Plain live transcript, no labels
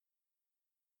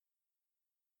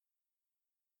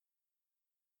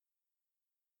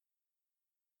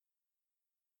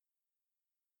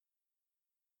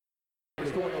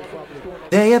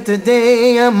Day after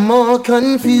day, I'm more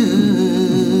confused.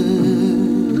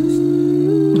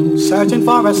 Searching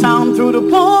for a sound through the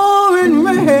pouring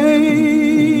rain.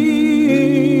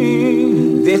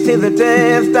 This is the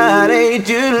test that age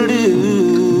you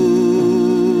lose.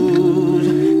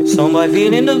 Somebody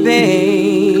feeling the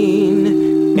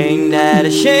pain. Ain't that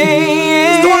a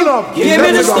shame? Give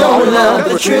me the stone love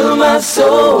to thrill my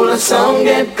soul. A song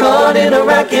get caught in a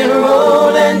rock and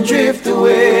roll and drift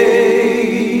away.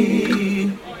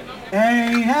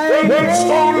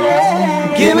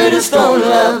 Give me the stone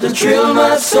love to thrill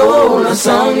my soul. A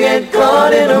song get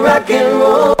caught in a rock and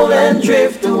roll and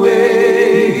drift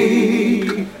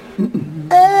away.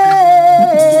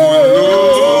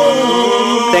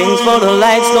 Thanks for the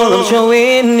lights, Lord, I'm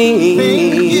showing me.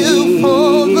 Thank you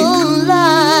for the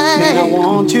light. And I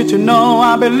want you to know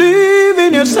I believe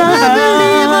in your sound.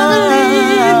 I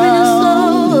believe in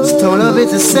your soul. Stone love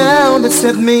is a sound that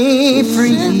set me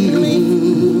free.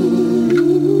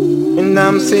 And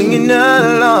I'm singing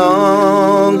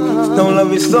along. Stone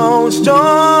love is so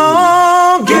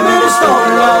strong. Give me the stone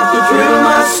love to thrill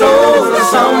my soul. The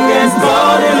song gets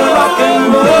caught in a rock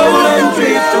and roll and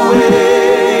drift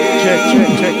away. Check.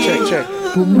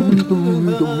 Give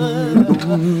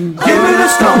me the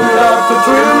stone love to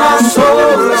thrill my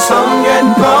soul. The song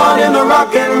gets caught in a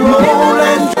rock and roll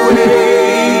and drift away.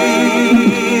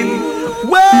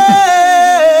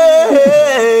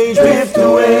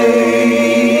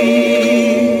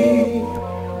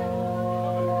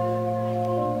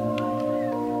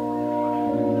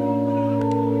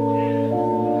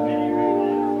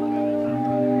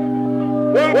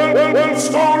 One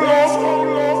stone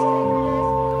love.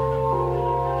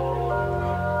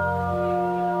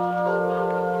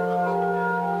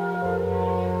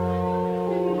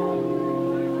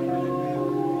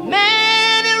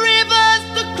 Many rivers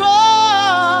to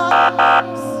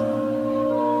cross,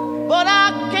 but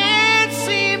I can't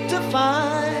seem to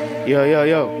find.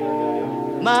 Yo.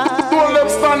 My Don't let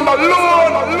stand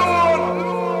alone.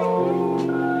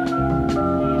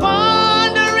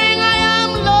 wandering, I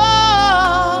am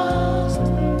lost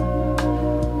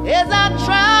as I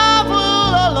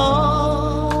travel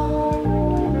along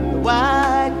the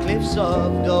wide cliffs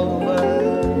of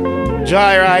Dover.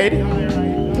 Joyride.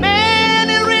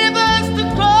 Many rivers to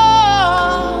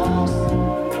cross,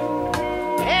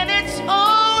 and it's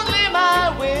only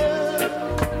my will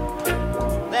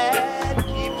that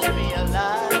keeps me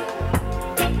alive.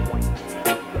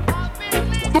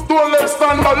 Don't let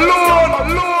stand alone.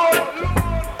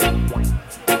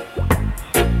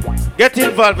 Get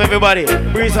involved, everybody.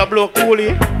 Breeze a blow coolly.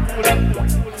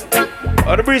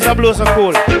 Or the breeze a blow so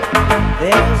cool.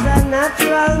 There's a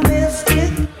natural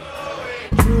mystic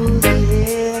through the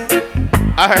air.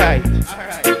 Alright.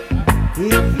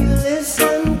 If you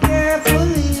listen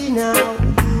carefully now,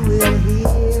 you will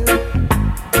hear.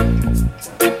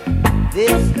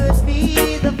 This could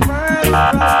be the first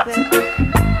prophet.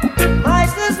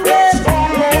 Might as well be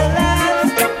the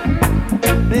last.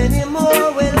 Many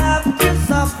more will have to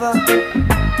suffer.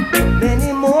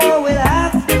 Many more will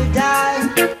have to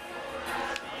die.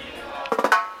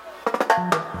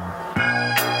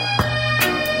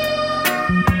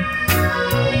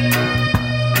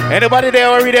 Anybody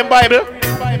there who read them Bible?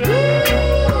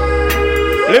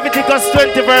 Leviticus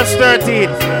 20 verse 13.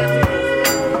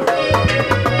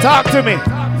 Talk to me.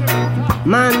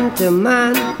 Man to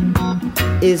man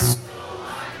is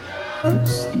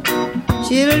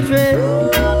children.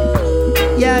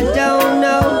 You don't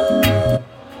know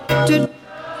to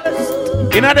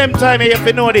trust. In a them time you have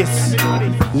to know this.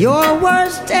 Your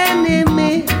worst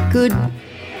enemy could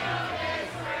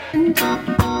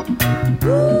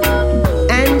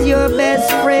and your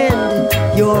best friend,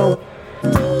 your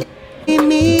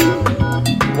enemy.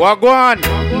 What go on?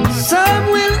 Some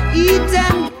will eat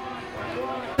and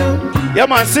Yeah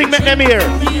man, sing make them hear.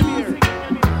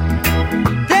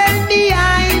 then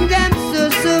behind them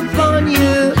sus upon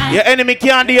you. Your enemy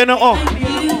can't do you no.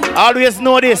 Always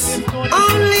know this.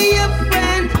 Only your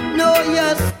friend know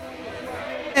your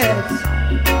secrets.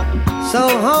 So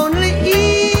only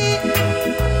he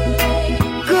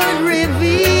could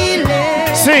reveal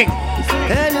it. Sing.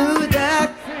 And who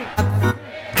that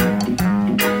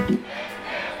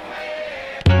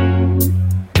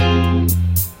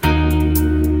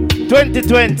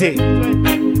 2020.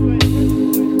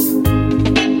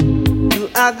 you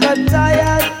are got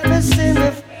tired of seeing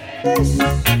me face.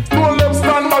 Don't let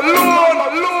stand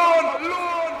alone.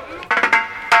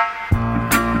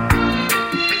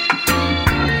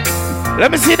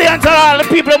 Let me see the answer all the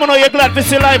people who know you're glad to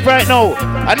see life right now.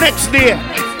 And next day.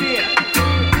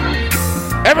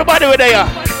 Everybody with there.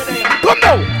 Come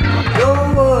now.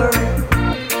 Don't worry,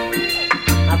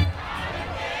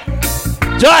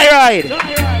 Joyride.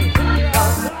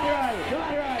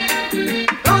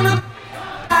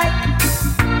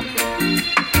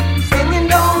 Singing,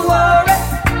 don't worry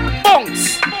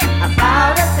Bunks.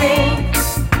 about a thing.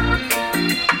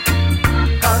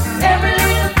 'Cause every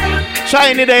little thing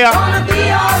Chiney there. gonna be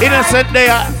alright. Innocent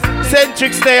there.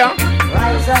 Eccentrix there.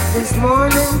 Rise up this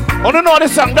morning, Oh, don't know the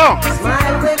song down.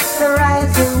 smile with the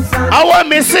rising sun. I want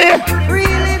me see.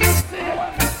 Really be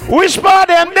Which part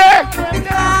them there?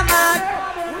 drama,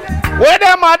 Where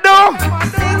them I do?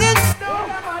 singing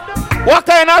What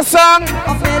kind of song?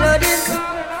 of melodies,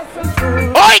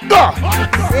 Oi, go.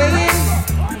 saying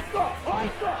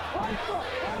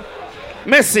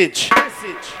Message.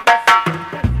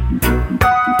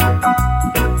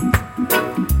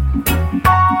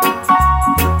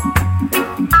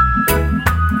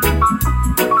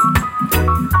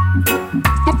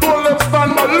 Don't let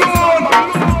stand alone.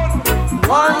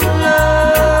 one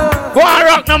love, Go on,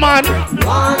 rock no man.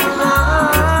 one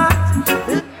heart,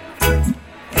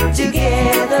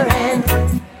 together and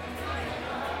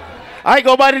I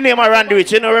go by the name of Randy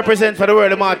Rich, you know, represent for the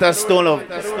world of Martha Stone Love.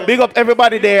 Big up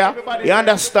everybody there, you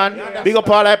understand? Big up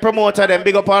all I promoter them,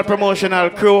 big up all promotional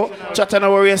crew. Chat and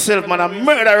worry yourself, man, I'm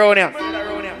murder around here.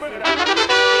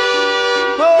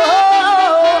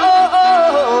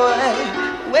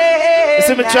 You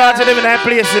see me charging them in that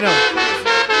place, you know.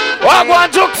 What go on,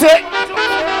 Juxxy?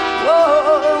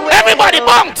 Everybody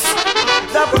bunks!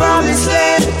 the promised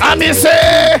land. I mean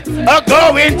say, I'm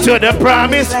going to the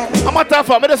promise. I'm a tough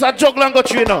one, I just a juggle and go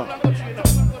through, you know.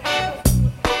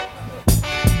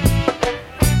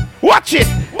 Watch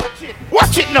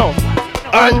it now.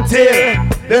 Until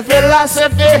the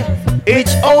philosophy, each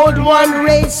old one.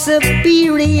 Race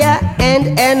superior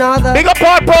and another Big up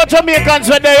all Jamaicans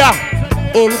when they are.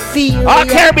 inferior Our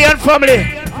Caribbean family.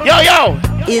 Yo.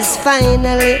 is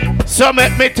finally So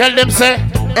let me tell them, say,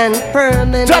 and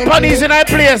permanently Japanese in our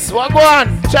place. What go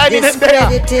on? Chinese in there.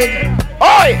 discredited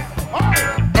Oi!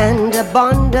 and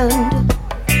abandoned.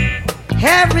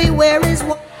 Everywhere is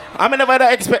one. I mean, never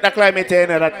expect the climate, you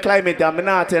know, that climate, I'm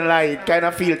not in lie, it kind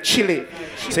of feel chilly.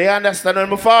 So you understand,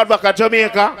 when I forward back at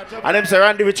Jamaica, and them say,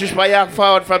 Randy Rich Fiyah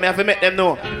forward from me, I have to make them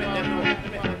know.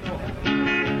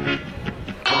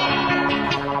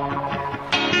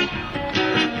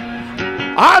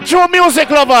 All true music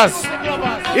lovers,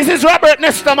 this is Robert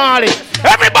Nesta Marley.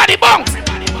 Everybody bounce!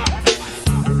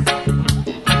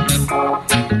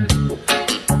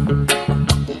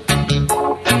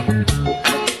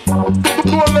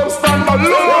 Don't let stand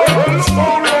alone.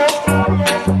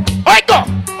 I go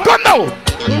now!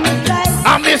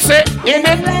 I'm me say, in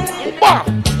it, what?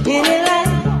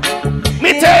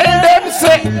 Me tell them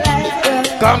say,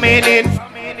 coming in.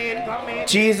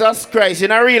 Jesus Christ,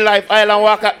 in a real life, island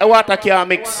water can't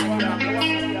mix.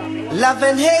 Love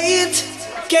and hate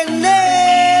can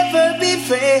never be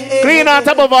fair. Clean out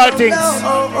above all things.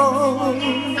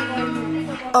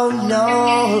 Oh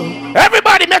no.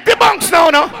 Everybody make the bunks now,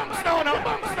 no?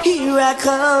 Here I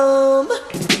come.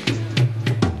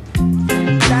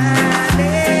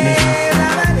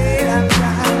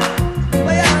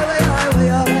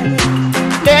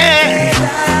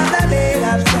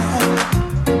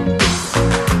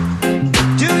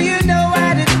 Do you know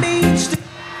what it means to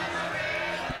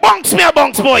Bunks me a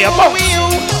bunks boy, a bunks.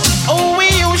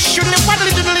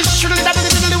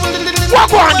 What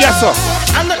go on, yes sir?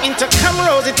 I'm not into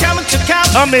cameras, it's coming to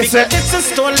count. I miss it. This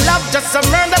is to love, just a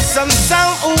murder, some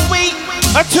sound. Oh, wait.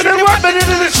 To the right,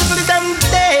 Them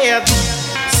dead.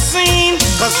 Seen,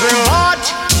 cause we're hot.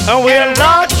 and we're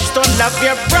not Don't love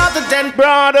your brother, then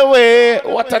brought away.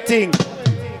 What a thing.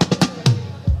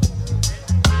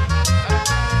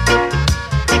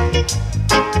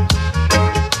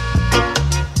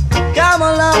 come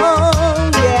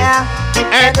along, yeah,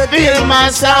 And feel my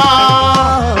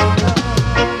song.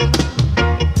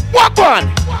 What one?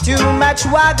 too much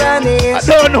I wagonist,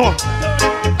 don't know.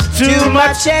 too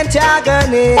much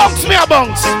antagonist. Bunks me a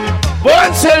bunks.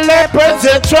 Bunch of leopards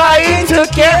are trying to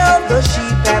kill. Kill the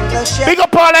sheep and the sheep. Big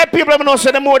up all that people, I know,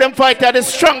 so the more them fight, the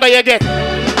stronger you get.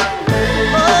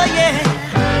 Oh yeah,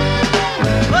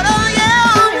 but oh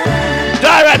yeah.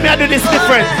 Alright, me I do this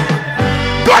different.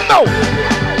 Go now.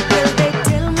 Will they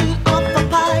tell me of a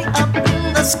pie up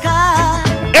in the sky,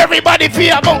 Everybody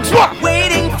Fiyah bunks, what?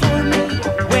 waiting for me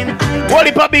when I Whole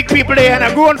heap of big people there and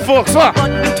a grown folks, what?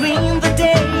 But between the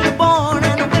day you're born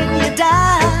and when you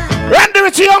die, Randy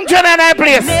Rich Young John and I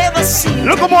place. never see.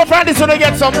 Look more for this when they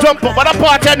get some jump up, but a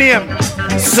part of name.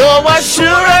 So as sure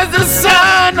as the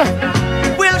sun.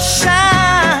 Will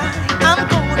shine. I'm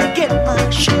gonna get my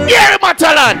share. Here my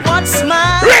talent. What's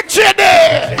mine? Richie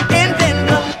there. And then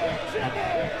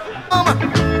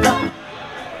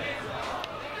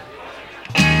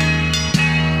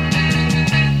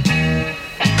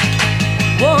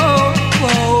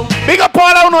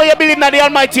all who know you believe in the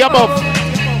Almighty above.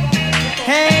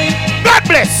 Hey, God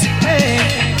bless. hey,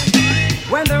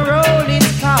 when the road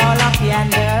is tall up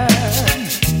yonder,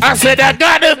 I said that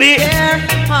gotta be.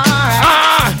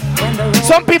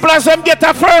 Some people as them get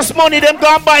the first money, them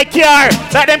go and buy car.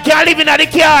 That them can't live in the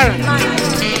car.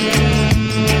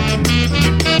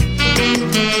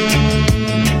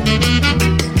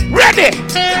 Ready?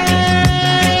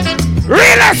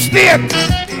 Real estate.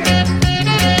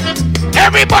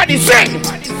 Everybody sing.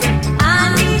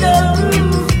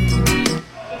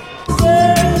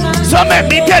 So let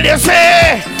me tell you,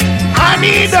 say, I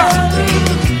need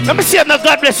let me see if no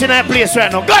God bless in that place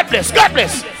right now. God bless, God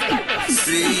bless.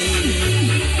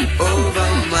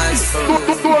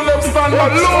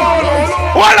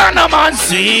 What on the man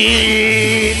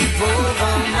see?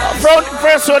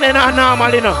 First one in a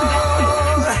normal, you know.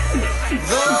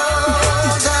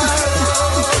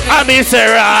 I mean, say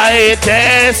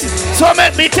righteous. So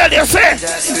let me tell you, say,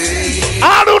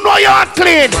 I don't know you're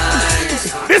clean.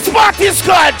 This party is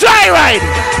called Joyride.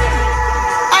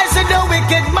 I said the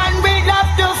wicked man will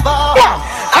have to fall,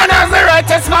 and as the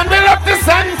righteous man will have to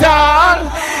stand tall.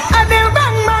 and the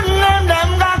wrong man and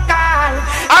them got call.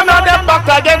 I'm not them back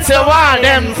against the wall,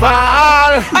 them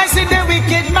fall. I said the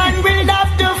wicked man will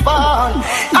have to fall,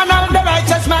 and all the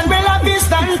righteous man will have to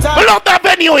stand tall. We love that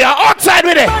venue, you're outside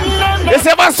with it. They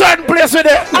have a certain place with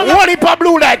it. One heap of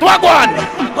blue light, what go on?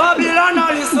 Babylon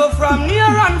all is so from near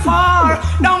and far.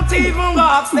 Don't even go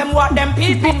ask them what them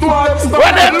people for.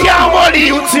 When them can't hold the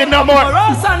youths in no more.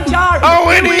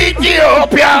 Oh, in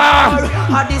Ethiopia.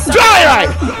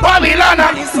 Joyride, Babylon.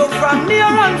 All is so from near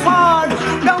and far.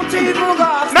 Don't even go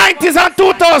ask 90s and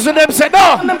 2000s, them said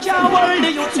no. them can't hold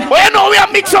the youth in. Well, you know we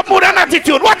have mixed up mood and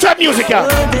attitude. Watch that music here.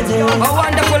 How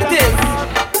wonderful it is.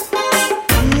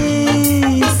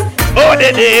 Oh,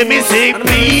 the day me sing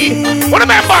please. What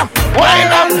remember? Why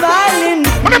not?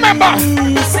 What remember?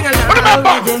 What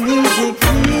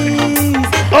remember?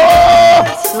 Oh,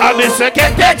 I miss a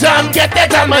get the jam,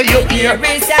 you hear?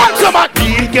 But come on,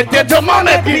 get the jam on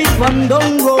it.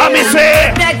 I miss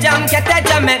it.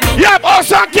 You have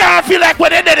also can't feel like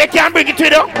when they can't bring it to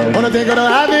them. Wanna think I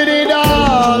don't have it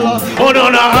all. Oh,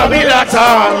 no, have it at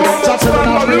all.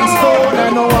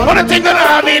 Wanna think I don't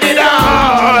have it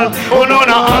all. Oh, no,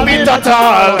 have it at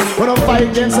all.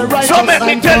 So let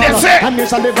me tell you, say, and you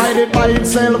shall divide it by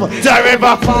itself. the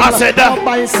river, I said that.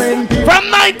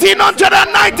 From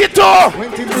 1992,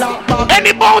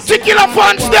 any bounty killer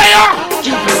funds there?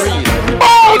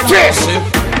 Bounty!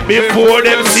 Before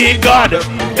them see God,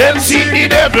 them see the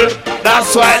devil.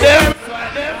 That's why them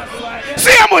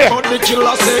see him way.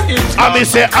 I mean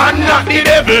say, I'm not the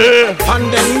devil.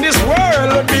 And then this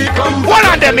world become One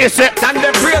of them is say, and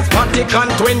the praise Vatican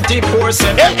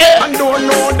 24/7. eh. And don't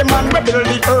know the man we build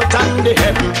the earth and the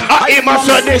heaven. I must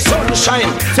say the this.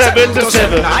 sunshine 7 to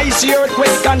 7. I see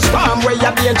earthquake and storm where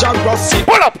you dangerous.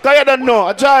 Pull up, cause you don't know.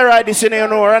 A Joyride this in you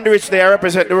know, and the rich they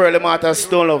represent the world, the matter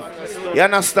stone love. You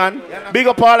understand? Big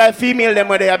up all our female them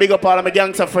where they are, big up all of my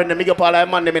gangster friend them, big up all our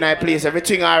man them in our place,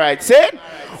 everything alright. See?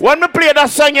 When we play that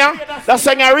song,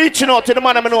 reaching out to the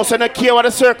man I know, so no care what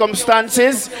the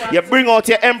circumstances. You bring out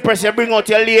your empress, you bring out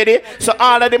your lady. So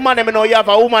all of the man I know you have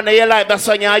a woman in your life, that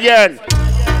song you yearn. 2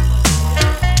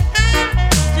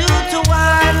 to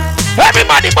 1.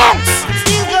 Everybody bounce!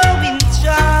 Still going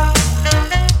strong.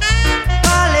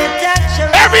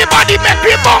 Everybody make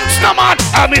me bounce no man.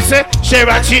 And me say,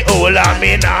 Sherachi Ola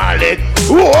me leg.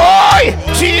 Why?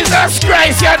 Jesus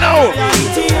Christ, you know.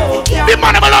 The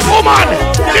man of love woman.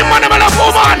 The man of love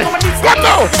woman.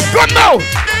 Come now.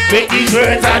 Make these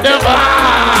words are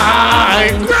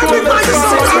divine.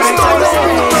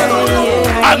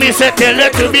 And me say, tell her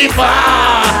to be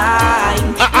fine.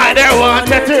 I don't want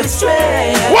her to.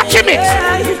 Watch him it.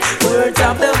 Words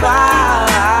of the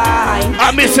vine.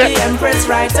 And me say, the empress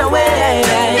right away.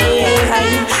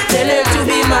 Tell her to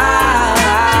be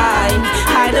mine.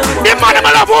 I don't want the man of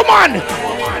love woman.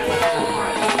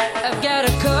 I've got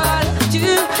a call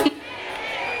to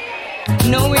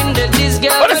knowing that this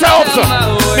girl. What is that also?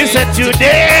 Me said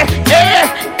today,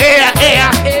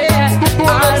 All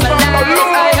my life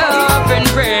I hope and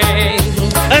pray.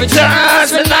 and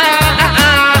just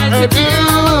tonight,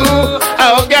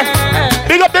 okay.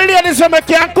 Big up the ladies who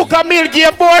can cook a meal, give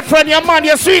your boyfriend, your man,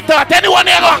 your sweetheart, anyone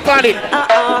you want on it.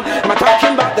 I'm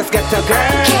talking about this ghetto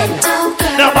girl.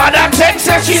 No matter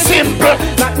Texas, she's simple.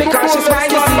 Not because she's fine,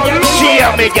 She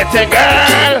help me get a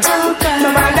girl. no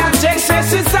matter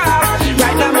Texas she's out.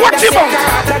 Right now, What you want?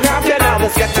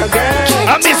 This ghetto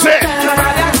girl. And me say, No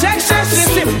matter Texas she's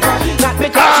simple. Not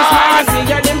because she's fine,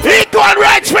 equal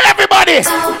rights for everybody.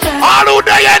 All who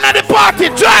die in the party,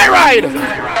 Joyride.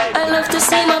 I love to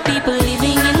see my people live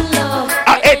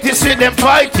them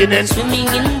fighting and swimming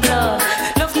in blood.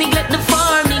 Enough neglect the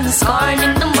farming,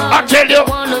 scarring the mud. I tell you.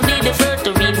 Wanna be the first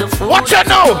to read the food. Watch out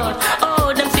now.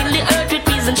 Oh, them fill the earth with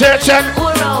peas and church and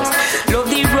oros. Love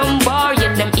the rum bar,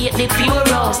 yeah, them eat the pure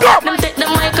rose. Stop. Them take the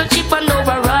microchip and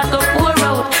override the poor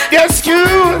road. Yes, you.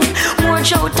 More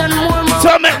shout and more mouth.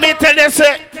 So make me tell you,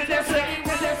 say.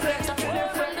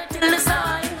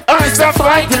 Stop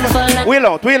fighting. Wheel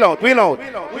out.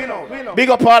 Big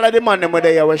up all of the man them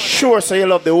there. We're sure so you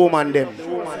love the woman them.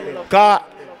 Cause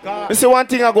you see one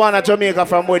thing I go on to Jamaica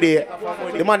from where they,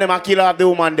 the man them a kill off the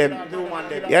woman them.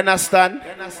 You understand?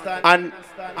 And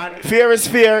fear is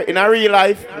fear in a real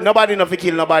life. Nobody enough to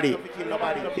kill nobody.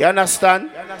 You understand?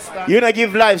 You don't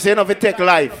give life, so you don't take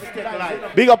life.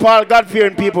 Big up all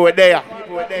God-fearing people with there.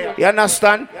 You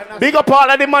understand? Big up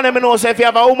all of the man them know, so if you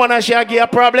have a woman and she give you a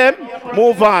problem,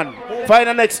 move on. Find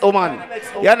the next woman.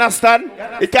 You understand?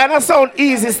 It kind of sound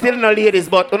easy still in the ladies,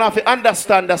 but you have to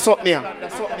understand that something here.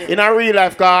 In a real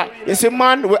life, car, you see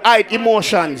man, we hide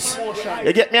emotions.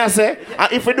 You get me I say?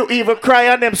 And if we do even cry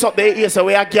on them something they hear, so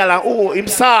we are girl and oh, him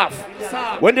soft.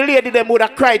 When the lady them would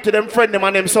have cried to them friend them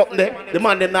and them something there, the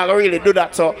man them not really do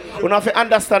that. So we have to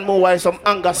understand more why some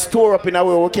anger store up in a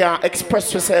way we can't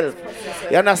express yourself.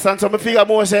 You understand? So I figure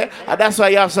more say, and that's why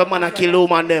you have some man to kill the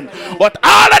woman them. But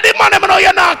all of the man them know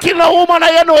you not kill the woman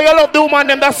and you know you love the woman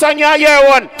them. That's song you hear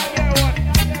one.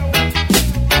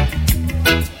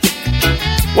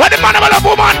 What the man them love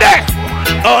woman there?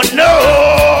 Oh no!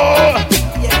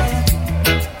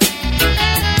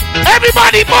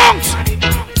 Everybody bunks!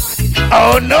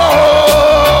 Oh no!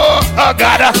 Oh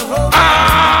God!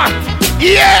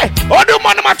 Yeah! Oh, the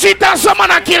man them cheat and some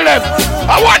man kill them.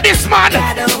 I want this man.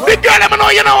 The girl them know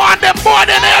you don't want them more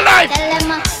than their life.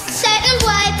 Certain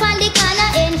boy on the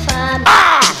corner in farm.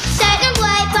 Certain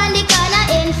boy on the corner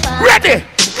in farm. Ready?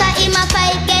 Cause him a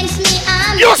fight against me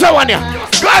and you say one here.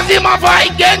 Cause him a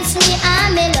fight against me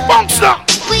and me love. Bunks now.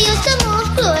 We used to move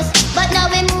close, but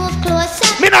now we move closer.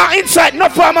 Me not inside, no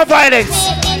form of violence.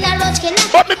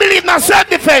 But me believe in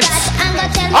self-defense.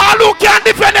 All who can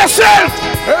defend themselves.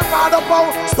 Hey, father,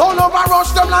 power, stone over,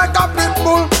 rush them like a pit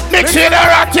bull. Mix it a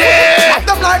ratty. Pop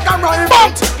them like a rifle.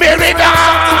 Bump, me down.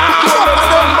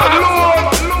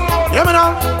 Hear me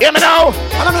now. Hear me now.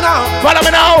 Follow me now. Follow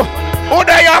me now. Who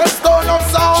there you? Stone of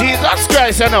sound. Jesus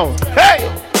Christ, you know. Hey.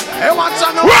 Hey, watch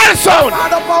out now. Roll sound.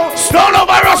 Father, power, stone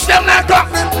over, rush them like a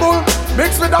pit bull.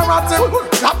 Mix with a ratty.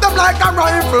 Pop them like a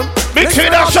rifle. Mix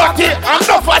with a shotty.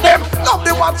 Enough of them. Love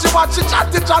the watchy,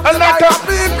 chatty, like a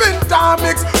peeping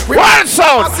mix. Roll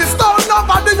sound. Stone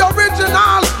over the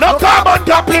original. No carbon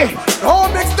copy.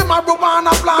 Oh, mix the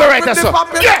marijuana plant with the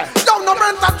poppy. Yeah. Don't no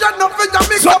rent a jet, no figure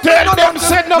mix so up. So tell them,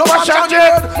 said no passion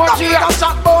jet. Much here. No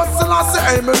chat boss and I say,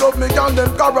 hey, me love me and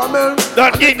them caramel.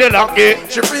 Don't get the lucky.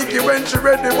 She freaky when she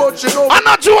ready, but she know. I'm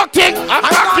not joking. I'm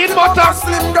talking about a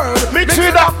slim girl. Mix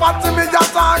with a party, me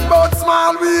just talk about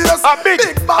small wheels. A big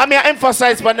I mean, I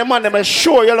emphasize on the man, them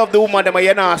sure you love the woman, them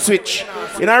you know switch.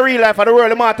 In a real life, of the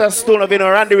world, the matter stone of, you know,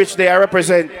 Randy Rich they I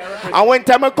represent. And when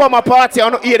time I come a party, I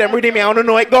don't hear them reading me, I don't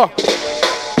know it go.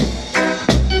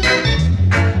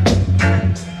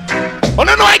 I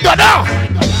don't know it go down.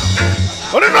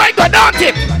 I don't know it go down,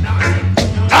 tip.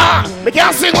 We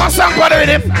can't sing one song for the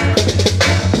rhythm.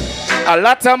 A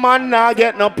lot of man now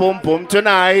get no pum pum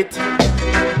tonight.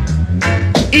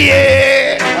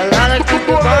 Yeah. A lot of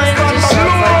people going to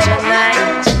suffer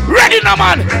tonight. Ready now,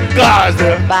 man. Cause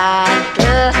the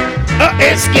battle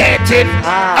it's getting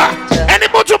any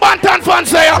Buju Banton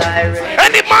fans there?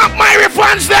 Any Mark Myrie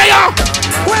fans there?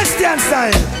 Question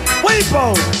style. Wait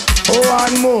out. Oh,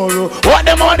 and more. What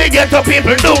the money get to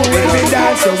people do? We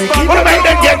dance so we keep what make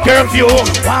them get curfew?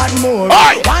 One more.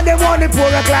 Oi. What they want the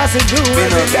poorer class to do?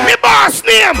 Me boss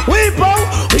name. We bow.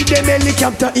 We them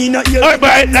helicopter in a ear. Oi,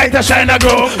 bright light a shine a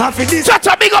go. Such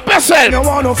a big up yourself. No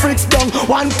one no freaks down.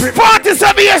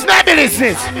 47 years now be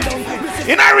listening.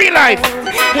 In a real life.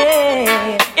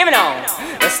 Yeah, even now.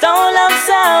 The Stone Love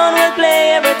sound will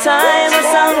play every time a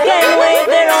song can wait.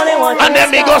 They're only one. And then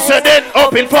me go so then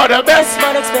open for the best.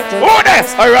 Oh,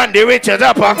 that's around the riches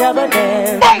up.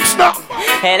 Bunks now.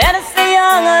 And let us stay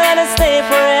young and let us stay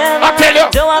forever. I tell you.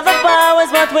 Don't have the powers,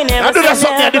 but we never. I do that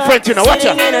something different, you know. Watch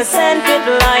out. Innocent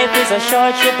with life is a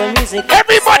short trip. The music.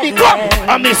 Everybody come.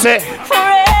 And me say.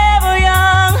 Forever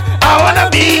young. I wanna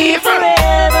be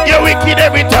forever. You're wicked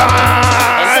every time.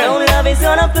 So love is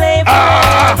gonna play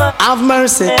forever. Have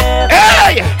mercy.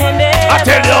 Hey! I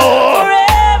tell you.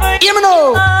 Forever. You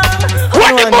know.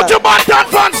 What the Buju Banton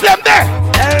fans them there?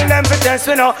 Tell them for test,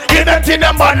 you know. You don't think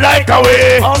them man like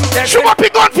away. Sugar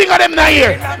pick on finger them now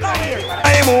here.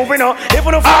 I moving up. If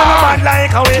you don't follow my band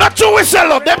like how it. Not true we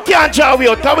sell up. Them can't draw we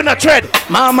out. Cause we not tread.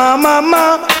 Mama,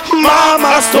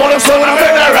 stole of son of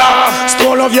murderer.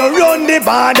 Stole of your run the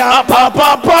border.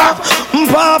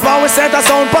 Papa, we set a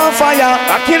sound on fire.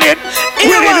 I kill it.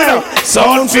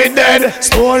 Sound fit dead.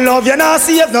 Stone love you not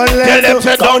save no lead.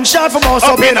 Gunshot from us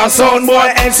up in a sound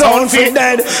boy and sound fit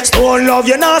dead. Stone love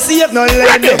you not save no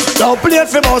lead. Don't play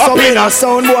from us up in a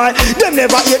sound boy. Them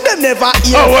never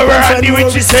hear. Oh, we're Randy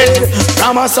which is said.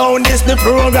 From a sound this the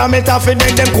program it off in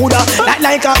them coulda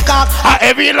like a cock.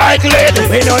 Heavy like lead.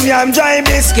 We don't yam dry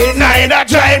biscuit neither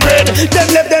dry bread.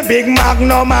 Them left them big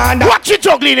magnum man. What you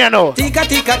juggling you know? Tika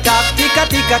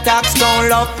tack, stone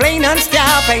love plain and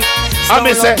star. Stone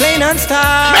love plain and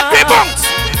star. Make me bounce.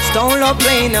 Stone love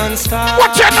plain and star.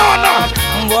 What you know now?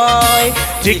 Boy,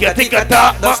 tika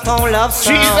tack, the stone love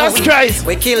sound. Jesus Christ.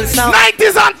 We kill some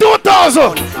 90s and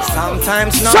 2000.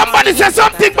 Sometimes not. Somebody say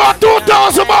something about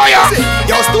 2000 boy.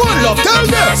 Yo, Stone Love, tell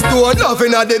me. Stone Love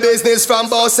in the business from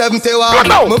about 71.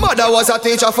 My mother was a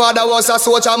teacher, father was a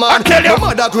soldier man. My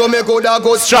mother grew me good, a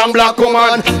good strong black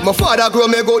woman. My father grew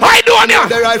me good. I do ya.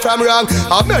 The right from wrong.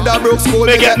 I made a broke school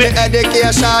to get me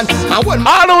education. And when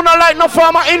all who not like no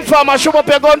farmer informer, show up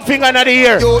your gun finger in the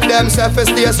ear. You them self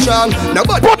stay strong.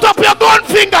 Nobody put up your gun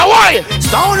finger, why?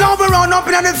 Stone Love run up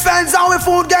in the fence and we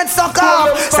food get suck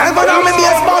off. Send for them me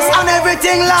base bus and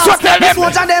everything lost. So tell them.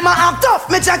 This them a act tough,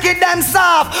 me check it them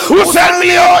soft. Who sell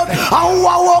me out? And who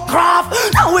a walk craft.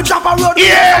 Now we drop a road.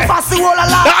 Yeah.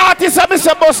 The artist of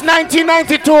Mr. Bus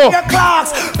 1992. Your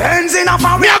clocks, Benzin a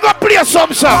family. Me a go play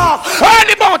some song.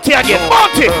 Early bounty again,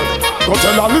 bounty. Go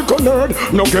tell a little nerd,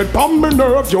 no get on me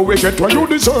nerve. You will get what you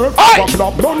deserve. Fuck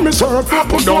up, blood me serve.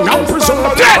 Put down and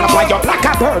preserve. Why you black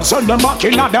a bird, send them back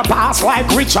in the past like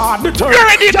Richard the Third. You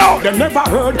already know. They never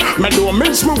heard, me do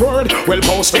mince my word. Well,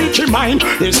 both speech in mind,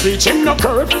 his speech in no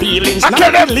curve. Feelings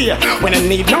not clear. When I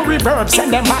need no reverb,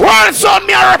 send them back. One son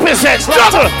me represents,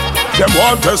 juggle. Them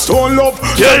want to stone love,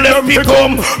 tell them to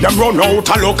come. Them run out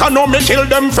a look and now me kill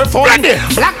them for fun. Ready.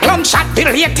 Black lunch shot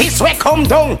till latest we come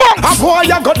down. A boy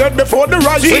you got dead before the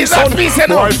rising sun.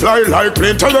 Boy fly like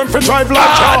plane, tell them to drive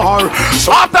like car.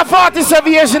 So after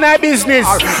 47 years in our business,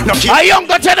 a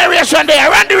younger generation there,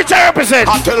 Randy Rich I represent.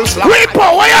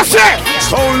 Repo, what you say?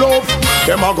 Stone love,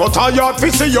 them a go tired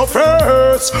to see your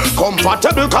face.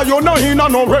 Comfortable cause you no in a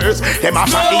no race. Them a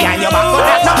fat behind your back but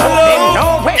that's not put them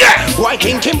no way. Why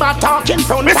thinking about talking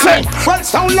from the time? Well,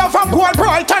 Stone Love a boy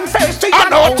bright and face to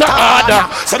your out to order.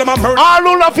 So them a murder. All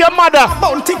who love your mother,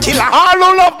 bounty killer. All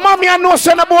who love mommy and no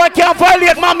son, a boy can't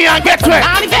violate mommy and get wet.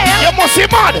 You must be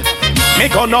mad. Me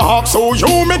gonna hawk so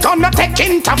you, me gonna take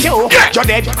interview. You're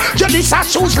dead, you're this a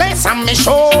shoeless and me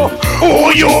show.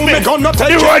 Oh you, me gonna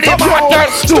take interview.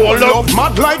 Stone Love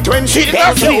mad like 20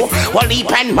 days you. Well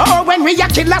heap and more when we a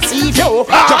kill a see you.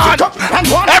 And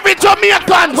one every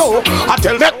Jamaican go. I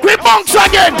tell the quick bunks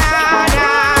again.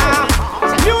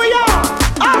 New York,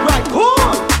 alright, cool.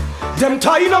 Them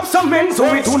tying up some men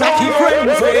so we do not keep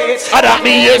friends with. I don't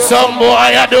mean some boy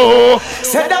I do.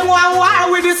 Say them one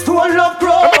war with this Stone Love bro.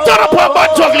 Let me turn up a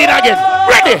bunch juggling again.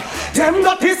 Ready? Them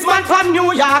got this man from New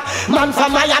York, man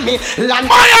from Miami,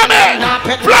 Miami,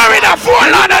 Florida, Fort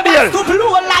Lauderdale.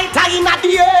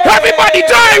 Everybody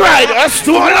Joyride, a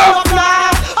Stone Love.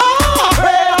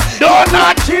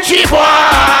 Donut cheap.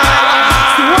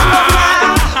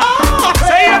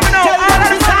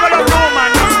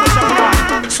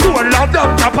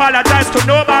 Don't apologize to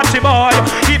nobody boy.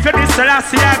 If you this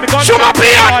last year, because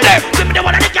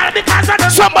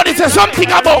somebody say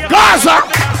something about Gaza.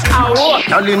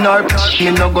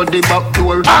 Me no go the back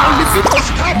door.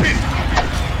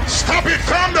 Stop it,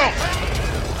 calm down.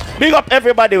 Big up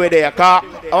everybody with there, car.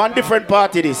 I want different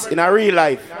party this in a real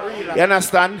life. You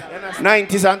understand?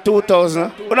 90s and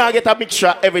 2000s. We don't get a mixture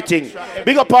of everything.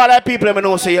 Big up all that people who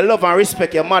know say you love and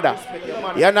respect your mother.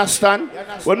 You understand?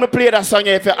 When we play that song,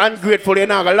 if you're ungrateful, you're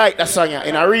not going to like that song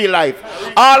in a real life.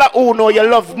 All that who know you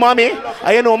love mommy,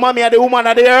 and you know mommy are the woman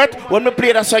of the earth, when we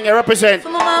play that song, you represent.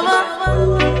 Mama,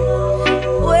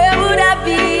 where would I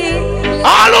be?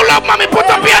 All who love mommy, put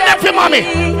up your hand for mommy.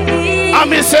 And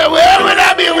me say, where would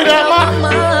I be with her,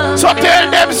 mama? So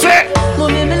tell them, say,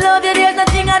 mommy, me love you, there's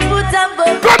nothing I'd put up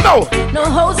but come now. No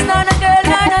house, nor no girl,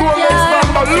 nor no yard.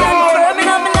 Burning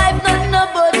on my life, nothing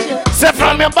about you. Say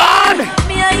from your band.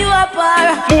 Me and you are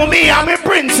par. Mommy, I'm a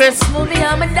princess. Mommy,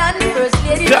 I'm a done first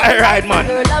lady. Joyride, man.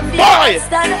 Boy.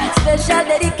 Special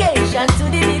dedication to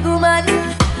the big woman.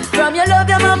 From your love,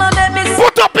 your mama made me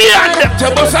put up your hand. To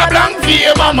bust a blank for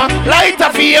your mama. Lighter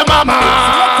for your mama.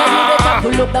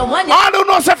 All who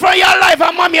knows from your life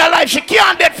and mommy your life, she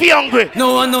can't dead for hungry.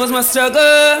 No one knows my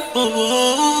struggle.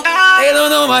 They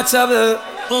don't know my trouble.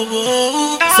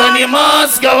 Son, you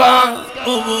must go on.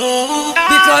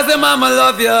 Because the mama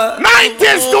love you.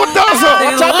 90s,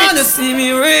 2000s. They wanna see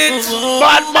me rich.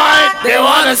 Bad mind, they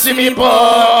wanna see me poor.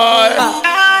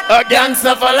 A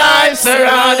gangster for life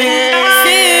surrounding.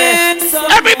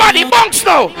 Everybody bunks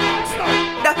now.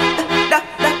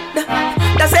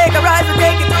 The sacred rise will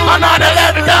take it to another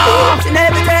level now.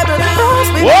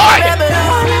 Why?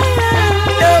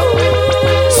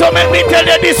 So make me tell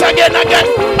you this again.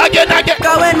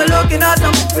 Cause when me looking at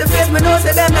them, the face me know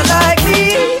say them not like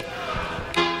me.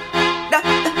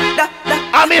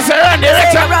 I miss a run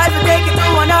direction. Rise will take it to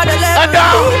another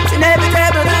level.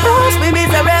 Inevitable, we miss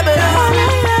a rebel.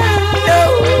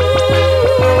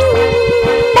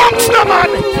 Bunks no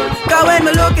man. Cause when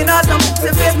me looking at them,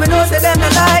 the face me know say them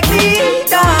not like me.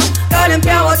 Cause them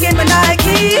can't walk in my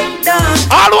Nike.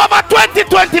 All over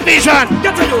 2020 vision.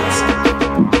 Get to use.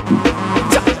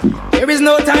 There is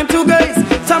no time to guys.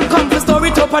 Some come for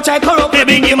story to patch I corrupt. The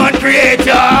Bingy man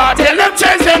creator. Tell them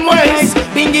change them ways.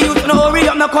 Bingy youth no hurry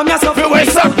up, no come yourself. You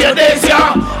waste up your days,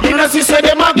 yeah. You know see say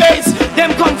them against.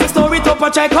 Them come for story to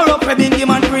patch I corrupt. The Bingy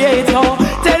man creator.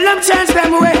 Tell them change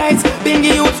them ways.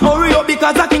 Bingy youth hurry up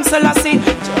because I King Selassie.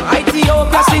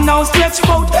 Ethiopia see now stretch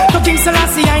out. To King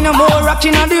Selassie I no more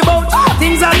rocking on the boat.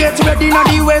 Things are get ready on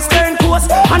the western coast.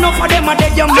 Enough of them are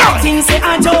dead young things say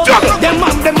a joke. Them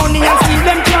have the money and steal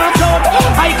them can't out.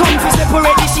 I come to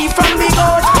separate the sheep from the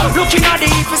goat. Looking at the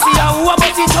heap to see how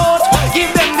about it out. Give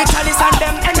them the chalice and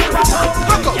them any report.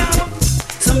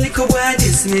 Some little boy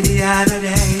dissed me the other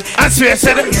day. I swear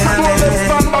said it.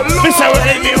 Mr.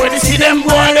 When you see them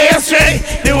boy they astray.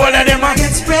 The whole of them are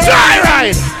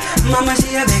Joyride. Mama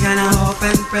she a beg and a hope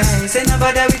and pray. Say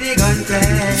nobody with the gun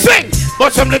play. Sing!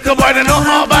 But some little boy don't know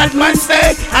how bad man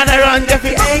stay. And I run the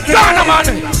feet. Gone man.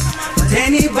 But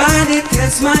anybody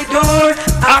test my door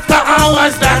after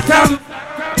hours that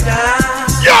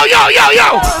Yo.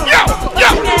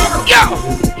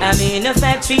 I'm in a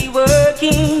factory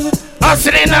working.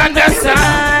 Hustling on the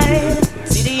side.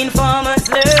 See the informers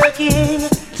lurking,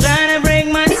 trying to break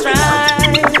my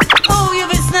stride. Oh, you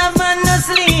be snuff and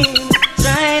hustling,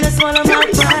 trying to swallow my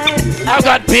pride. I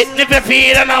got bitten if you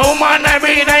feel and a woman I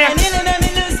breathe.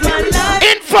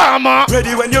 Informer.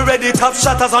 Ready when you're ready, tough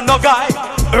shatters on no guy.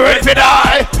 Ready for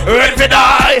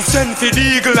die. Send for the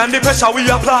eagle and the pressure we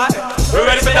apply.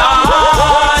 Ready for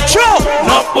die. Sure.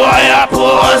 No boy I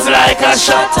pose like a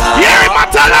shutter. Here in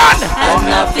Matalan. I'm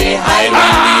not the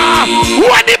highway.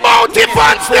 When the bounty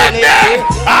funds stand there.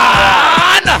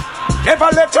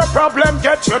 Never let your problem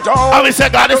get you down. I will say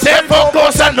God is say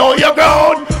focus and know your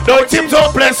ground. No teams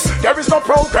hopeless. There is no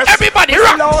progress. Everybody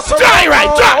rock.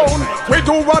 Joyride. We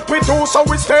do what we do so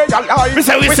we stay alive. We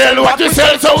say we sell what we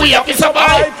sell so we have to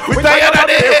survive. We tired of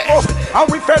it. And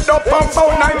we fed up on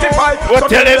phone 95. What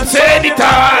tell them say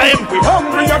anytime. We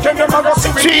hungry again them and go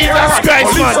see we Jesus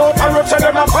Christ man.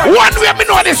 One way me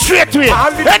know the straight way.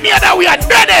 Any other we are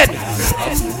dead.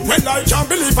 When I can't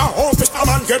believe a home Mr.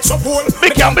 Man gets so cool. Me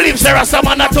can't believe Sarah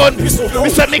Saman a ton. Me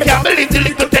say me can't believe the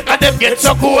little tech of them get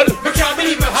so cool.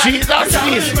 Jesus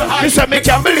please. Me say me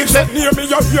can't believe say near me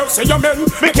your ear say your men.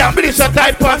 Me can't believe say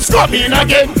type pants come in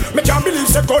again. Me can't believe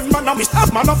say gunman a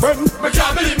Mr. Man a friend. Me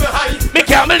can't believe my eyes. Me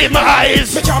can't believe my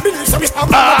eyes. Me can't believe say Mr.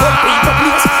 Man a gun people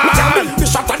place. Me can't believe the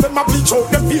shot and them a bleach out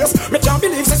them face. Me can't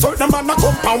believe say certain man a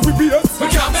compound with beers. Me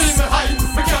can't believe my eyes.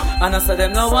 And I said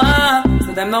them no one,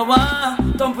 so them no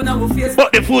one. Don't put no face.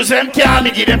 But the fools them can't me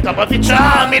give them top of the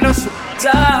charm.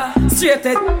 Straight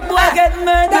it. Boy get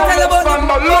murdered. Tell about him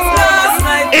last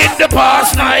night. In the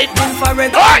past night.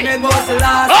 Infrared.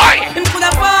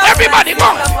 Everybody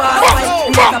bump.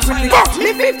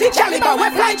 Me 50 caliber we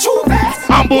fly through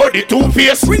best. I'm board the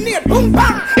two-face. We need boom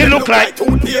bang. It look like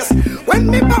two-face. When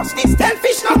me bust this 10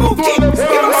 fish no move it.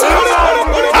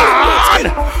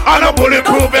 And a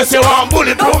bulletproof vest, you want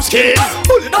bulletproof skin.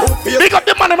 Big up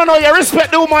the man, I know you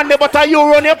respect the woman there, but you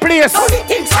run your place.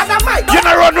 You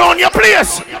not run around your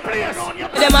place.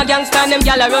 Them a gangsta, them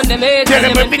gyal run them head. Tell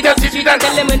them when me tell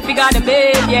them when figure them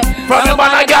bed, yeah. From the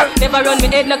man a gyal. Never run me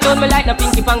head, no clone me like no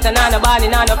pinky pants and no ball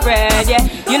and no Fred, yeah.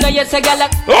 You know yes a gyal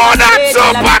like. Oh, that's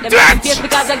so patent.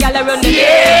 Because a gyal run them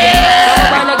head.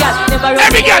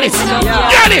 Every gyal is.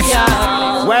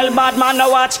 Well, bad man, no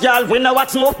watch gyal. We no watch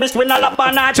smoke, miss. We no lap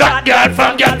on a chat gyal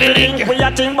from Gatling. We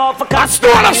a team up for a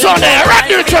stole a Sunday. Right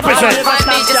here, represent.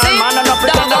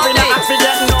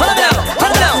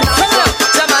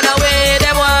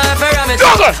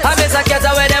 Juggle! I miss a cat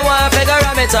away, they want to figure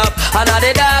it up. And all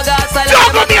the dog outside.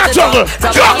 Juggle me a juggle!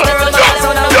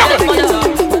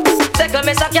 Take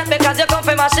miss a cat because you come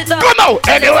from my shit up. Come out!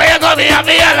 Anyway, you go me and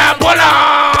me and I'm pull on.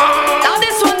 Now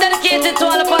this one dedicated to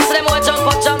all the past them who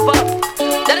jump up.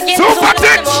 Dedicated Super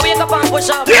tits.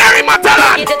 Gary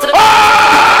Matalan.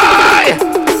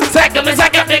 Oh! Second, me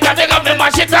second, pick up me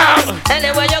mash it down.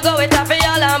 Anywhere you go, it's a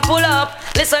Fiyah and pull up.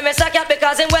 Listen, me second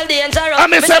because I'm well dangerous.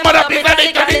 I'm a mother, pick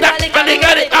it.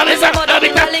 I'm a mother,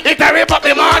 it a rip up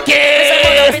the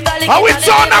market. How it's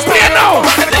on a play now?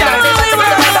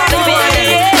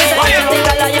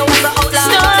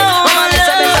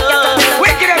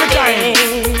 Wicked every time.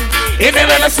 If you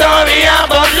ever saw me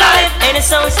about life, and the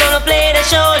song's gonna play the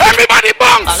show. Everybody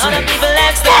bounce. A lot of people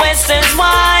ask the questions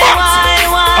why.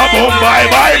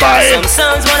 Some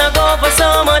songs wanna go for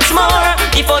so much more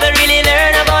before they really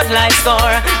learn about life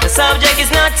score. The subject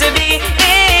is not to be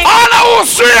all of who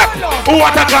straight.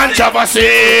 What a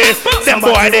controversy. Them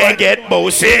boy they get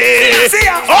bossy.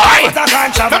 Oi!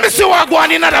 Let me see what go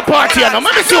on in another party. Let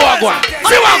me see what go on.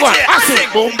 See what go on. I say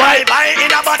boom bye bye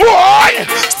in a body. Boy!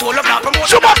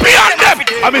 Should be beyond them.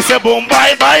 I me say boom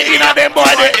bye bye in a them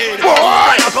boy.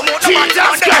 Boy!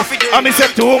 Jesus Christ. I me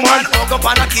say 2 man.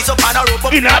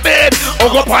 In a bed. Go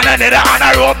up on another and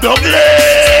a rope double.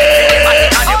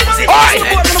 Oi!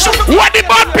 What the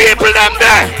bad people them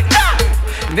there?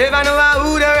 Never know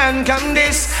who they run come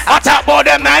this. I talk about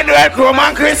them 900 Chrome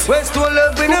and Chris. West to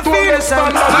love in a fierce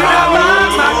and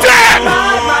damn!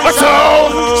 What's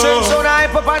up? So I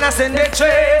pop and I send the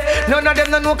tray. None of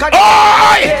them know can.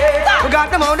 Oi! We got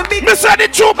them on the big. Me say the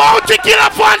true bounty killer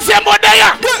fans them but they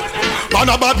are. Man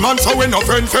a bad man so we no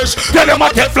friend fish. Tell them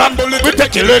I take flam bullet, we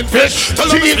take killing fish. Tell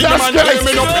them the man tell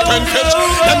me no pretend fish.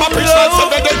 Them a preach like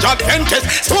so they judge dentist.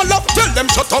 Swell up, tell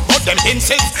them shut up but them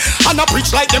insist. And I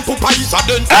preach like them pupa is a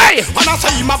dentist. Hey! And I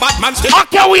say my bad man still.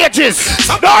 Okay wages.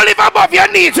 Don't live above your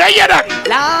needs, you hear that?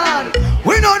 Lord,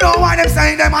 we don't know why them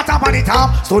saying them at top on the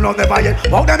top. Still not never yet.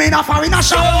 Walk them in a foreign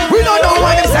shop. We don't know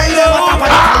why them saying them at top on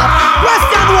the top.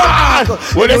 Western world arc.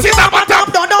 Well, they see top on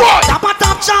top. Don't know. Top on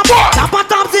top chop. Top on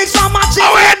top six from matches.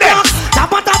 Top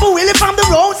on top Willie from the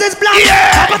Roses Black.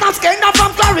 Top on top Skenda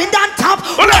from Clarendon top.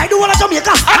 I do all of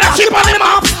Jamaica. And I chip on them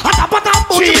up. Top on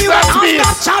top Jesus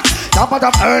Christ. Top on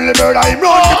top early bird I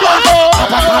run the block.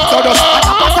 Top on top Sodus.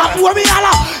 Top on top where me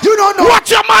alla. You don't know.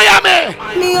 Watch your Miami.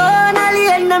 Me own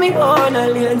alien, me own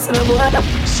alien.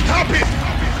 Stop it.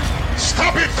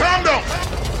 Stop it. Calm down.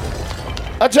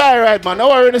 A Joyride, man. Don't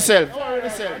worry yourself.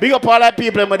 Big up all that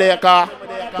people in their car.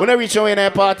 When I reach away in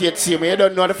a party at see me, you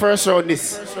don't know the first round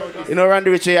this. You know,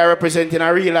 Randy Rich are representing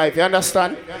a real life. You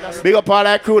understand? Big up all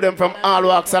that crew them from all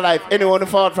walks of life. Anyone who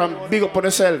fought from, big up on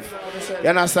yourself. You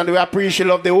understand? We appreciate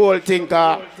love the whole thing. You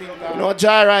know,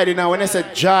 Joyride, you know, when I say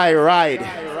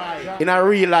Joyride, in a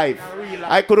real life,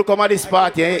 I could come at this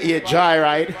party and hear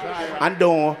Joyride and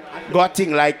don't go a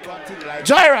thing like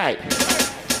Joyride.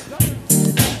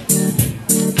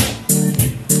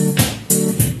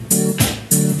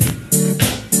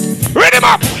 Read him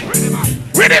up!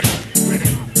 Read him!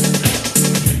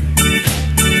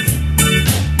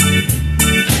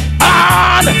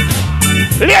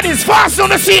 And ladies, fast on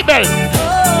the seatbelt!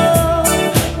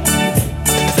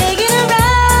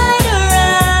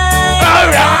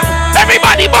 Alright!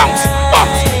 Everybody bounce!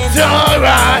 Bounce!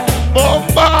 Alright!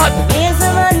 Bombard!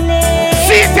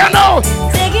 See it you know!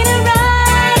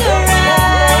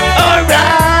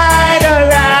 Alright!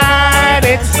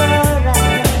 It's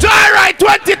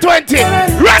 2020,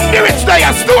 Randy Rich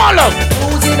there, Snowlove.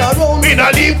 Me no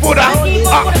leave for that.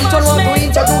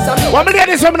 One minute,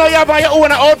 this woman you have on your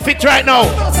own outfit right now.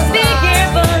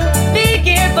 Be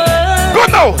careful.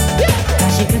 Good now.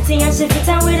 She pretty and she fit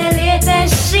on with the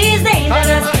latest. She's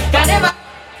dangerous. Got them up.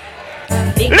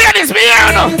 Ladies, be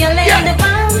here now. Yeah.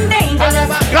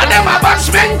 Got them a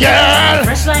bashment girl.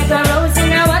 Fresh like a rose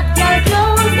in a what girl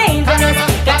clothes. Dangerous.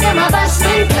 Got them a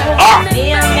bashment girl.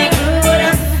 Me and me crew would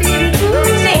have been too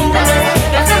dangerous.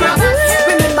 Got them a bashment.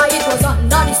 Remember it was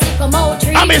under the sycamore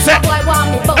tree. I miss it.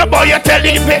 The boy you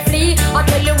telling me. I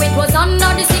tell you it was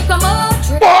under the sycamore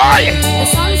tree. Boy. The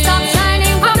sun stopped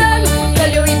shining for them.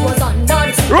 Tell you it was under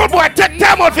the sycamore. Rude boy, take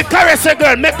time out to caress a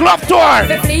girl. Make love to her.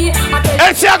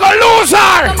 And she gonna lose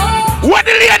her. What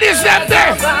the ladies them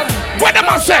there? What them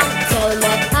I say?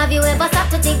 Have you ever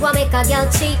stopped to think what make a girl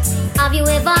cheat? Have you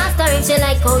ever asked her if she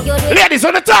like how you do? Ladies,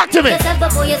 wanna talk to me? Yourself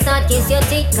before you start kiss your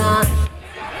teeth.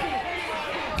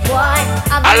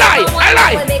 I lie.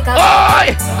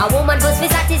 A woman must be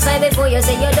satisfied before you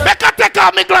say you don't. Make her take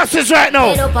off my glasses right now.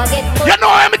 You know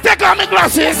how me take off my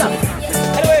glasses?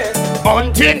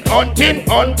 Hunting.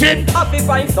 Happy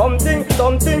find something.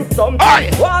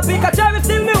 Aye. One pick a cherry,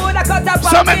 still me woulda cut a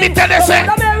So let me tell you, say.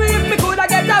 Marry if me coulda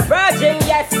get a virgin,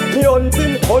 yes. Me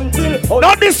hunting.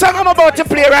 Now this song I'm about to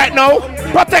play right now.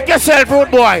 Protect yourself,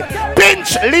 rude boy.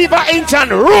 Pinch, leave an inch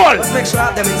and roll. Let's make sure I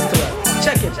have them in store.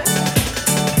 Check it.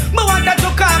 Me want to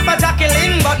took off my jacket.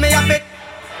 Jacqueline, but me a bit.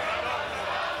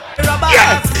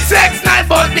 Yeah, 6'9"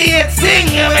 but the 8 sing.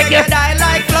 You make you die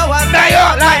like flowers. Die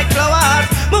out like flowers.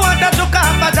 Me want to look up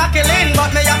for Jacqueline,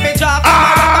 but me a bit drop.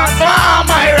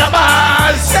 My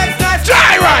rubbers.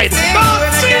 Joyride.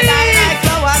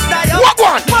 What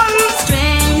one?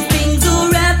 Strange things are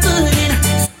happening.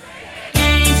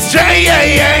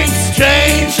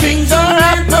 Strange things are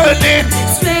happening.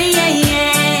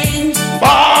 Strange.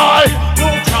 Boy.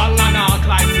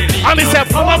 I'm a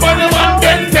power by the one,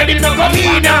 then tell him to come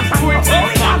in.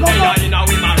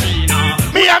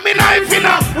 Me and me knife in.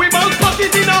 We both cut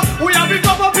it in. We have it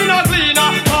up in a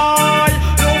cleaner. Boy,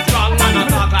 no strong man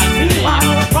attack like me.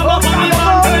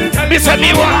 Me say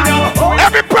me one.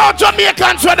 Every proud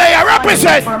Jamaican so they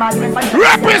represent. Tell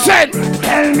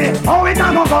me how it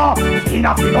a go in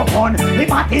a big fun.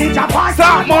 If a teacher pass,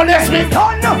 stop molest me.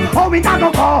 How it a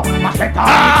go?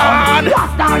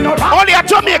 Only a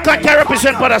Jamaican can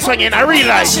represent for the song in a real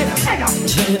life.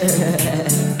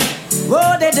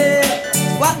 What they do,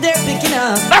 what they're picking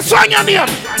up. That song your name.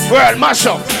 World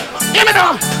mashup. Give me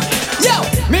now. Yo,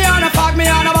 me on a fog, me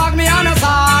on a walk, me on a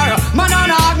star. Man on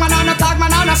a hog, man on a tag,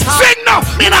 man on a star. Sing now.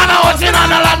 Me on a house, me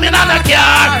on a land, me on a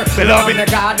car. Below me.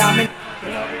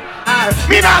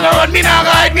 Me not go run, me not go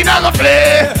hide, me not go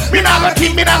play. Me not go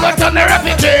think, me not go turn the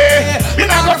refugee. Me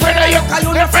not go friend of you, cause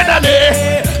you the friend of me.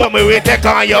 But me will take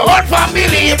on your whole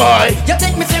family, boy. You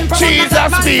take me simple, Jesus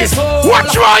peace.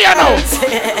 Watch why you know.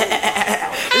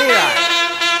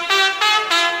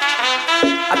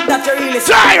 That's a really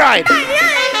Joyride.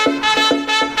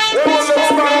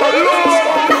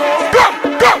 Come.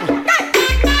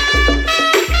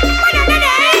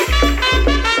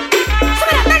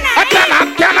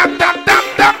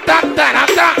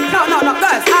 No,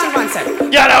 guys, hang on, sir.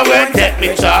 You know when take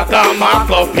me talk and mark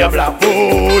up your black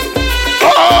food.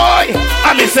 Oh,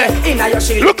 and me say,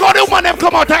 look how the woman them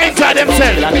come out and enjoy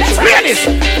themselves. Hear this.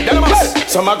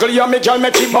 Some ugly and me girl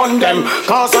make you bun them.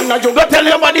 Cause I know you go tell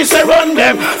your body say run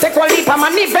them. Take one leap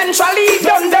and eventually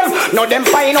done them. No them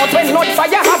find out when not fire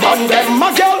have on them.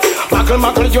 My girl,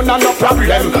 muggle, you know no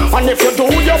problem. And if you do,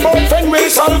 your boyfriend will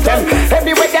solve them.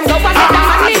 Everywhere them go and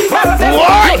them involve them.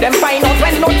 No them find out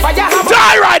when not fire have on them.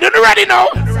 Joyride, you ready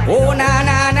now? Oh na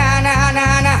na na na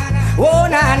na na. Oh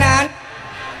na na.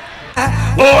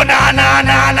 Oh na na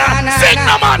na na. Sing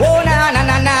no man. Oh na na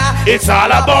na na. It's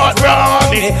all about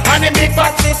Romy and the big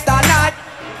fat sister not.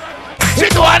 She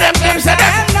do all them say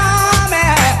them.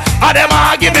 All them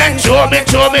argument, show me.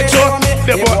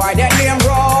 The boy that name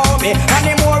Romy and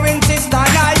the more in sister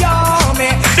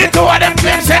Naomi. The two of them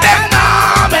claim say them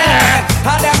know me.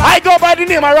 I go by the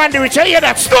name of Randy Rich. I hear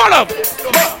that stole up.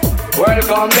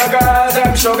 Welcome the girls,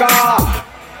 them sugar.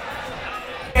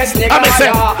 I'm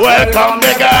say, welcome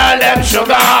the girl, them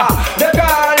sugar. The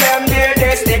girl, them need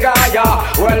this nigga, yeah.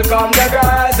 Welcome the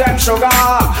girls, them sugar.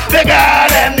 The girl,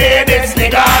 them need this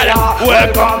nigga, yeah.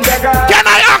 Welcome the girl. Can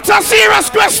I ask a serious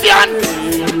question?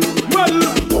 Well,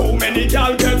 how many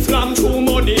girls get slammed through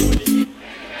money?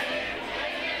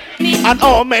 And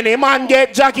how many man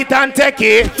get jacket and take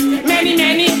it?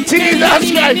 Many.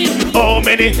 Jesus Christ. How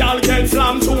many girl get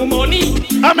slammed through money?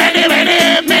 Many.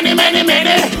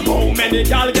 How many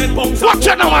girl get bumps? Watch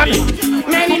out now, man.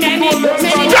 Many.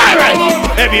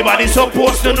 Joyride. Everybody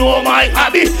supposed to know my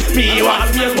hobby. Me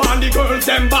want the girls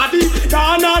them body.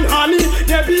 Dan and honey,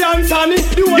 Debbie and Sunny.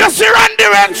 You see Randy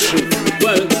Rich?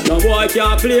 Well, the boy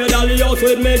can't play dolly house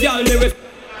with me, girl. Me with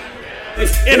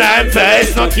in her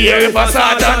face, no care if a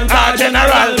sergeant or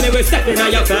general. In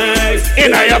your face.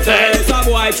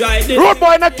 Road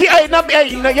boy, you know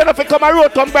if you come a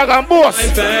road, come back and boast.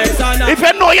 If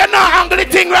you know you're not angry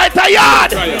thing right a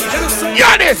yard.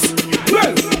 Hear this.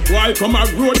 Why come a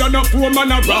road and a poor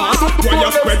man a rat? Why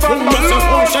you spread rumors of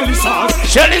how Shelly sauce?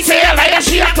 Shelly say a liar,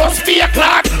 she a toast be a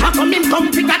clock. How come him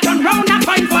come pick a turn round and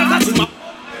find for that?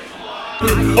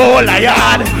 Oh,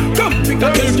 lion.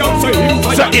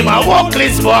 So him a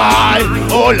walkless boy.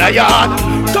 Oh, lion.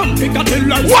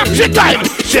 Watch the time.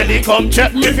 Shelly come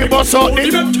check me if you bust out the.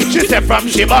 She said from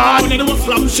she born.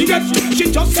 She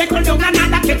just second down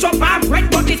another ketchup and bread,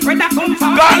 but it's bread that come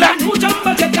from. Who jump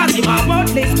but get cause him a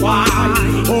walkless boy.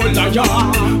 Oh,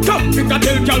 lion. Come pick a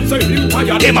tell girl say him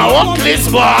tired. Him a walkless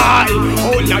boy.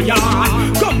 Oh,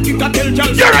 lion. Come pick a tell girl.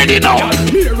 You already know.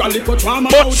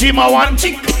 But she ma one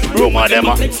chick. Rumor them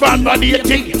a front body a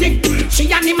tick. She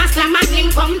and him a slam and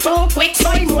him come too quick, so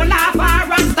him roll off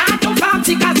her and start to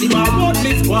party cause him a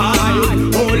worthless boy.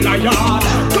 Oh liar,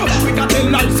 come quick and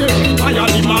tell I say him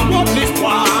tired, him a worthless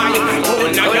boy.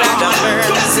 Oh liar,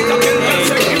 come quick and tell I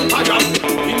say him tired,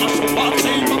 him a so bad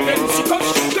say him a fancy cause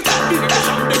the can't be the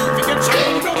shot them we get shot.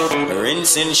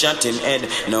 getting shot in head.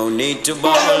 No need to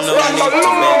ball, no need to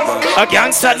beg. A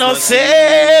gangster no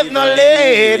save, no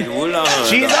lead.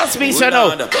 Jesus be so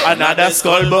now. Another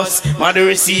skull bus, mother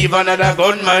receive another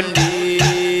gunman.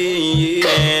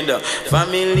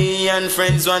 Family and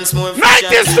friends once more.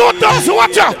 90s, 2000s,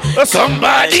 watch out.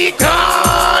 Somebody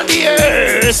can't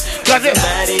hear. Jesus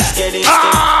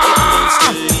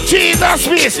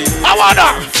peace. I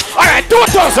wanna. Alright,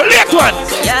 2000, late one.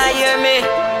 Yeah, hear me.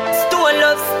 Stone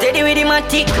love, steady with him and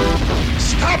tick.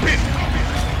 Stop it.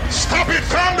 Stop it,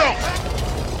 calm down.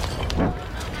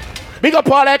 Big up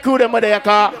all that crew them with their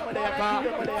car.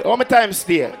 How many times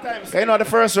stay? You know the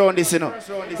first round this, you know.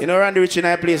 You know Randy Rich in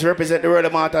our place represent the world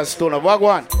of Martha's Stone of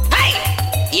Wagwan. Hey!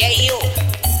 Yeah, you.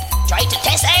 Try to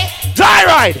test, eh?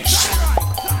 Joyride!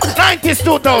 90s,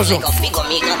 2000.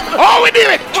 Oh, we do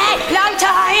it! Hey, long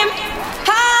time.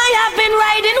 I have been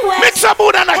riding west. Mix up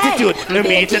mood and attitude. Let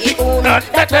me take it. Not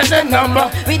that the number.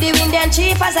 With the wind and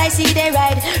chief as I see they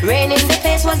ride. Rain in the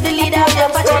face was the leader of the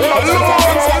party.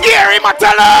 Gary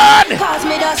Matalan! Cause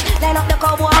me dust, line up the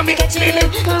cowboy. I'm catching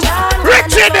him.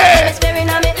 Richie there!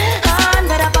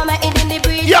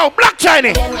 Yo, Black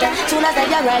Chiney! Soon as I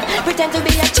arrive, pretend to be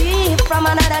a chief from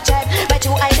another tribe. My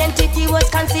true identity was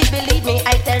concealed, believe me.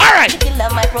 I tell alright,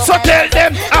 my so tell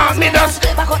them, me dust.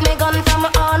 Back out me gun from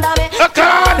under me. A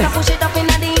card! Push it up in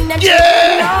the Indian.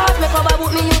 Yeah!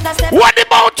 What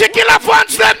about you killer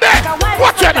fans them there?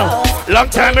 Watch it now. Long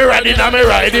time me riding, I'm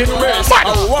riding. Bad.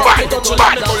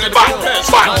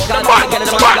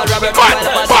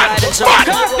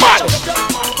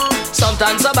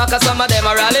 Sometimes I back, some of them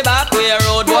are rally back. We a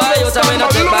road boy, you tell me no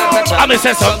take back no chat. I me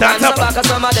say sometimes I back,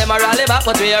 some of them are rally back,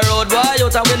 but we a road boy, you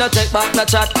tell me no take back no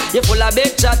chat. You full of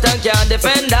big chat and can't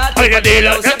defend that. Oh, you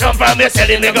deal, you come from me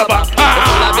selling, you go back. You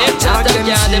full of big chat and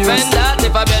can't defend that.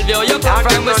 If a Bellevue you come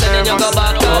from, we selling, you go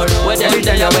back. When them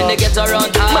tell you when they get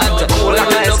around hard, we will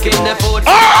look in the food.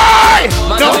 Alright,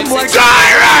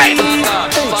 Joyride,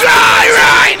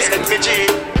 Joyride.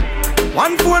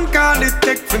 One phone call it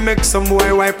take to make some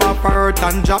boy wipe up her hurt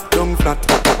and drop down flat.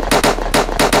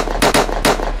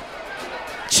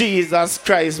 Jesus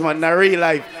Christ, man, in real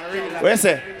life. Where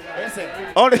say?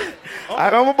 Only I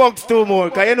got my box two more,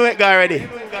 cause you know it guy already.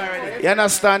 You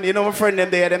understand? You know my friend them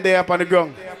there up on the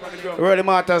ground. Really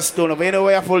matters stone up. You know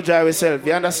where you full drive yourself.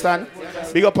 You understand?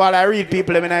 Big up all the real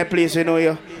people in my place, you know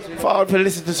you. Forward to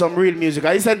listen to some real music.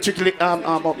 I eccentrically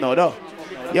up now though.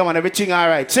 Yeah man, everything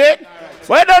alright. See?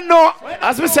 Well, I don't know,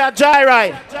 as we say,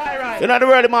 Joyride. You know the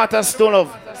world matters stone of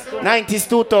 90s,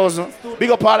 2000. Big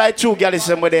up all like true girls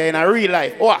somewhere there in a real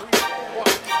life. What?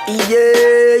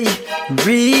 Yeah,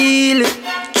 really,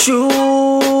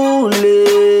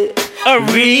 truly.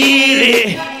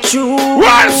 Really? Truly.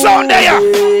 One sound there.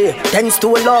 Thanks to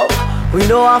love. We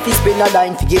know how to spend a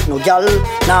dime to get no gal.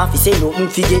 Now if you say nothing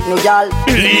to get no gal.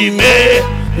 Believe me.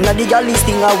 Now the gal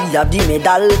listing we have the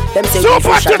medal. Them say so we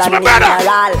fresher than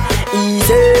mineral.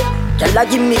 Easy. Tell her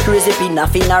give me crazy pin a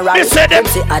funeral. Them say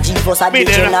a Jesus a the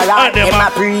general. Them a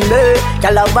pre-me.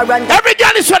 Tell her overrun. Every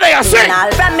gal is what they are saying.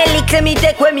 From me little me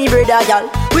take when me brother gal.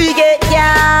 We get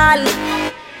gal.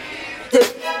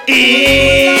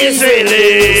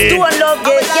 Easily. Stone love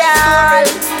get gal.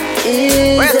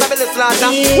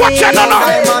 Watch out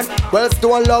now. Well,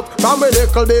 stone love from a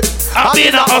little bit. I've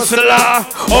been a hustler,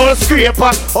 old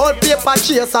scraper, old paper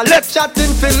chaser. Let's chat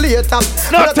in for later.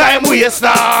 No time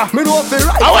waster. Me know fi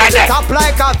right top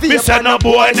like a thief. Me say no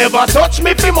boy never touch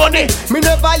me for money. Me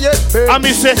never yet pay. And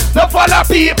me say no follow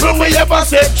people we ever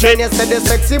say when you say the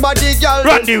sexy body girl,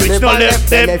 Randy Rich no left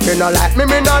them. If you no like me,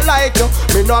 me no like you.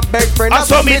 Me no beg friend. I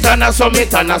summit and I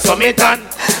summit and I summit and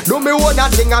do me one a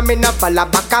thing and me no follow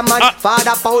back a man.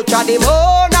 Father pouch of him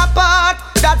own apart.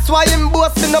 That's why him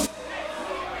boasting up.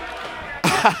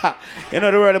 You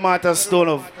know the world matters stone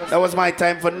of. That was my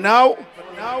time for now.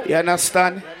 You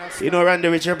understand? You know Randy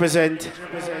Rich represent.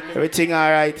 Everything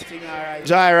alright.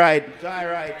 Joyride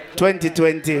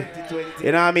 2020. You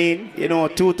know what I mean? You know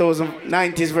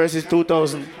 90s versus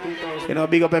 2000. You know,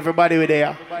 big up everybody with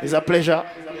there. It's a pleasure.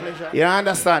 You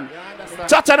understand?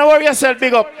 Chacha, don't worry yourself,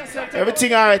 big up.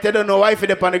 Everything alright. I don't know why if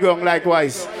you're on the ground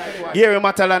likewise. Gary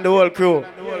Matal and the whole crew.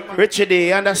 Richie D,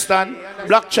 you understand?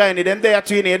 Black Chiney, them there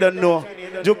too, you don't know.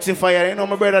 Juxxy Fiyah, you know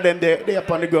my brother, them there, they up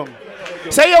on the ground.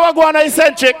 Say you are going to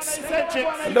Eccentrix.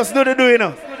 Just do the do, you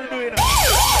know.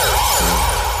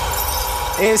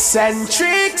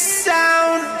 Eccentrix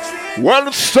sound.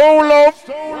 Well, solo.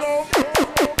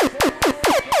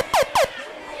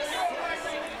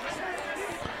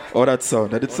 Oh, that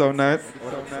sound. That did sound nice.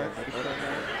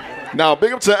 Now,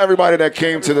 big up to everybody that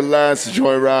came to the last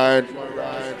Joyride.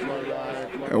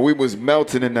 And we was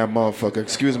melting in that motherfucker.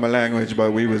 Excuse my language,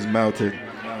 but we was melting.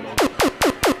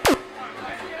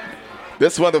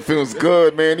 This weather feels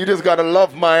good, man. You just gotta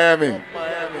love Miami.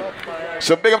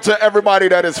 So big up to everybody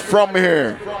that is from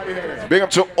here. Big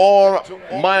up to all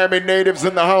Miami natives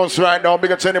in the house right now.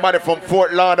 Big up to anybody from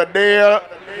Fort Lauderdale.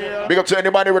 Big up to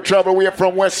anybody who travel away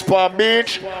from West Palm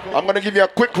Beach. I'm going to give you a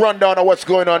quick rundown of what's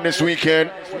going on this weekend.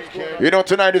 You know,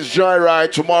 tonight is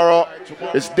Joyride. Tomorrow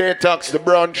is Detox, the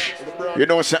brunch. You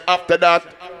know, so after that,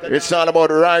 it's all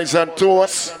about Rise and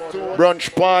Toast,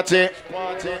 brunch party.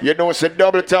 You know, it's a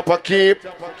double tap a keep.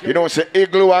 You know, it's a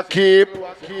igloo a keep.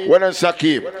 What else a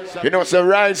keep? You know, it's a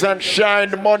Rise and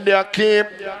Shine, the Monday a keep.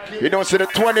 You know, it's the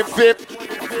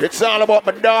 25th. It's all about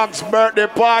my dog's birthday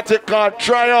party called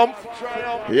Triumph.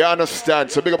 You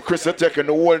understand? So big up Chris Tech and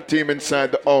the whole team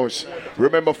inside the house.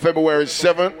 Remember February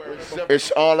 7th? It's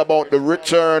all about the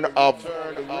return of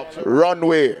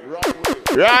Runway.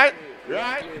 Right?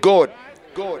 Good.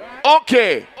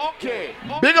 Okay.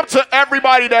 Big up to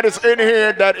everybody that is in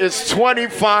here that is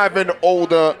 25 and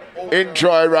older in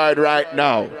Joyride right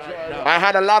now. I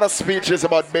had a lot of speeches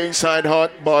about Bayside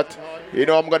Hut, but you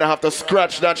know I'm gonna have to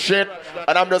scratch that shit,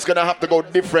 and I'm just gonna have to go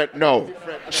different now.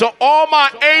 So all my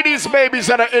 80s babies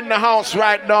that are in the house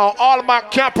right now, all my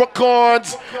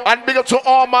Capricorns, and big up to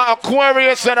all my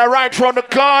Aquarius that are right around the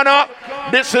corner.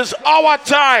 This is our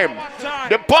time.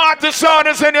 The party sound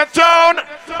is in your town,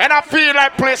 and I feel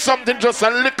like play something just a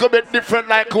little bit different,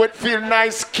 like it feel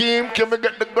nice, Kim. Can we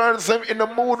get the girls in the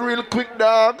mood real quick,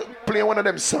 dog? Play one of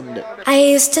them songs. I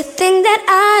used to think that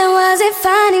I wasn't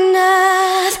fine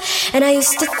enough, and I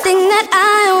used to think that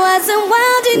I wasn't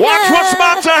wild enough. Watch what's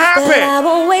about to happen. But I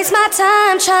won't waste my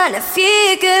time trying to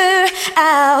figure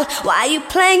out why you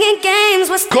playing games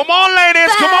with. Come on,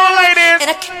 ladies. Come on, ladies. And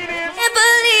I can't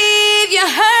believe you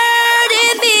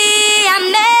hurting me. I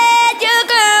met your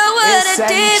girl with a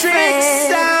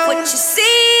difference. What you see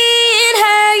in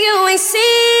her, you ain't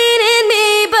seen in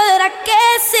me. But I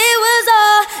guess it was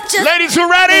all just. Ladies, you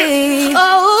ready?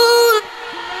 Oh.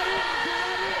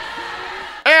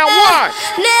 And what?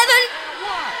 Never.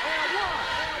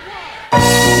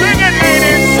 Sing it,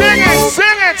 ladies. Sing it,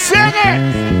 sing it, sing it.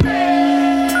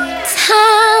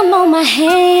 Time on my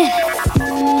hand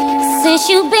since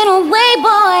you've been away,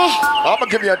 boy. I'm gonna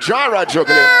give you a Joyride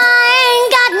juggler. I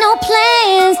ain't got no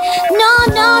plans. No.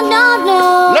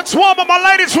 Let's warm up my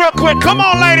ladies real quick. Come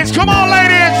on, ladies. Come on,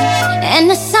 ladies. And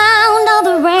the sound of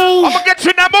the rain. I'm gonna get you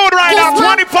in that mood right now.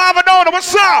 25 and older.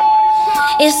 What's up?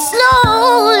 It's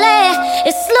slowly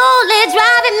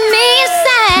driving me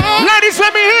insane. Ladies,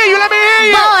 let me hear you. Let me hear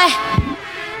you. Boy.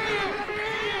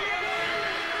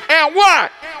 And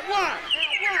what?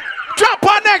 Drop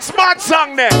our next smart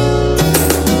song there.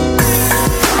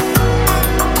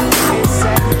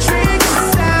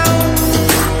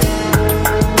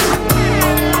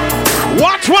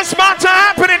 Watch what's about to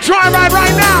happen in Joyride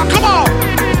right now. Come on.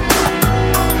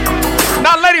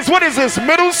 Now, ladies, what is this?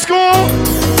 Middle school?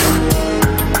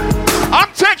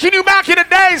 I'm taking you back in the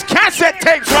days. Cassette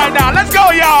tapes right now. Let's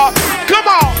go, y'all. Come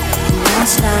on.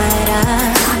 Last night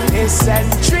I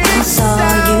saw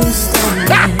you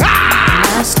standing.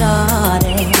 I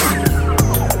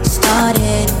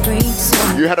started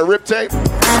breathing. You had a rip tape?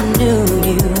 I knew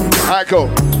you. All right, go.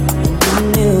 You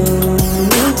knew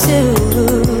me too.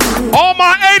 All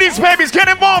my 80s babies, get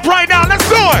involved right now. Let's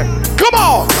do it. Come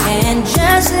on. And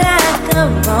just like a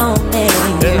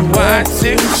romance,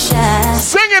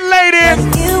 sing it, ladies.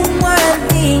 You were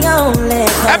the only.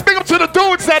 And big up to the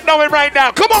dudes that know it right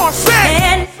now. Come on,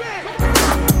 sing.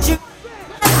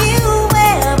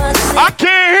 I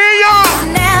can't hear y'all.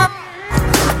 Now,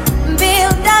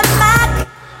 build up my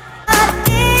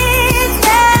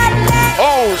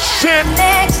oh, shit.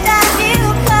 Next time you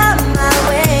come my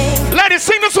way. Ladies,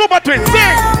 sing the super twin.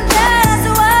 Sing.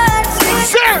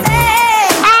 Sing.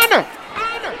 Anna.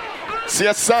 See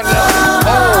a son.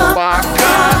 Oh, my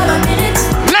God.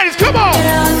 Ladies, come on.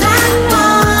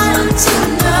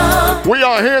 We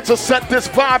are here to set this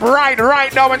vibe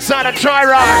right now inside of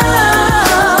Joyride.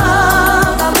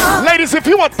 Ladies, if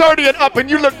you are 30 and up and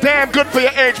you look damn good for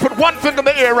your age, put one finger in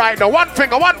the air right now. One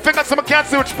finger, so I can't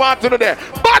see which part to do there.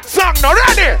 Butt song now,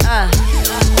 ready?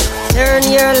 Turn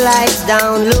your lights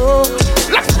down low.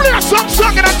 Let's play a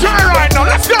song in a Joyride now.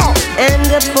 Let's go.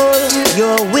 And pull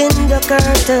your window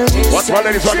curtains. Watch my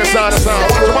ladies on the side of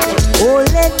sound. Watch it. Oh,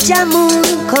 let your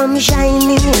moon come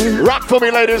shining. Rock for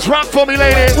me, ladies. Rock for me,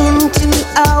 ladies. Into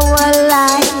our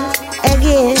life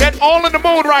again. Get all in the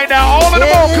mood right now. All in the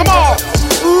mood. Come on.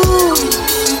 Ooh,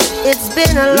 it's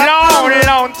been a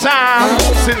long time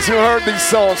since you heard these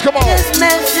songs. Come on. This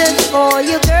message for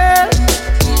you, girl.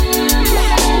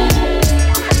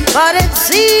 But it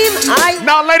seems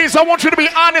Now, ladies, I want you to be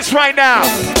honest right now.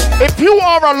 If you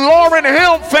are a Lauryn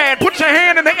Hill fan, put your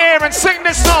hand in the air and sing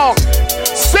this song.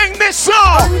 Sing this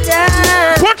song.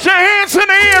 Put your hands in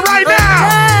the air right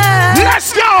now.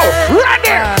 Let's go. Right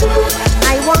there.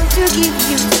 I want to give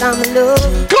you some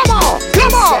love. Come on.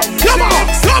 Come on. Come on.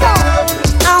 Come on.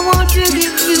 I want to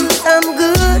give you some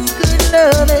good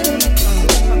loving.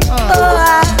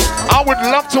 I would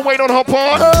love to wait on her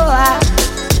part.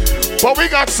 But we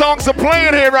got songs to play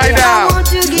in here right now.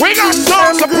 We got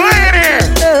songs to play in here.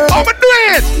 I'ma do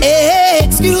it. Hey,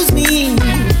 excuse me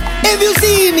if you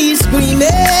see me screaming.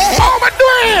 I'ma do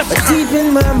it. But deep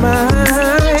in my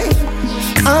mind,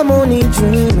 I'm only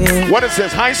dreaming. What is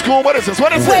this? High school? What is this?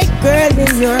 What is Wait, this? girl,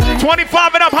 in your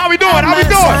 25 and up. How we doing? How we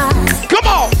doing? Come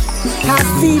on. I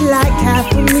feel like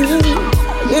half of me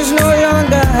is no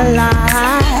longer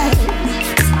alive.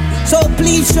 So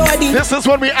please, shorty. This is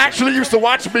when we actually used to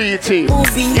watch BET. You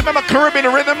remember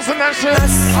Caribbean Rhythms and that shit?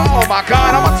 Oh my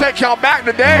God, I'm gonna take y'all back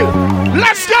today.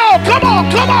 Let's go! Come on,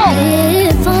 come on!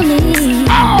 If only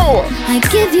I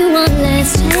give you one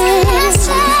last chance.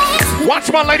 Watch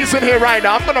my ladies in here right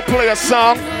now. I'm gonna play a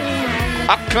song,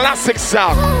 a classic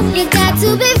song. You got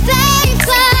to be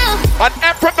faithful. An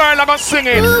Emperor girl, I'm gonna sing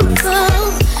it.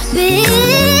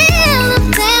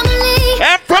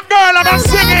 Emperor girl, I'm gonna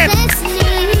sing it.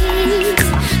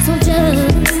 So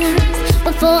just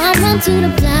before I run to the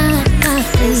block, I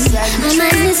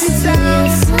might listen to your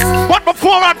song. But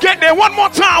before I get there, one more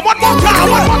time, one more time,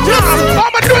 one more time.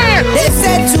 I'ma do it. They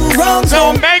said two wrongs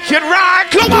don't make it right.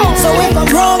 Come on. So if I'm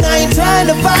wrong, I ain't trying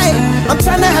to fight. I'm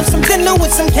trying to have some dinner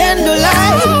with some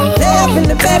candlelight. Lay up in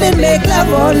the bed and make love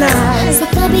all night. So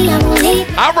baby, I won't leave.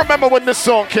 I remember when this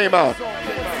song came out.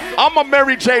 I'm a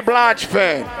Mary J. Blige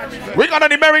fan. We got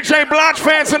any Mary J. Blige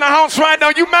fans in the house right now?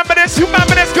 You remember this? You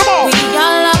remember this? Come on. We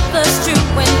all love the truth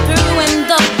went through and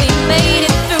though we made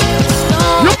it through the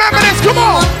storm. You remember this? Come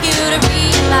on. I want you to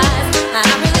realize I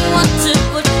really want to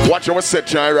put you. Watch your set,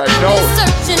 Joyride. No.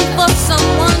 Searching for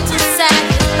someone to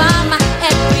satisfy my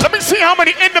every. Let me see how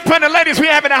many independent ladies we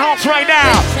have in the house right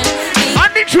now.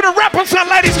 I need you to represent,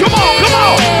 ladies. Come on, come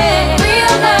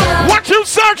on. What you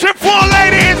searching for,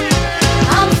 ladies?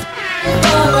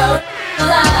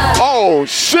 Oh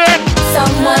shit!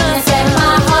 Someone set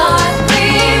my heart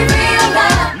free, real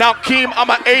love. Now, Keem, I'm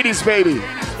an 80s baby.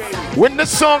 When this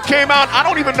song came out, I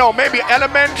don't even know, maybe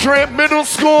elementary, middle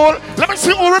school. Let me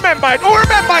see who remember it. Who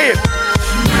remember it?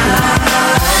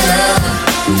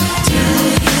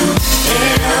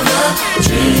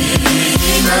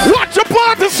 Watch your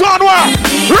party song,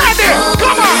 ready?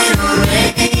 Come on.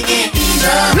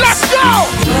 Let's go.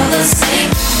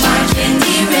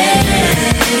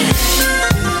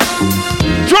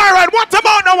 Joyride, what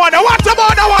about the one? What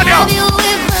about the one? Have you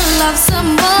ever loved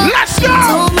someone? Let's go.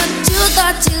 So much you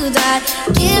thought you died,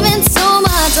 giving so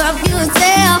much of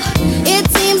yourself. It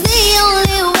seems the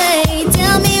only way.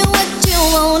 Tell me what you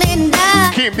want and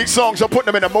I. Keep these songs are putting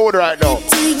them in a mood right now.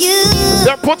 To you.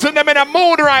 They're putting them in a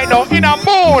mood right now. In a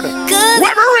mood.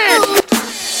 Where we're in.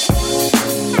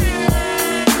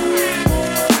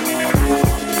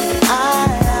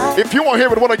 If you want to hear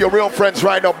with one of your real friends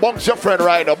right now, bounce your friend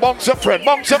right now. Bounce your friend,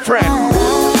 bounce your friend.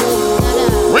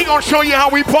 We're going to show you how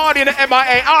we party in the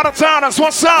MIA. Out of towners,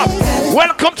 what's up?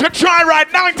 Welcome to Joyride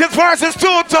 90s versus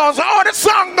 2000s. Oh, the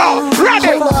song go. Ready?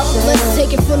 Hold up, let's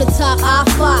take it from the top.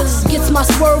 I-Fox gets my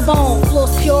swerve on.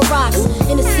 Floors pure rocks.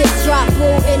 In the 6 drop,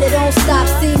 roll, and it don't stop.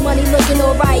 See money looking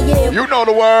alright, yeah. You know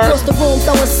the words. Across the room,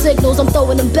 throwing signals, I'm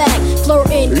throwing them back.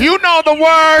 Flirting. You know the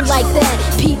words. Like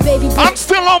that. Pete, baby. I'm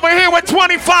still over here with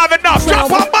 25 and up.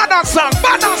 Drop a banana song,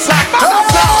 banana song, banana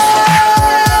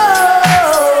song.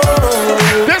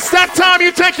 This that time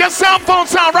you take your cell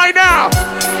phones out right now.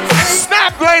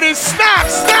 Snap, ladies, snap,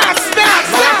 snap, snap,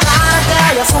 snap.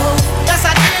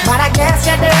 But I guess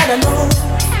you didn't know.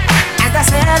 As I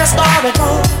said, the story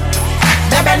goes.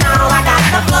 Baby, now I got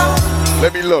the flow.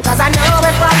 Let me look. Cause I know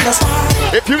it from the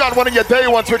start. If you got one of your day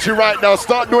ones with you right now,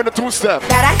 start doing the 2-step.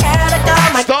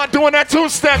 Start doing that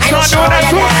 2-step. Start doing that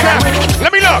 2-step.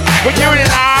 Let me look. When you're in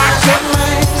action,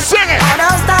 sing it. All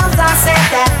those times I said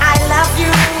that I love you.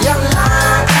 You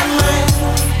lied to me.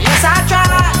 Yes, I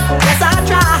tried. Yes, I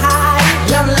tried.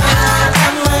 You lied to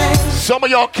me. Some of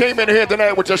y'all came in here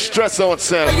tonight with your stress on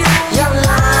self. You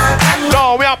lied to me.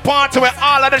 No, we are partying with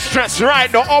all of the stress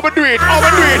right now. Overdo it,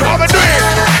 overdo it, overdo it.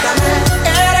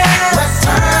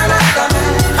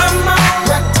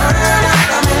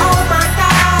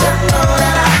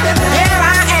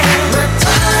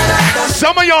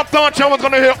 Some of y'all thought y'all was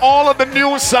gonna hear all of the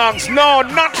new songs. No,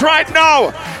 not right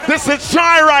now. This is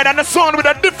Joyride and the song with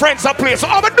a difference of place.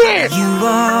 Overdo it. You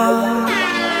are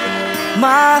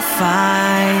my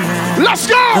fire. Let's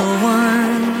go. The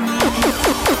one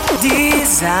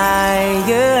Desire,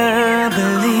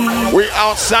 believe. We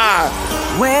outside.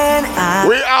 When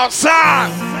we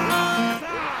outside.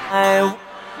 I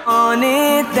want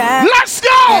it that. Let's go.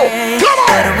 Come on.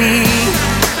 But we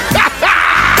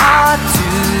are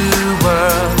two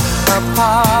worlds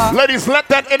apart. Ladies, let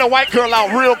that inner white girl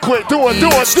out real quick. Do it.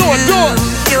 Your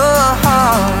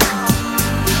heart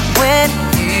when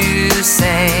you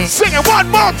say. Sing it one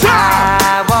more time.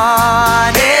 I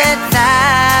want it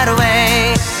that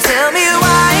way. Tell me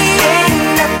why.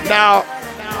 Now,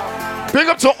 big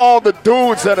up to all the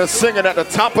dudes that are singing at the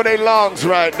top of their lungs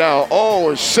right now.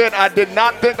 Oh shit, I did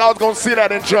not think I was gonna see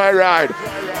that in Joyride.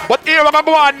 But here,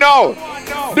 remember what I know.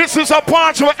 This is a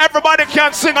part where everybody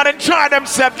can sing and enjoy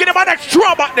themselves. Get them an next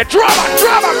drama, the drama.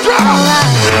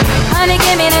 Honey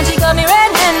came in and she got me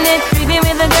red-handed, creepy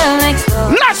with the girl next door.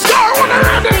 Let's go!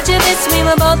 Picture this, we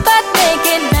were both butt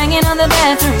naked, banging on the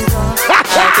bathroom door. How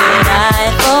could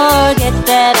I forget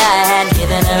that I had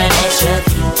given her an extra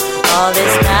key? All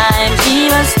this time she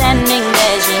was standing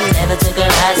there, she never took her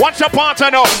eyes. Watch your part, I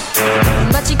know.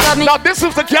 But she caught me. Now this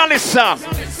is the Cali song.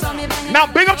 Now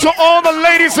big up to all the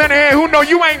ladies in here who know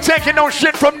you ain't taking no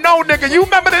shit from no nigga. You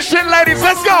remember this shit, ladies?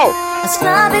 Let's go. A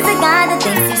scrub is a guy that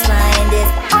thinks he's flying this,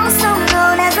 also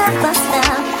known as a buster.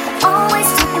 Always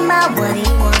talking about what he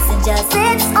wants and just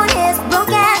sits on his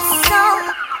broke ass soul.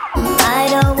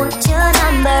 I don't want your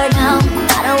number now.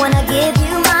 I don't wanna give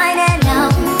you mine and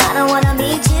now. I don't wanna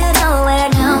meet you nowhere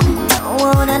now.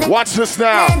 Watch this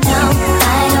now.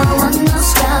 I don't want no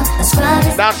scrub. A scrub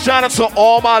is Now shout out to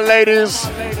all my ladies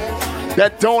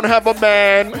that don't have a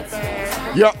man.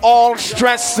 You're all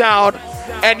stressed out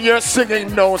and you're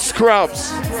singing no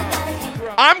scrubs.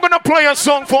 I'm gonna play a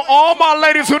song for all my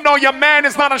ladies who know your man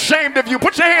is not ashamed of you.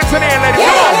 Put your hands in the air, ladies.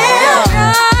 Come on.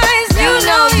 you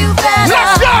know you better.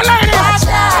 Let's go, ladies.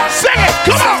 Sing it.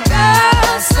 Come on.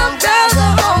 Some girls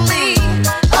are only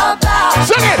about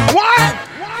Sing it. What?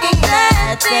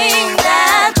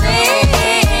 that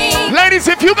thing. Ladies,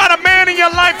 if you got a man in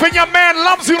your life and your man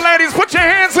loves you, ladies, put your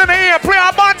hands in the air. Play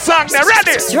our bond song. They're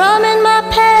ready. Strumming my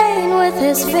pain with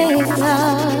his fingers.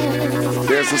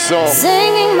 There's the song.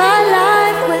 Singing my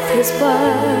life with his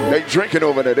words. They drinking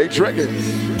over there. They drinking.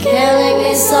 Killing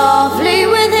me softly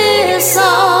with his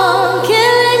song.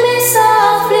 Killing me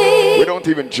softly. We don't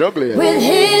even juggle it. With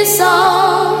his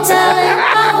song. Telling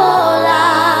my whole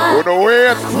life. With the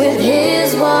wind. With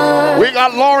his words. We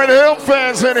got Lauryn Hill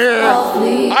fans in here.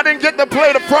 I didn't get to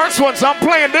play the first one, so I'm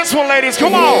playing this one, ladies.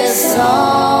 Come on.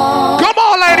 Come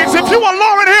on, ladies. If you a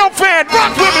Lauryn Hill fan,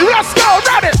 rock with me. Let's go.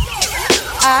 Ready.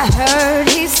 I heard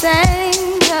he sang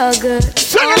a good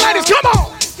sing it, ladies. Come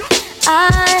on. I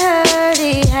heard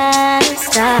he had a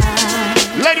style.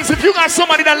 Ladies, if you got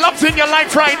somebody that loves in your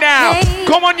life right now,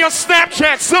 go on your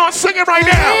Snapchat, sing it right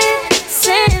now.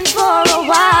 Sing for a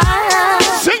while.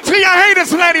 Sing to your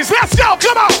haters, ladies. Let's go.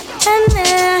 Come on. And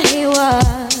there he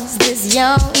was, this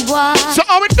young boy. So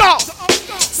how it go?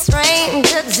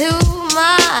 Stranger to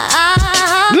my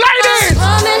eyes. Ladies!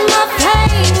 Strumming my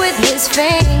pain with his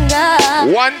finger.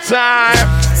 One time.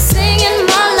 Singing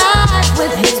my life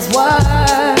with his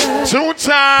words. Two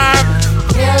times.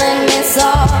 Killing me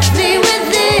softly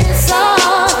with this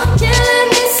song. Killing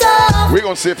me softly. We're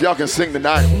gonna see if y'all can sing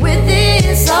tonight. With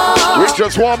this song. We're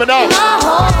just warming up.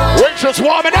 We're just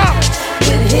warming up.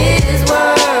 With his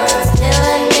words.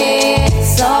 Killing me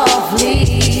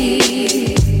softly.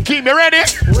 Keep me ready.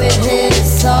 With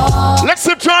his song. Let's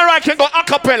see if Joyride can go a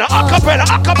cappella, a cappella,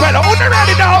 a cappella. Who's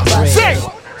ready now? Sing.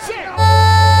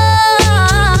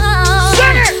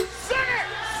 Sing it.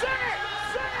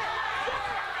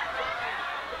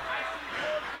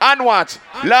 And what?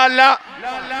 La la.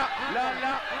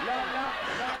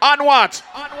 And what?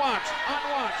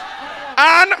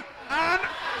 And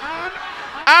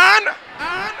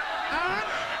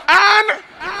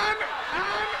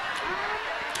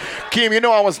Kim, you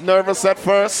know I was nervous at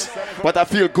first, but I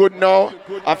feel good now.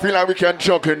 I feel like we can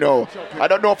juggle now. I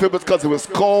don't know if it was because it was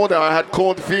cold or I had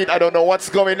cold feet. I don't know what's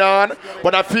going on,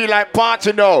 but I feel like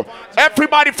party now.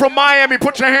 Everybody from Miami,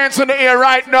 put your hands in the air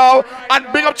right now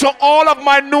and big up to all of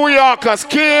my New Yorkers.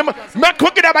 Kim, make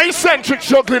quick get up my Eccentrix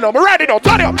juggling now. Ready now,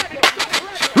 turn it up.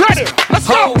 Ready, let's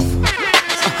go.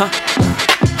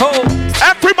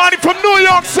 Everybody from New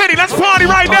York City, let's party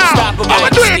right now. I'ma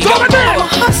do it, I'ma do it.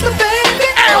 Hustler, baby.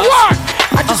 Hey, what?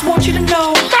 I just want you to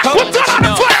know. Put that on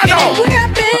the fire now.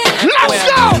 Let's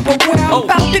go. But where I'm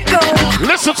about to go.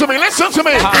 Listen to me, listen to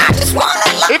me. I just wanna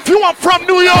if you are from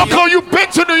New York or you've been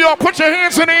to New York, put your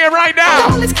hands in the air right now.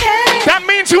 That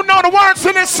means you know the words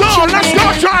in this song. Let's go,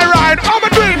 Joyride. I'ma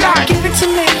do it. Give it to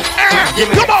me.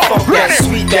 Come on, ready.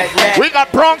 We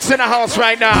got Bronx in the house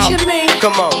right now.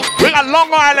 Come on. We got Long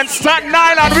Island, Staten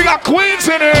Island, we got Queens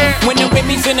in here. When the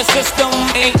Remy's in the system,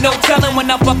 ain't no telling when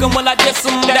I fucking will I diss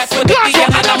them. That's what they be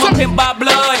yelling. I'm a pimp by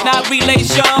blood, not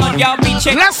relation. Y'all be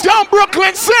checking. Let's go,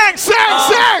 Brooklyn, sing.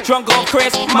 Drunk on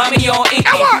Chris, mommy on E.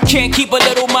 Can't keep a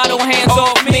little model hands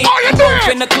off me.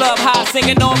 In the club, high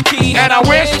singing on key. And I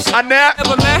wish I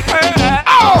never met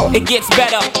her. It gets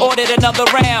better, ordered another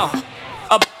round.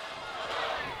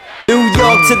 New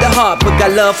York to the heart, but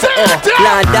got love for all.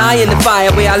 Blind die in the fire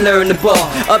where I learned the ball.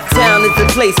 Uptown is the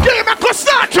place. On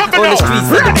the streets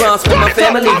of the Bronx where my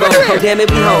family roam. Oh damn it,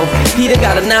 we home. Peter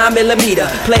got a 9mm.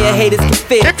 Player haters can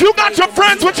fit. If you got your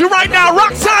friends with you right now,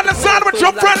 rock side to side with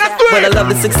your friend. Let's do it. But I love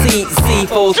to succeed. See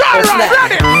foes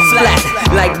flat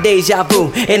like deja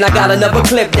vu. And I got another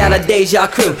clip down a deja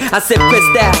crew. I said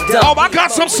Crystal. Oh, I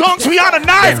got some songs for y'all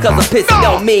tonight. That's cause I'm pissed.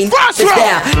 Don't mean it's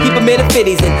down. Keep them in the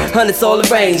 50s and 100s all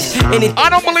arranged. I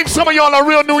don't believe some of y'all are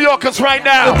real New Yorkers right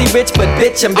now. Rich, but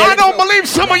bitch, I'm I don't believe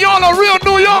some of y'all are real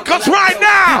New Yorkers right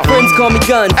now. Friends call me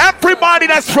Guns. Everybody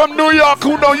that's from New York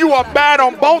who know you are bad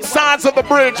on both sides of the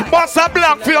bridge, bust a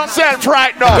blank for yourself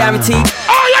right now. Guaranteed.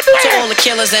 Oh, you do it. To all the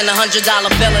killers and the $100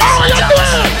 billers. Oh, you do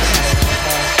it.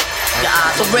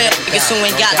 For real niggas who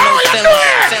ain't got no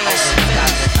feelings.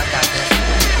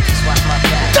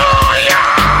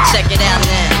 Check it out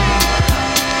now.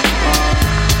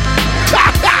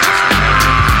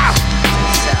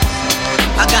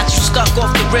 I got you stuck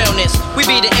off the realness. We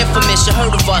be the infamous, you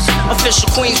heard of us. Official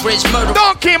Queensbridge murder.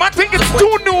 Don't Kim, I think it's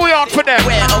too New York for them.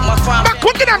 But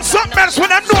quick them something else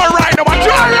when I'm doing right now.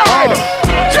 Joyride!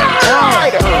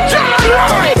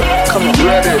 Come on,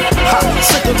 ready.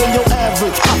 Sicker than your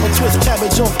average. Pop a twist,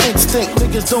 cabbage on instinct.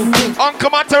 Niggas don't think. Uncle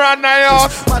Matera and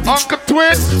York, Uncle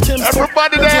Twist,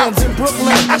 everybody there. In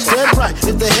Brooklyn, that's dead right.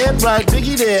 If the head right,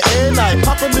 Biggie there, and night.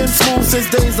 Papa been smooth since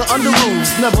days of under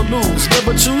rules. Never lose,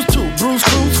 never choose to. Bruce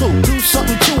Cruz who? Do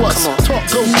something to us. Talk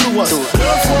go through us.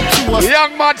 Girls walk to us.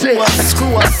 Young Monty.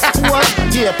 Screw us. Who us?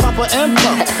 Yeah, Papa and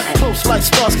Pump. Close like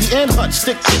Starsky and Hutch.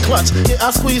 Stick to clutch. Yeah,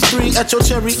 I squeeze 3 at your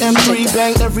cherry M3.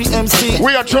 Bang every MC.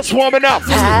 We are just warming up.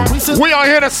 We are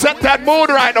here to set that mood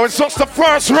right now. It's just the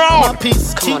first round.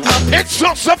 It's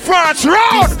just the first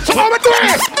round. So what we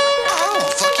doing? Oh,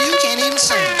 fuck you, can't even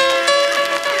sing.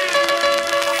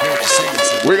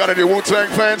 We got any Wu-Tang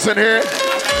fans in here?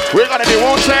 We got any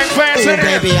Wu-Tang fans in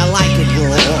here? Baby, I like it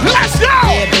raw. Let's go!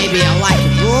 Yeah, baby, I like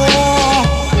it raw.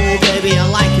 Oh, baby, I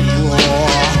like it raw.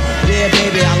 Yeah,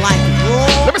 baby, I like it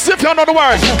raw. Let me see if y'all know the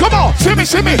words. Come on, shimmy.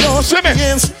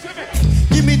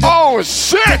 Oh,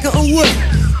 shit!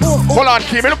 Hold on,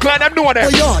 Kim. It look like them know them.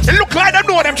 It look like them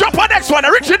know them. Drop on next one.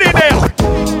 Richie D there.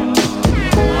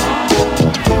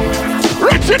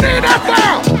 Richie D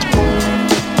now.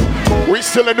 We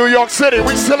still in New York City.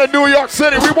 We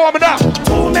warming up.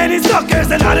 Too many suckers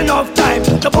and not enough time.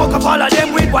 The bulk of all of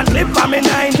them with one clip from me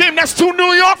 9. Kim, that's too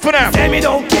New York for them. Say me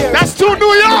don't care. That's too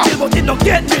New York. But it don't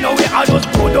get me nowhere. I just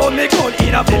put on me gun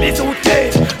in a Philly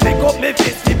suitcase. Pick up me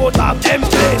fist, the both of them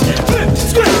face.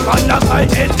 Scream on the high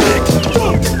head kick.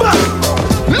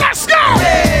 Let's go!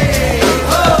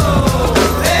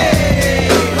 Hey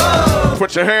ho.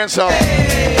 Put your hands up.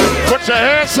 Put your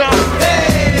hands up.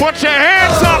 Put your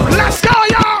hands up. Let's go,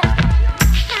 y'all.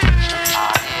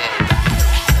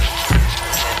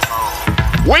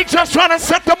 We just trying to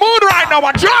set the mood right now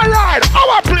on Joyride.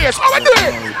 Our place. Our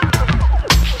day.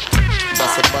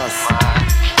 Bus a bus.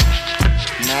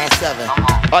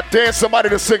 9-7. I dare somebody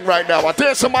to sing right now. I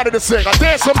dare somebody. Hit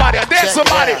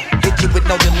you with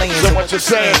no delays. So what you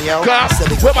saying, yo?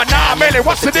 With my 9mm,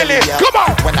 what's the deal? Come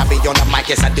on. When I be on the mic,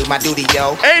 yes, I do my duty,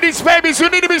 yo. 80s babies, you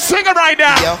need to be singing right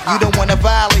now. Yo, you don't wanna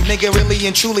violate, nigga, really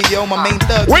and truly, yo. My main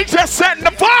thug. We just setting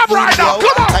the vibe right now.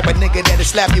 Come on. Type of nigga that'll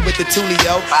slap you with the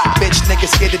tulio. Bitch, nigga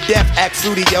scared to death, act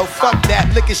fruity, yo. Fuck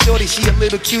that, look at shorty, she a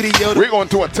little cutie, yo. We're going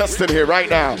to a test in here right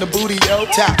now. The booty, yo.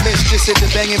 Top mistress into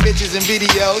banging bitches and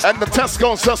videos. And the test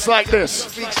goes just like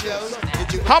this.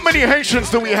 How many Haitians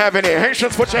do we have in here?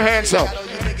 Haitians, put your hands up.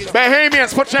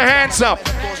 Bahamians, put your hands up.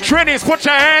 Trinis, put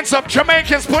your hands up.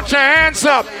 Jamaicans, put your hands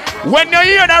up. When you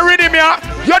hear that rhythm,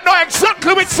 you know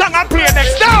exactly which song I play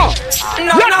next. Now.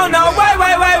 No. Wait.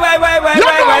 You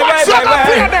know what song I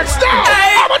play next. Now.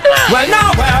 Well,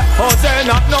 now, oh, say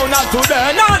not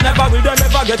today. No, never will they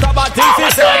never get about things.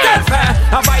 It's fair.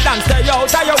 And by them stay out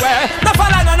of your way. No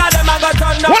follow none of them and go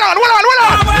turn down. Hold on.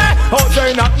 Oh,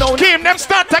 say not no. Team, them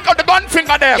start take out the gun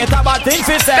finger them. Get about things.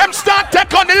 Them start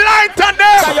take on the light on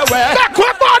them. Back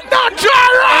with my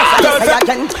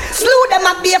non-Joyride. Slew them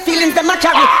up their feelings, them a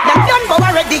carry. Them done go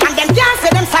already and them can't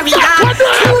say them sorry.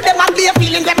 Slew them up their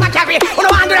feelings, them a carry. You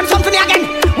know, handle them something again.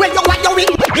 Well, you what you win.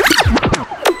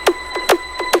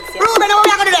 Ruben, oh,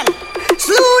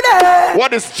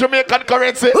 this Jamaican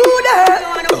currency. Who the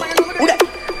hell? Who the?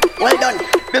 Well done.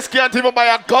 This can't even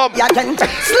buy a gum. Yeah, then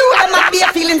slew them and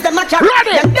their feelings them a carry.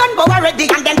 Them done go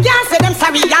already and them can't say them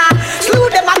sorry, yeah.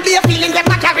 Slew them and their feelings them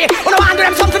a carry. You know, handle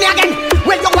them something again.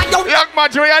 Well, you want you. Young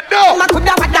Marjorie, I know. Man could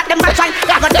have that them a try.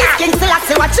 But this king still has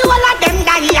to watch you all of them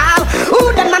die, yeah. Who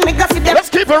them and me go see them.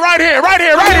 Let's keep it right here, right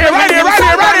here, right here, right here, right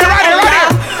here, right here, right here, right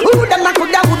here. Who them and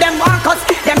could have who them Marcus.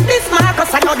 Them this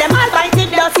Marcus, I know them all bite it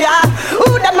dust, yeah.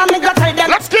 Who them and me go tell them.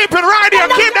 Let's keep it right here.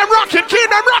 Keep them rocking, keep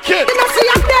them rocking. You know,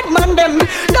 see a dead man them.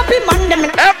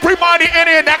 Everybody in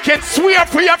here that can swear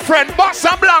for your friend, boss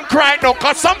and blank right now,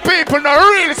 cause some people not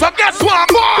real. So guess what,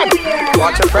 boy?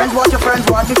 Watch your friends, watch your friends,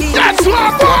 watch your keys. Guess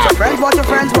what, boy? Watch your friends, watch your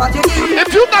friends, watch your keys.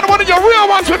 If you got one of your real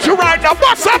ones with you right now,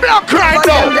 boss and blank right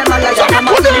now. So that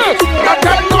could it. That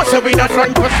them know so we not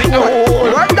run pussy no.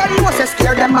 Run that know so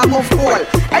scare them and move cool.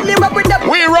 Anywhere with them.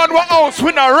 We run our house,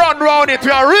 we not run round it.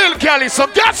 We are real Cali. So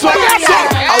guess what, guess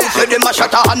what? Out for them a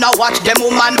shut and now watch them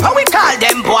woman. How we call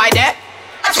them boy there?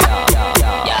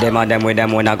 Them and them with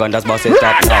them when I gun just bust it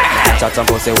up now. Chat some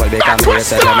pussy well become clear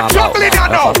say them a bow.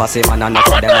 Rough a pussy man and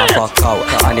enough of them a fuck out.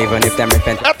 And even if them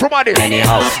repent everybody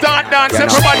anyhow. Start dance,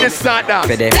 everybody start dance.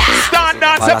 Start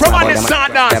dance, everybody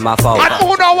start dance. Them a foul. And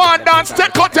who no want dance,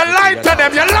 take out your light on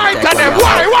them, you light on them.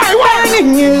 Why?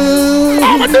 Burning you,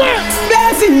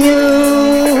 blessing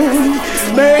you,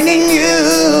 burning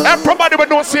you. Everybody but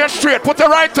don't say it straight. Put the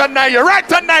right hand now, your right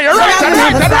hand now, your right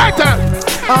hand, right hand.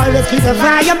 Always keep the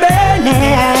fire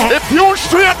burning. If you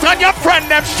straight and your friend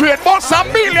them straight, boss a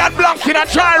million blank in a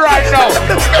Joyride now.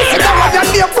 Blood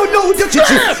out your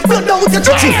chichi, blood out your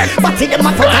chichi. But see them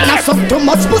a fuck and a suck too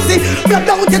much pussy. Blood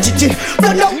out your chichi,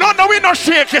 blood out. No, we no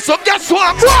shake it, so guess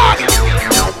what?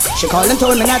 She called and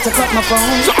told me not to cut my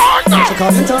phone. She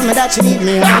called and told me that she need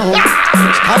me home.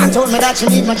 She called and told me that she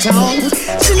need my tone.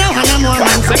 She know how I'm warm,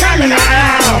 so call me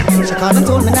now. She called and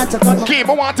told me not to cut my phone. Kim,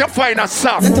 I want to find a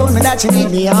song. And told me that she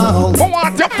need me home. I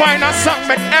want to find a song,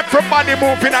 make everybody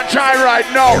move in a Joyride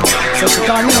now. So she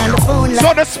called me on the phone.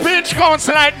 So the speech goes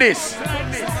like this.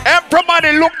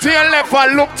 Everybody look to your left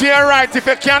and look to your right. If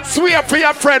you can't swear for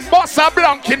your friend, boss a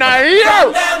blank in a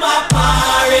ear. Them a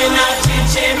par in a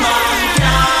chichi man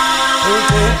can.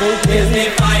 Is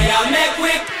the fire make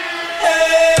we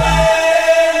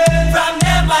from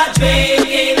them a drink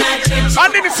in a chichi. I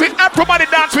need to see everybody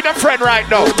dance with your friend right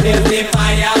now. Is the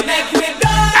fire make we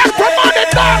everybody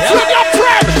dance with your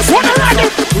friend. What are you?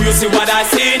 Do you see what I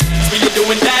see? Really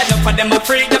doing that? Enough of them a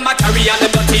freak, them a carry on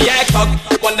them dirty egg bug.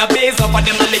 Wanna base up on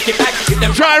them a lick it back.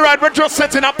 Joyride, we're just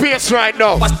setting a pace right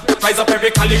now. Rise up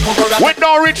every cali cover. We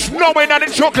don't reach nowhere than the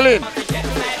juggling.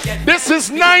 This is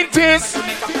 90s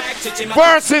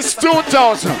versus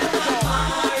 2000.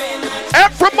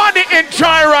 Everybody in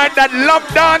Joyride that love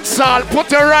dancehall,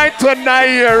 put a right to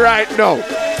here right now.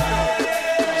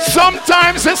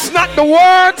 Sometimes it's not the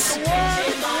words.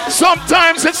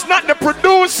 Sometimes it's not the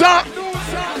producer.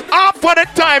 Half of the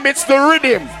time it's the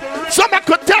rhythm. Somebody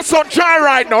could test on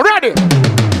Joyride now. Ready?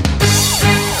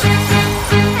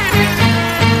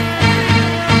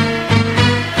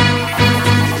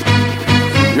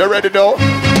 You ready now?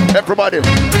 Everybody,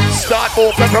 start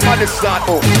move. Everybody, start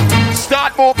move.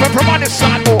 Start move. Everybody,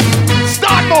 start move.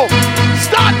 Start move.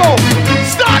 Start move.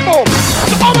 Start move.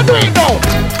 So I'm doing it now.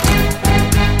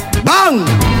 Bang!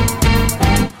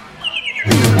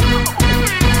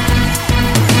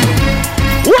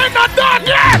 We're not done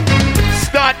yet.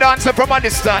 Start dance. Everybody,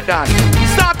 start dance.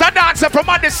 Start to dance.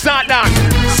 Everybody, start dance.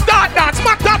 Start dance.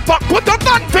 Matter of fact, put the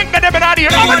gun finger them in here.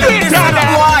 I'm doing it. I'm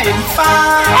doing it.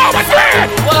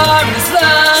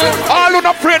 All who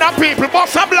not afraid of people,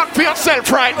 boss a black for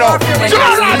yourself right now.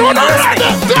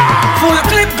 Full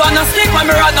clip gonna stick when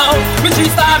me run out. Me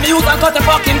 3-star me use and cut the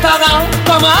fucking tongue out.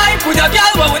 Come on, hype with your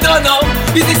girl what we don't know.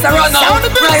 Is this a run out?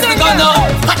 Rise the gun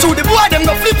out. I told the boy them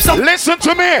go flip some. Listen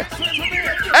to me.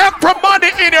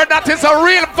 Everybody in here that is a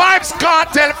real Vibes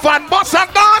Cartel fan, Bossa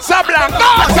Gaza Blanc,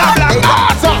 Gaza Blanc,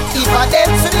 Gaza.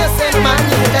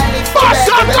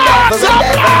 Bossa Gaza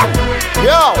Blanc.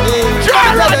 Yo,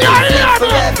 Joyride,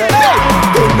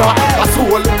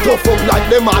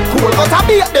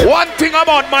 one thing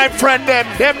about my friend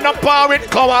them not power with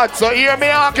cowards. So hear me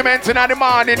arguments in the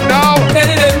morning now.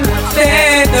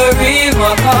 They the real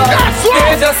one.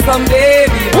 They're just some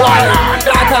baby boy.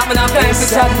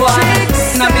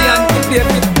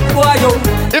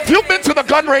 If you've been to the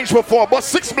gun range before, but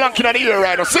 6 blank in the ear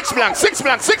right now. 6 blank, 6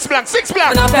 blank, 6 blank, 6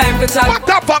 blank. What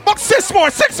the fuck? But 6 more,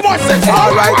 6 more, 6 more.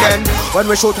 Alright then, when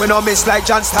we shoot we no miss like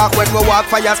John Stark. When we walk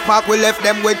fire spark, we left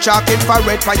them with chalk.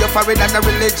 Infrared fire and a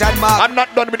religion mark. I'm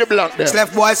not done with the blank there.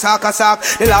 Left boy sack a sack.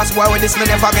 The last boy with this me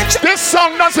never get. This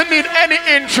song doesn't need any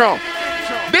intro.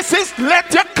 This is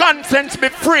Let Your Conscience Be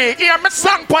Free. Hear me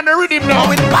song on the rhythm now.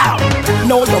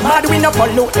 No, you're mad, we no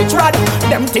pollute the trad.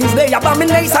 Them things they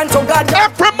abomination to God.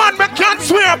 Every man me can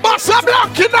swear, boss a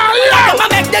block in our ear. I'ma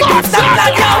make the youth stop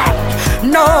like you.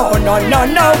 No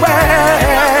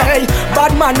way.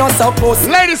 Bad man not supposed.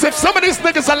 Ladies, if some of these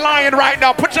niggas are lying right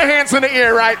now, put your hands in the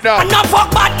air right now. No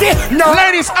fuck body. No.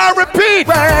 Ladies, I repeat.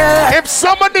 If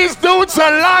some of these dudes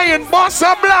are lying, boss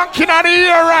a block in the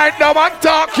ear right now and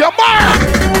talk your mind.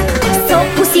 So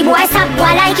pussy boy, stop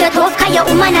boy like you tough. Cause your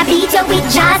woman a beat you with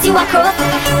jazz, you a crook.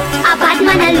 A bad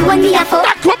man alone, me a fuck.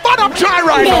 Come on up,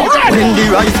 Joyride. When the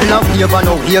rifle of wave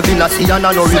no wave in a sea and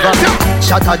a no river.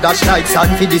 Shatter dash like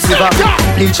sand for the silver.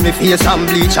 Bleach me face and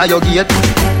bleach a your gate.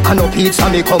 I no pizza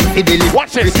me come for the lip.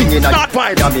 Watch it, start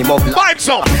vibes. Vibes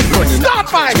up. Start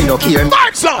vibes. Me no care.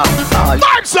 Vibes up.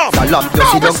 Vibes up. No,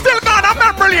 we still got a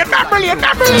memory lane.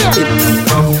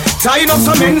 Tying up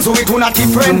some men so we do not keep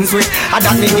friends with. And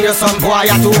that me hear some boy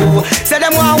or two say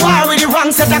them want war with the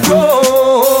wrong set of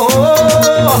clothes.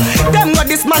 Them got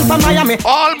this man from Miami.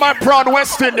 All my proud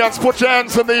West Indians, put your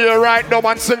hands in the air right now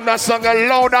and sing that song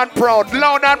loud and proud.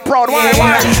 Loud and proud. Why?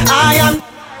 I am.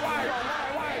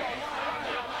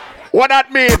 What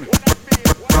that mean?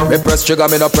 Me press trigger,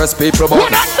 me no press people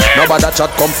buttons. Nobody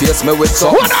chat come face me with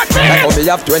something. Like how me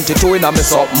have 22 in a me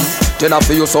something. Then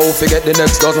after you so forget the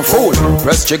next dozen fool.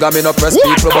 Press trigger, me no press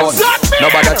people buttons.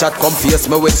 Nobody chat come face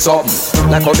me with something.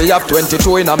 Like how me have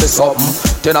 22 in a me something.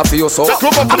 Then after you so. I'm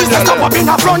step up in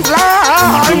the front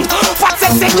line. Fat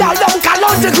sexy girl don't call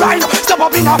on the grind. Step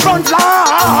up in the front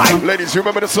line. Ladies, you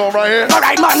remember the song right here?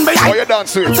 Alright man, oh you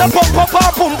dance to it. Pump pump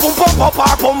pump pump pump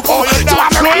pump pump. Oh you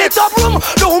dance to it.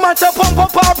 The woman say pump pump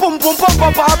pump pump pump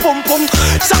pump pump.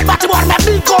 Start back to one my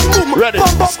big gun boom. Ready?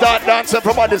 Start dancing,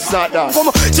 everybody start dance.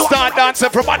 Start dancing,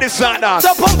 everybody start dance.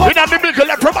 We not the big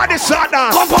everybody start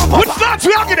dance. Which dance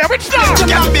we are getting? Which dance?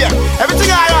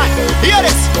 Everything alright. Hear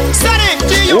this. Standing.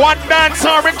 One dance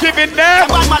are we giving them?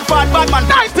 Bad man.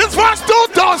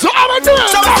 90sVs2000s. How we doing?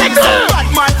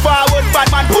 Bad man forward, bad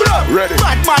man pull up. Ready?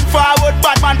 Bad man forward,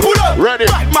 bad man pull up. Ready?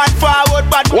 Bad man forward,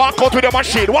 bad man. Walk out with the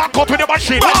machine. Walk out with the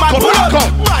machine. Bad man pull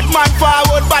up. Bad man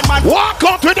forward, bad man. Walk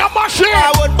out with the machine.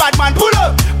 Forward, bad man pull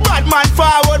up. Bad man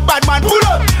forward, bad man pull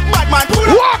up. Bad man pull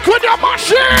up. Walk with the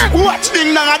machine. Watch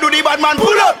thing now do the bad man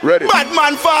pull up. Ready? Bad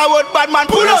man forward, bad man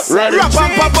pull up. Ready? Rap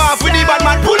and pop off with the bad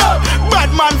man pull up.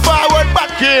 Bad man forward,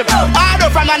 bad game.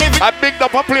 I picked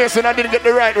up a place and I didn't get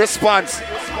the right response.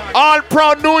 All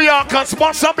proud New Yorkers,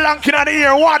 Bossa Blank in the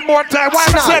ear one more time. Why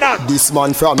you say that? This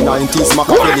man from 90s,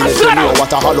 Machiavelli let you know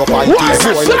what a hollow pint is.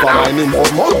 So I never mind him for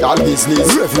modal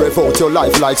business. Rev out your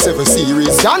life like 7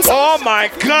 series. Dance. Oh my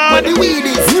God. Where the weed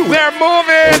is new. They're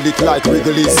moving. Hold it like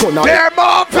Wrigley's. They're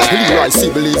moving. Leroy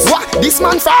Sibley's. What? This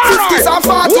man from 50s and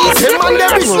 40s. Him man they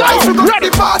bring rifle to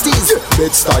the parties.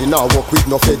 Bed-Stuy now walk with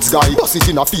no feds guy. Bust it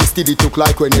in a feast till it look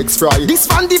like when eggs fry. This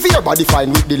van the veer body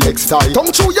fine with the legs tie.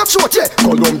 Tongue through your throat, yeah.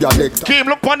 Columbia next. Keep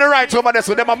look on the right over there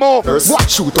so them a move. What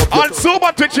shoot up on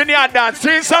Super Twitch in your dance.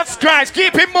 Jesus Christ,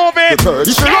 keep him moving. If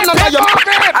you run under your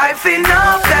I've seen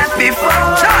enough dance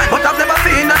before, but I've never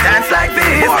seen a dance like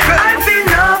this. I've seen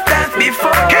enough dance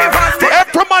before.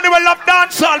 Every man will love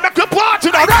dancehall. Make a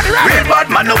party now. Ready? Real bad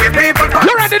man, no we people.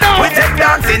 You ready now? We take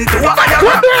dancing to a higher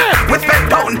ground. We spend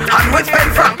pound and we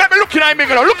spend franc. Let me look in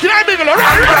Migolo. Look in Migolo.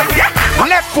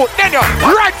 Left foot, then you.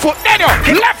 Right foot, then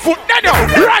you. Left foot, then you.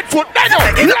 Right foot, then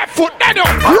you. Left foot, then you.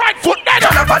 Right foot, then you.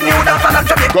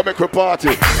 Go make a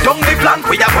party. Down the flank,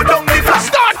 we have go down the flank.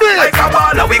 Start it. Like a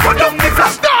baller, we go down the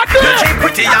flank. Start it. You cheap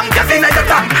pretty young, just in the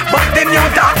tank. But the new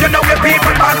dance, you know we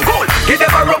people man cool. Give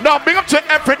them a rub. Now big up to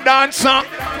every dancer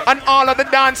and all of the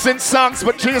dancing songs,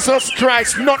 but Jesus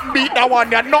Christ, nothing beat that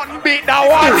one, yeah. Nothing beat that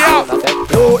one, yeah.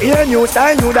 Oh, hear new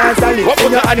style, new dance, and lift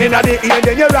your hand in the ear,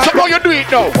 then you rock. So how you do it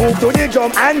now? Move to the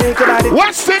drum and make your body.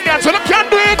 West Indian, so you can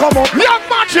do it. Come on, young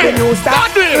magic. New style,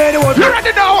 do it. You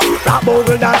ready now? Rap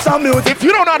bogle dance some music. If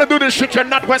you don't know how to do this shit, you're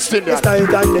not West Indian.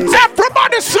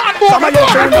 Everybody son, some of your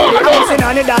friends know the dancing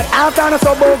on it that after no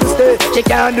so bogle stay. She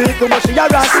can't do it too much, she a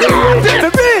rock. The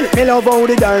real, me love how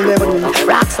the girl never do.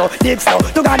 Rock so, dig so,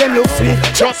 to God them look sweet.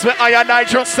 Trust me, I and I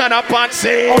just stand up and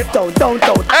say down.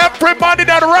 Everybody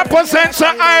that represents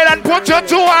the island, put your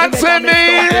two hands in the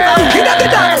air. Get the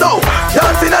dance now.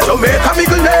 Dancing at Jamaica,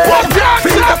 Miguel Name.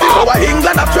 Feel the people of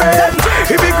England have trade.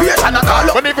 Immigration a call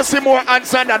up. When you see more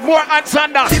hands than that, more hands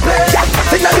than that.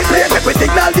 Signal the play, make we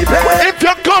signal the play. If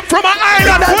you come from an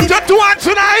island, put your two hands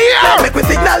in the air. Make we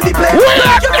signal the play.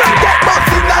 You can get back,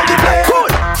 signal the play.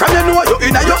 Cool. From you know you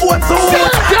in your own zone.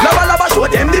 Lava show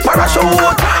them the parachute.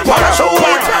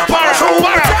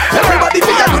 Everybody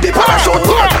feel you do the parachute.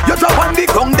 You drop on the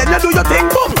ground, then you do your thing,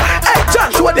 boom. Hey,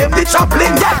 John, show them the chaplain.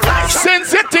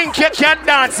 can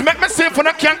dance. Make me see if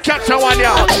I can catch a one,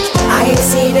 yeah. I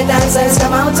see the dancers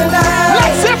come out tonight.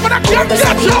 Let's see if I can catch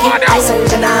a one, yeah.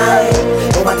 Tonight,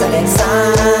 over to next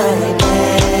side.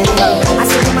 I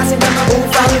see them move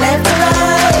from left to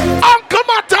right. Uncle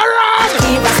Mataran.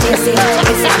 Keep us kissing,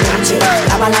 it's a magic.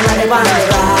 Lava, they want to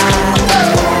ride.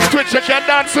 Twitch, you can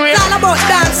dance to it. It's all about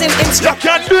dancing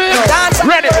instruction. You can do it. Dance.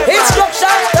 Ready.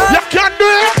 Instruction. You can do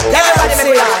it. Everybody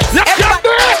make it. You can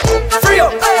do it. Free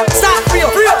up. Start free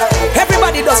up. Free up.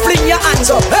 Everybody just fling your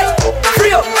hands up. Hey.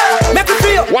 Free up. Make it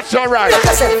free up. Watch your right.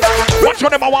 Watch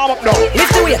when them a warm up now.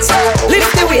 Lift the weights.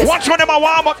 Lift the weights. Watch when them a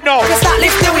warm up now. Start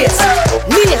lift the weights.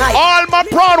 Knee high. All my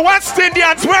proud West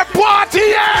Indians, we're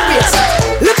partying.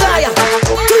 Look higher.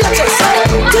 To your chest.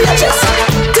 To your chest.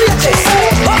 To your chest.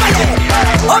 Over there.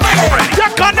 Over there.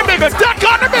 Duck on the middle. Duck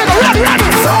on the middle. Ready.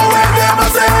 So when them a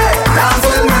say, dance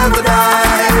will never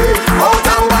die. Out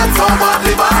and back,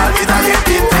 somebody bad. It's a hit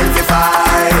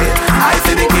intensified. I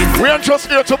see the kids. We are just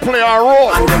here to play our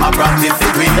role. And them a practice the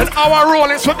green. And our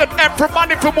role is for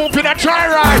everybody to move in a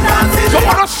Joyride. So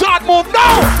we're gonna start move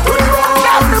now.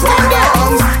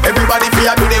 Everybody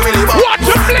feel do the willy bombs. Watch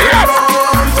the play.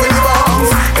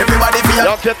 Everybody feel.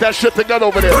 Y'all get that shit together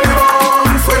over there.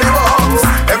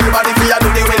 Everybody feel do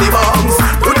the willy bombs.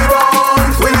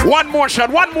 One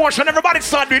motion, everybody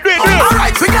start doing it.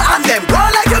 Alright, swing your hand them, go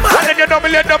like your man. And then you double.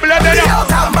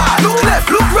 Look left,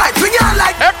 look right, swing your hand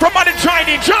like. Everybody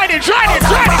Chiney.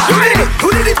 Who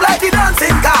did it like the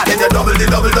dancing god? Then you double the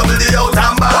out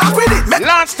and back. With it,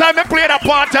 last time I played a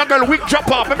part and girl wig drop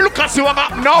off. Let me look and see what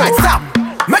happened now. Right, stop.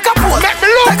 Make a pose. Make me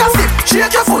look. Take a sip.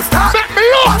 Shake your foot. Start. Make me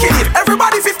look. Walking it.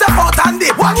 Everybody 50 out and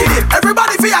dip. Walking it.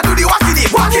 Everybody Fiyah do the walking it.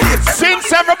 Walking it.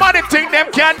 Since everybody think them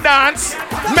can dance,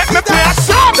 make me play a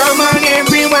song. Come on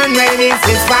everyone, ready,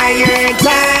 it's fire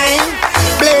time.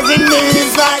 Blazing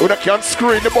millions like. Who can't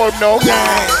screen the bulb now?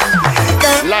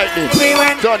 Lightning,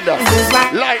 thunder,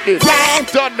 lightning,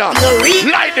 thunder,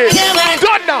 lightning,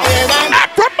 thunder.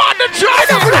 Everybody join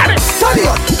us, ready? Turn it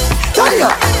up,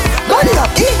 turn it up,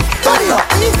 turn it up, turn it up,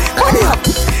 turn it up,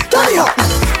 turn it up,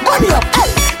 turn it up.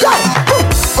 Hey, yo,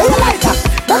 who you like that?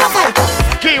 Don't fight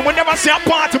that. Key, we never see a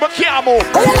party, but can't move.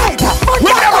 Who you like that?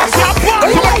 We never see a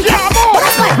party, but can't move.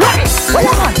 Ready? Where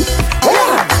you on? Where you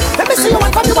on? Let me see you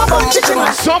one come to my bone chicken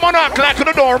one. Someone act like you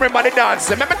don't remember the dance.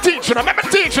 Let me teach you. Circle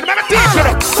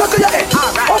your head,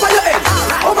 over your head,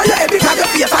 over your head because your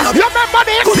face and up. You remember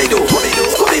this?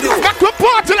 Scooby-Doo. Make we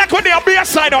party like when they are beer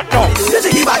side out now. You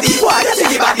jiggy body, boy, you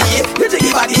jiggy body. You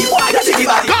jiggy body, boy, you jiggy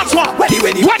body. That's what.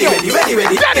 Ready.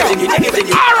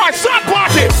 All right, start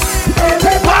party.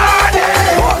 Everybody,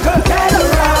 get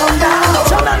around now.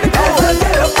 Turn on the cover,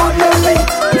 get up on your feet.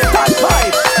 Stand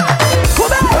by.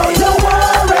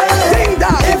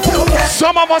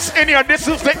 Some of us in here, this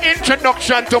is the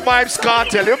introduction to Vibes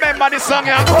Cartel. You remember this song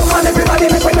here?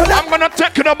 I'm gonna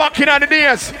take you back in the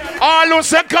days. All who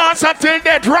say cancer till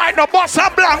dead, right now, boss a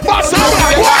blank. Man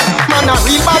a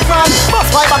real bad man,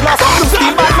 must fight bad glass, you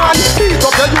steal bad man. Beat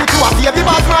up your youth, you a baby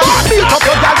bad man. Beat up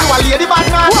your girl, you a lady bad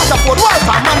man. What's up for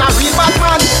Walter, man a real bad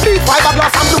man. Beat fight bad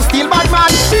glass, you steal bad man.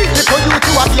 Beat little youth,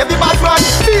 you a baby bad man.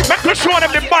 Make me show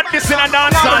them the badness in a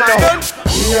dance hall now.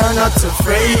 We are not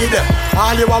afraid.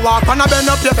 All you a walk and a bend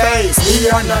up your face. We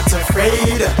are not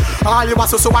afraid. All you a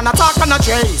so wanna talk and a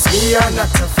chase. We are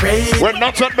not afraid. We're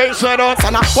not at Bayside out.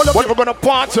 But we're gonna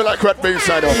party like we're at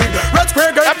Bayside out. Let's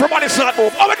break it. Everybody start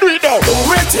move. How we do it now? Do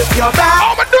it if you're bad.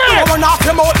 How we do it? You run off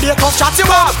your mouth, be a tough shot you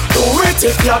up. Do it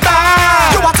if you're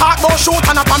bad. You a talk about shoot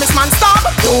and a promise man stop.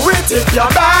 Do it if you're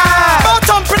bad. About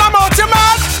jumping about your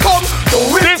man. Come, do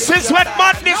it. This is what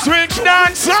madness reach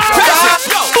dancer.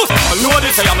 I know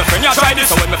this, I am a friend, you try this.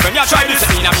 So when my friend, you try this,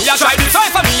 I mean, I try this. So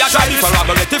for me, I try this. For I'm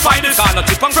gonna rectify this. I'm not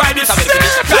tip and cry this. I'm gonna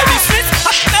try this.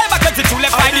 Never get it to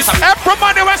left by this.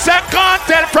 Everybody was a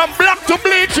cartel from black to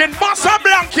bleaching. Bossa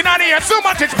blank in the air. So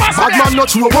much it's possible. Bad man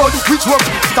not true word, which word?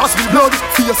 That's the blood,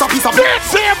 fierce a piece of blood.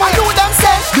 Same I know them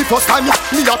say. The first time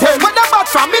me a tell. When them back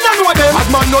from me, no know them. Bad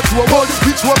man not true word,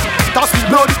 which word? That's the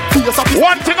blood, fierce a piece of blood.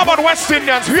 One thing about West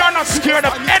Indians, we are not scared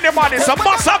of anybody. So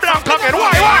Bossa blank again.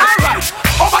 Why? Alright.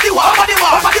 Over the wall, over the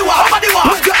wall, over the wall, over the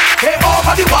wall. Hey,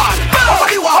 over the wall, over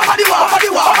the wall, over the wall, over the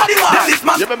wall, over the wall. This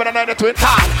man. You remember the night of twin?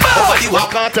 Over the wall.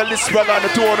 I can't tell this brother on the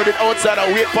 200 outside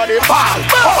and wait for the ball.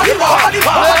 Over the wall, over the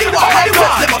wall, over the wall, over the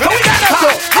wall.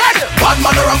 Bad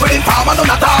man around with him, farmer none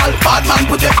at all. Bad man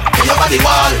put your in your body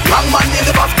wall. Wrong man in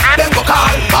the box, them go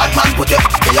call. Bad man put your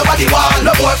in your body wall.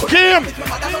 No boy. Kim,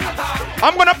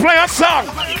 I'm gonna play a song.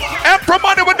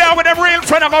 Everybody with down with them real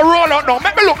friend. I'm gonna roll out now.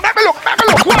 Make me look.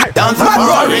 Why? Dance and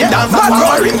roaring, dance and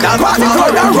roaring, dance and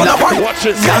roaring. Watch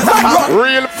this.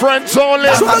 Real friends only.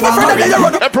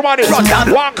 Everybody walk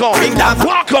on.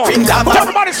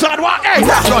 Everybody start walking.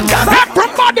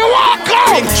 Everybody walk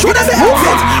on. Should have been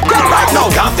right now.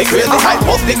 Dance the crazy hype,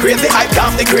 bust the crazy hype,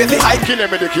 dance the crazy hype. Kill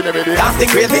him with it. Dance the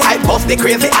crazy hype, bust the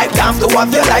crazy hype, dance to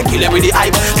what you like. Kill him with the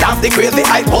hype. Dance the crazy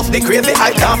hype, bust the crazy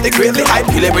hype, dance the crazy hype.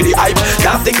 Kill him with the hype.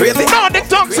 Dance the crazy. No, the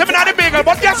tongue seven are the bigger,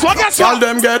 but guess what? All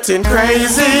them getting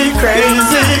crazy. Them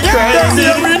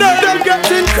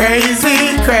getting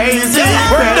crazy.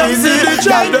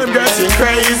 All them getting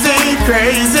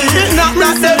crazy. Not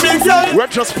them. We're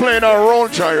just playing our role,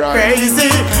 Joyride. Crazy,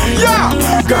 yeah.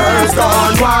 Girls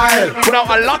gone wild. Now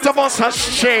a lot of us has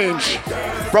changed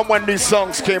from when these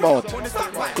songs came out.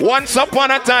 Once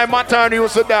upon a time, my turn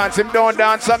used to dance. Him don't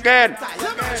dance again.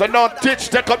 So now Twitch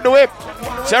take up the whip.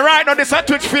 So right now this is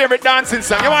Twitch favorite dancing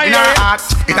song. You want to hear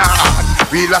it? In her heart.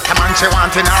 Real as a man she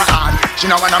want in her heart. She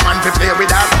know when a man to play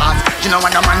with her heart. She know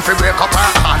when a man to break up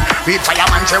her heart. Real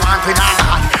fireman she want in her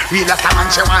heart. Real as a man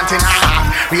she want in her heart.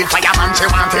 Real fireman she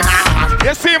want in her heart.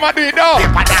 You see my dude though?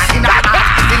 Paper down in her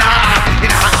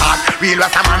heart. Real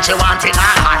as a man she want in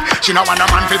her heart. She know when a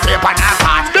man to paper in her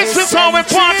heart. This is how we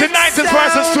party 90s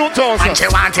versus 2000. And she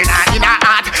want in her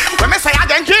heart. When me say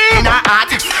again, in her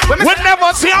heart. We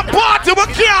never see a party, we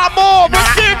can't move. We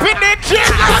keep in the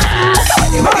gym.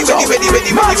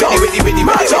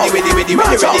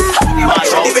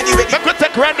 Look at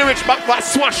take Randy Rich back for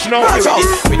swash now. Look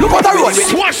at the road.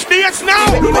 Swash this now.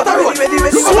 Look at the road.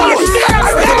 Swash this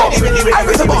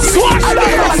now. Swash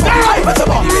this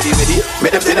now.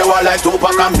 Make them see the world like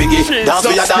Tupac and Biggie. Dance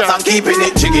with your dance and keeping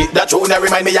it jiggy. That tune that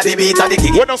remind me of the beat and the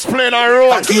kick. We're not playing our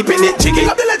role. And keeping it jiggy.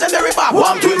 Of the legendary bar.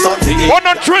 One twins on jiggy. We're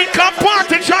not drink and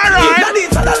party, Joyride.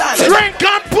 Drink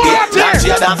and party.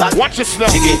 Watch this now.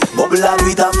 Bubble and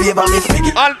with a favor, Miss Piggy.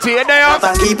 Auntie, you there?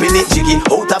 And keeping it jiggy.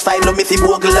 Out of five, no Missy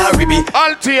Bogle and Ribby.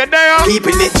 Auntie, you there?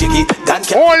 Keeping it jiggy.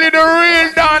 Only the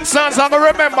real dancers are gonna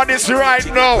remember this right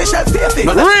now.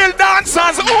 Real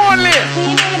dancers only.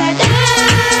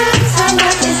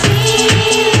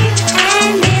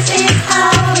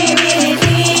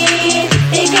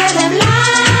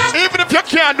 Even if you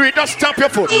can't do it, just tap your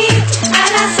foot.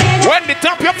 When they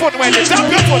tap your foot, tap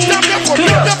your foot. Tap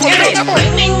your foot.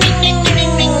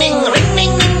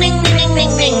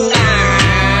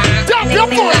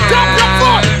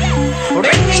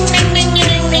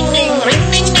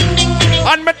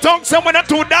 And me tongue say when I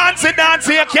two dance,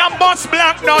 you can't bust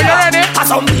black now, you ready?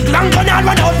 Some big long gun and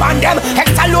run out on them.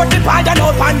 Extra load the pad and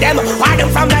out on them. Why them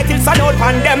from night till sun out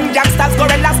on them. Gangsters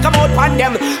gorillas come out on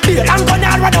them. Big long gun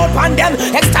and run out on them.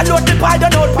 Extra load the pad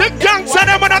and out on them. The gangster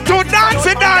them when I two dance,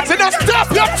 just stop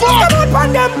your foot. Come out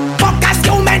on them. Fuckers,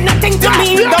 you meant nothing to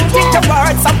me. Don't think the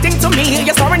word something to me.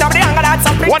 You're sorry now the anger that's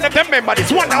something. One of them remember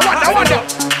this. One.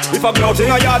 If a blow thing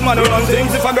a yard man who run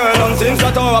things. If a girl run things,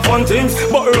 that all fun things.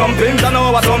 But run things and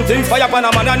all some things. Fire pan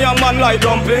a man and young man like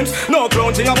dumplings. No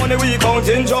crown thing, I'm on the weak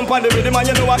counting. Jump on the rhythm and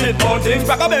you know what it mounting.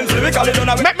 Back a bench, lyrically don't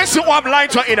have. Make me see what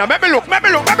light in her. Make me look. Fire,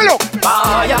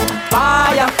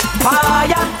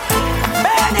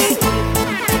 burning.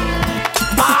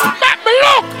 Make me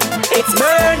look. It's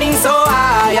burning so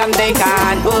high and they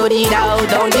can't put it out.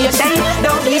 Don't be ashamed,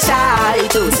 don't be shy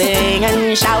to sing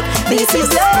and shout. This is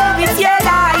love, it's your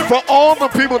life. For all the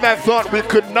people that thought we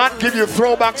could not give you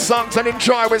throwback songs and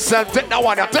enjoy ourselves, take that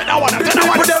one. People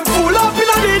them pull up in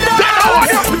a video.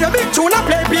 With a big tune and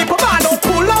play people man don't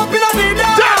pull up in a video.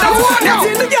 You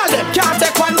see the girl them can't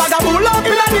take one bag of pull up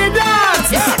in a video.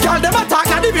 Girl them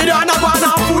attack at the video and a one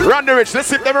and full. Randy Rich,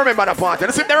 let's see if they remember the party.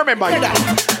 Let's see if they remember it.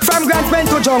 From Grantsmen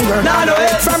to jungle,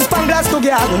 from Spanglass to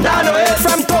garden,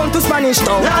 from town to Spanish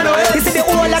town. You see the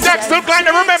whole of Next look like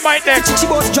they remember it next. Chichi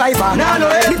bus driver,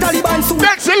 the Taliban suit.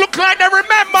 Next look like they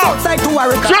remember. Outside to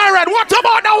Warwick. Joyride, what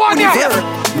about that one here?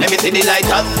 Let me see the light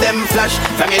of them flash.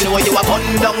 From you know you a bun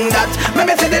down that. Let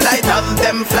me see the light of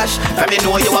them flash. From you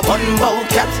know you a bun bow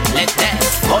cat. Let that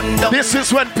bun down. This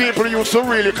is when people used to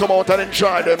really come out and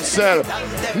enjoy themselves.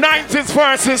 90s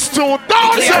versus 2000.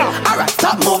 Alright,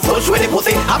 stop move push with the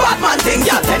pussy. A bad man thing,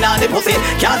 y'all send on the pussy.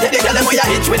 Can't take the girl them where you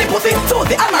hitch with the pussy. So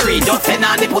the Amari just send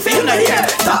on the pussy. You know here.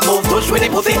 Stop move push with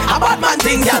the pussy. A bad man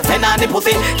thing, y'all send on the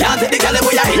pussy. Can't take the girl them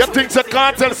where you hitch. You think the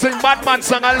cartel sing bad man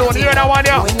song alone? You hear that one,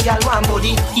 yeah? When y'all want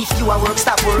body, if you a work,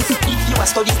 stop work. If you a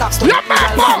study, stop study. Y'all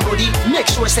want body, make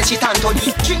sure say she tan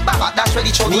toddy. Drink baba, that's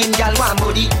ready chubby. When y'all want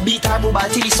body, beat her booba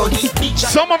till he study.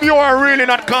 Some of you are really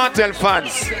not cartel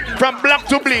fans. From black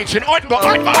to bleach in Oitgo.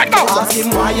 Ask him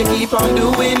why you keep on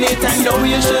doing it and know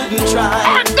you shouldn't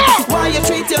try. Why you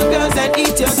treat your girls and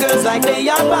eat your girls like they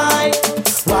are pie.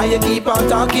 Why you keep on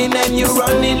talking and you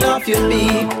running off your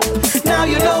beat? Now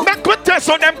you know. Make good test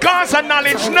on them cars and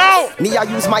knowledge now. Me I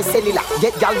use my cellular,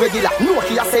 get gal regular.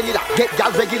 Nokia cellular, get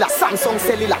gal regular. Samsung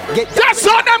cellular, get gal test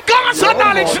on them cars and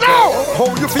knowledge now. How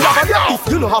you feel about that? If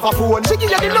you don't have a phone, she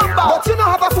give you the number. But you don't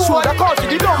have a phone, so the call to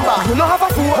the number. You don't have a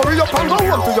phone, hurry up and go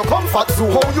home to your comfort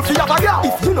zone. How you feel about that?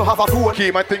 If you don't have a phone,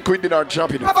 Kim, I think we did our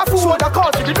job. Have a phone, so the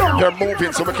call to the number. You're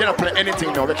moving, so we cannot play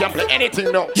anything now. We can't play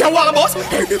anything now. You want a boss?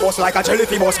 Hey, me boss like a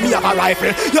jellyfish boss. Me have a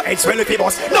rifle. Your head's jellyfish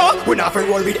boss. No, we not for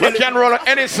roll with. We can roll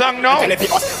any song now. Any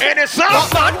song.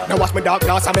 Now watch me dark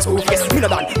glass and me smooth face. Me no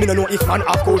done. Me no know if man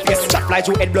have cold face. Shot fly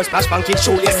through head, blood splash, pancake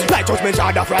show yes. Like judgment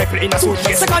yard of rifle in a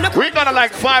suitcase. We got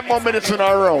like 5 more minutes in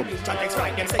our round.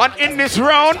 And in this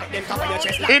round,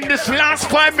 in this last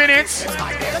 5 minutes,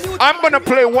 I'm gonna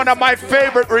play one of my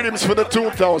favorite rhythms for the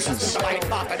 2000s.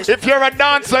 If you're a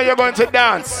dancer, you're going to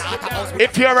dance.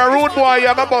 If you're a rude boy,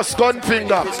 you're gonna bust gun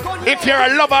finger. If you're a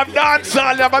lover of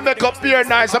dancehall, you're gonna make up your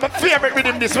nice. I'm a favorite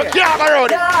rhythm this. We can't go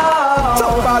around it.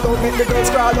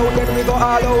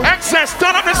 Excess,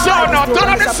 turn up the sound now. Turn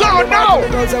up the sound now.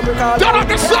 Turn up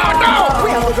the sound now.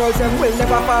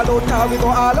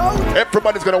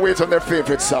 Everybody's gonna wait on their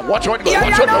favorite song. Watch what go.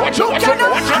 Watch what go. Watch what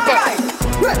go. Watch what go.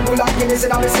 Red Bull and Guinness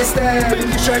in our system.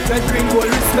 Big shirt and green gold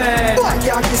respect. Boy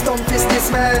can't kiss some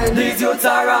businessmen. These youths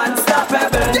are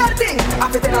unstoppable. Your thing, I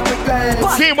fit in a quick plan.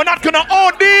 See, we're not gonna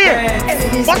OD.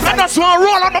 But I just want to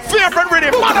roll on my favorite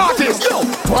rhythm. One artist.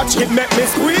 Watch it make me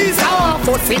squeeze off.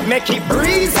 Force it make it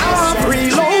breeze off.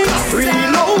 Reload,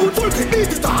 reload,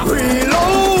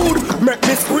 reload. Make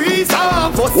me squeeze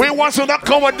off. We want to not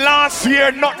covered last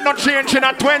year. Not changing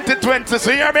at 2020.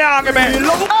 So hear me argument.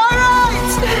 Alright.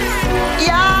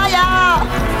 Yeah.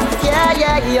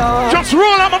 Just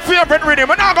roll on my favorite rhythm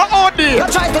and I go OD. You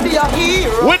try to be a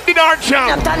hero. We did our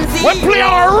job. We play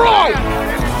our role.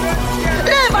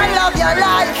 Live and love your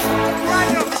life.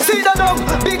 See the dog,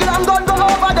 big long gun go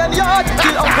over them yard.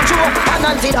 Kill Uncle Joe and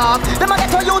Nancy Dog. Them a get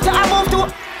to you to a move to.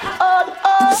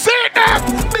 See them.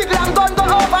 Big long gun go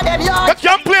over them yard. But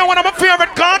you play one of my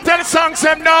favorite cartel songs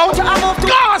them now.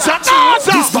 Gaza.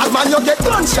 This bad man you get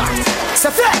gunshot.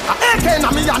 C'est fait, a AK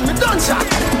na me and me gunshot.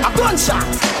 A gunshot.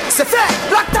 C'est fait,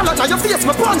 black talent na your face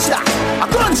me punch that. A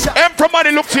gunshot.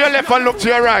 Everybody look to your left and look to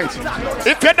your right.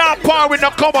 If you're not par with no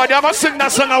cover, you're gonna sing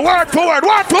that song word for word.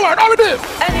 How we do?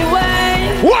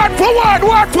 Anyway. Word for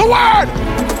word.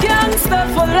 Gangster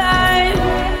for life.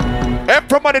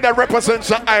 Everybody that represents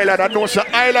the island and knows the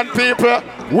island people,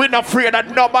 we're not afraid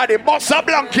that nobody busts a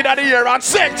blanket in the ear and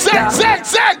sing.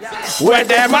 Where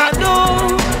them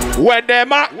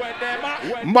at?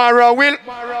 Mara will.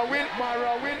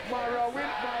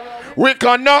 We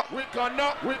cannot.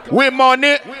 We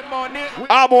money.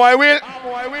 Our boy will.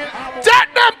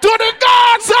 Take them to the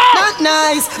Gaza. Not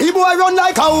nice. He boy run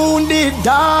like a wounded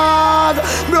dog.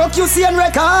 Broke you see and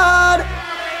record.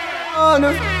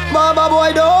 Baba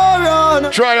boy don't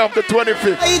run. Try up the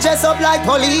 25th. He dress up like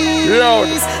police. Yo,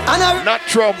 and not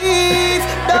Trump.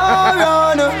 Don't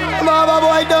run. Baba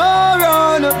boy don't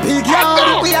run. Big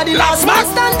young. We are the last man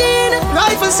standing.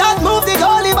 Rifle shot move the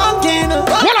goalie banking.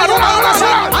 Hold on.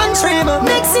 And trim.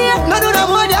 Next year, no do no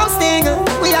more damn sting.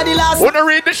 We are the last. Wanna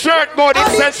read the shirt, God? It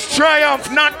says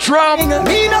triumph, not Trump.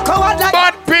 Me no coward like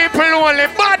bad people only.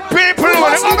 Bad people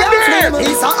only.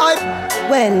 He's a hype.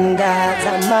 When God's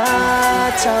a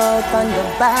march out on the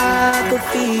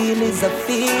battlefield is a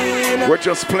field. We're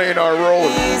just playing our role.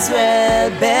 Israel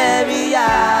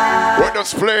burial. We're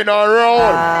just playing our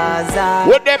role.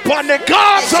 We're there on the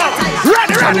Gaza.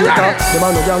 Ready. The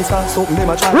man no gangster, something them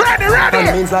a try. Ready.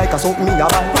 And means like a something me a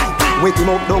buy. Wake him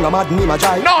up, down a mad name a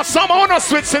drive. No, someone no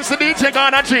switch since the DJ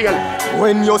gone to jail.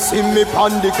 When you see me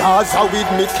pon the Gaza with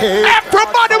me cake.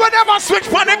 Everybody will never switch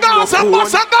pon the Gaza.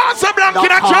 Bust a Gaza blank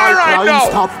in a Joyride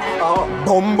now.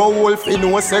 Bumbo Wolf, you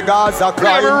know say Gaza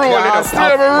crime.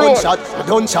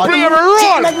 Gunshot. Play a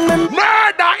role.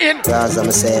 Murder in Gaza,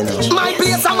 me saying. My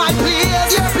place and my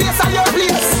place. Your place and your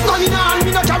place. No in hand,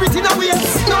 me no carry it in a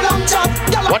waist. No long chat.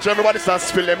 Watch everybody start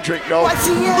spill them drink now.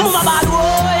 Move a bad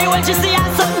boy when she see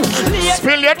us.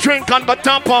 Spill your drink and go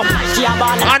top up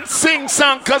and sing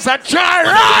song cause a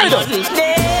Joyride.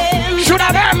 Should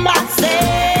have them.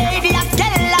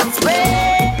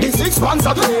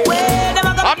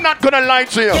 I'm not gonna lie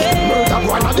to you.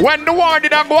 When the war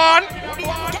did I go on,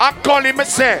 I call him a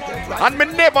say, and me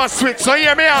never switch. So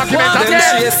hear me argument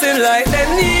again. Chasing like the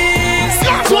knees.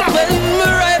 When my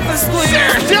rifle squeeze,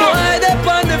 boy they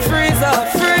on the freezer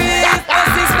freeze. I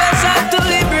see special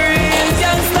delivery.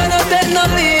 Can't stand up, take no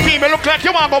leave. me look like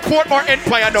you want to go Portmore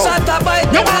Empire now. You want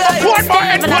to go Portmore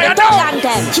Empire now.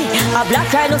 A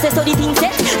black rhino says so the thing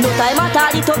set. No time at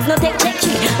all, the thugs no take check.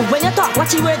 When you talk,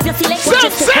 watch your words, you select. When you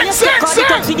step on the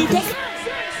thugs with the text.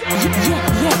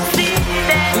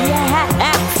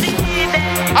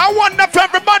 I wonder if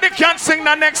everybody can sing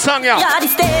the next song, yeah.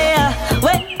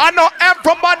 I know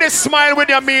everybody smile when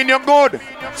you mean you're good.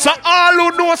 So all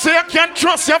who know so you can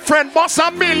trust your friend, boss a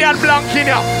million blank in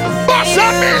you. Boss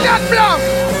a million blank.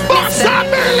 Boss a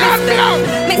million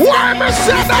blank. Why me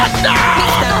say that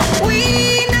now?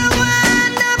 We no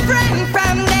want no friend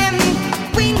from them.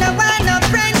 We no want no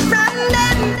friend from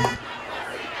them.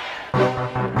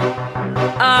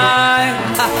 I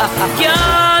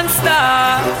can't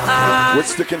stop. We're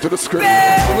sticking to the script.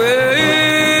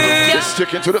 We're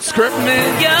sticking to the script.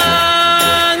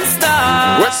 Can't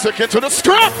stop. We're sticking to the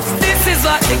script. This is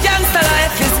what the gangster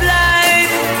life is like.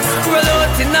 Roll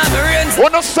out in the rain.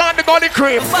 Wanna start the gully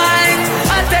creep?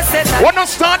 Wanna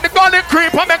start the gully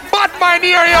creep? I make bad mind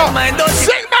hear you.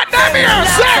 Sing my name here.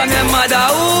 Sing.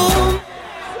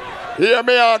 Hear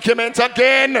me argument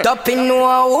again. Dumping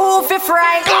no who fi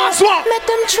fright. Guess what? Make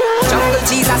them try. Jungle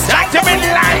Jesus strike them in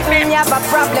lightning. When you have a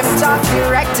problem, talk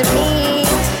direct to me.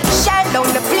 Shine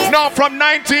down the flame. No from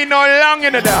 19 no long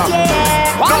in the dark.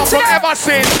 Yeah. No from ever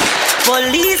since.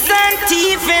 Police and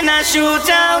thief in a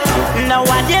shootout.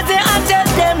 Nowadays they tell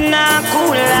them not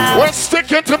cool out. We're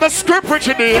sticking to the script,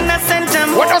 Richard D. Innocent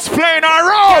We're just playing our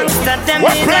role.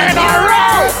 We're playing our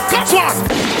role. Guess what?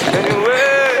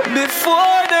 Anyway,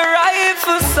 before the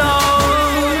rifle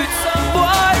sound,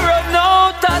 boy run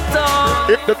out at all.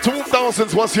 If the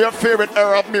 2000s was your favorite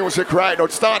era of music, right now,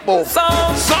 start move. Start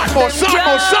move, start move, start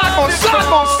move, start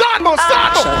move, start move,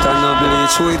 start move. Shut on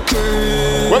bleach with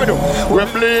cream. What we do? We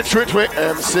bleach with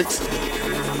M6.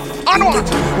 Onward.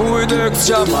 With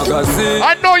extra magazine.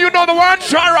 I know you know the word.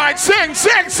 Joyride. Sing,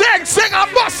 sing, sing, sing. I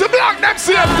bust the block them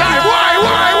same time. Why?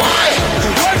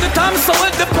 When the time so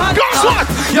with the pack. Guess what?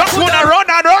 You wanna run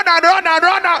and run and run and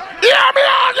run and. Hear me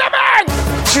on your man.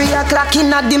 3 o'clock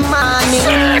in the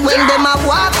morning. When them a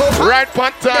walk up. Right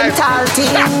on time. Them tall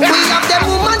thing. We have them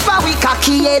woman for we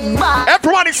cocky head back.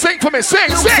 Everybody sing for me.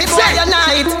 Sing, sing, sing.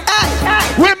 Hey.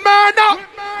 We murder.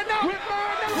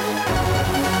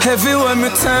 Heavy when we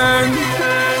turn.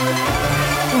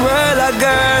 Well, a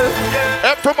girl.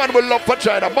 Everyone will love for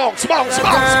China. Bounce, bounce,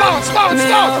 bounce, bounce, bounce,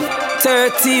 bounce.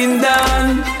 13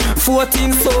 down,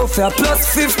 14 Sophia,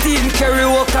 plus 15 Kerry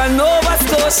Walker, Nova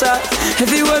Scotia.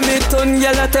 Heavy when me turn,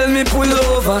 girl, tell me pull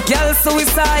over. Girl,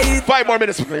 suicide. 5 more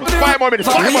minutes, please. 5 more minutes.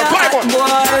 5 more. 5 more.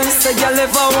 Boys, say girl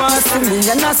ever want to me,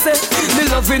 and I say the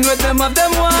loving with them of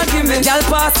them want give me. Girl,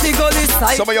 pass the gully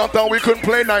side. Some of y'all thought we couldn't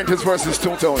play 90s versus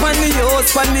 2000s.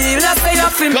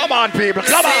 Come on, people.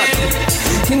 Come on.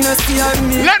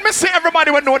 Let me see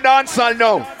everybody with no dancehall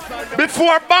now.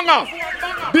 Before banger,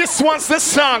 this one's the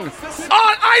song.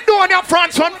 All I do on your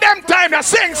fronts from them time, you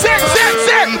sing, sing, sing,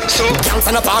 sing. So can't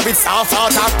stand up with soft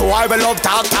talk. Boy, we love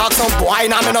talk. Some boy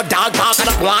now me no dog bark and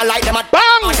a one like them at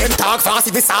bang. Them talk fast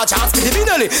if it's all chance with the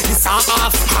middle. This all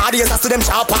off. Hard years to them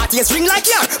sharp parties ring like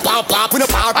yeah. Pop pop with a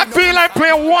power. I feel like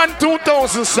playing one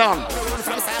 2000 song.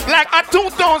 Like a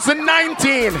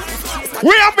 2019.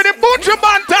 We have the Butcher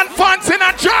Bantan fans in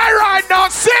a Joyride now.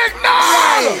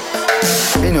 Signal!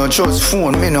 Me no trust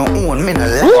phone, me no own, me no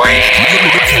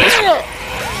like.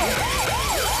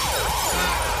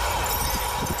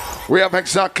 We have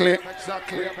exactly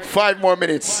 5 more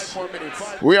minutes.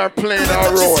 We are playing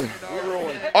our role.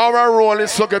 Our role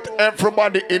is to get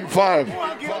everybody involved.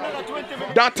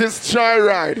 That is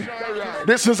Joyride.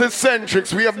 This is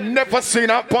Eccentrix. We have never seen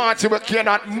a party we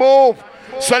cannot move.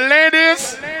 So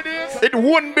ladies, it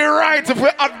wouldn't be right if we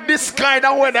have this kind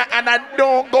of weather and I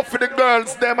don't go for the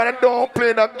girls them and I don't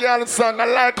play the girl song. I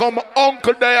like how my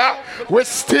uncle there, we're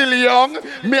still young.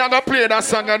 Me I'm gonna play that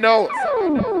song now.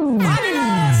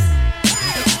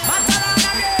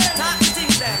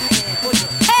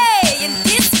 Hey, in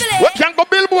this place. We can go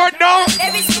billboard now.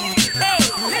 Hey, listen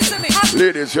me.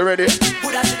 Ladies, you ready?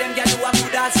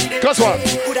 Guess what?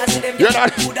 You're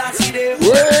not.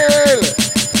 Well.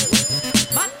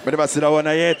 But never see that one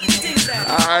yet.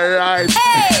 Alright.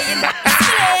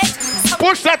 Hey,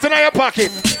 push that in your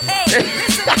pocket. Hey.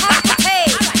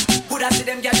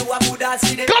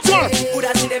 Cut one.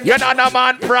 You're not a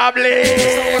man problem.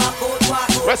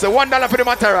 What's the $1 for the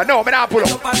matera? No, me not pull up.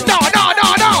 No.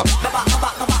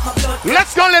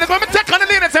 Let's go, ladies. Let me take on the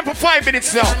ladies for 5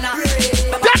 minutes now.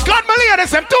 Take on my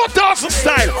ladies 2000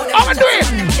 style. I'm gonna do it.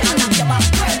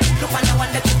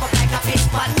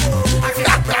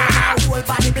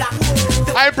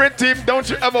 Hybrid team, don't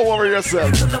you ever worry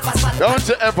yourself. Don't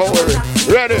you ever worry.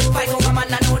 Ready?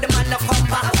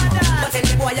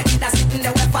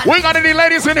 We got any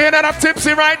ladies in here that are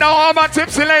tipsy right now? All my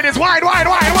tipsy ladies. Wine. Wine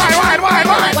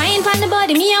from the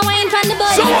body, me a wine from the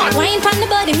body. So what? Wine from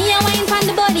the body, me a wine from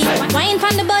the body. Wine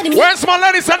from the body. Where's my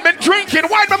ladies that been drinking?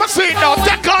 Wine by my seat now.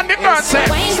 Take on the girl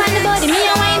set. Wine from the body, me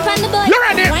a wine from the body. You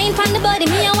ready? Wine from the body,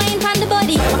 me a wine from the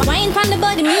body. Wine from the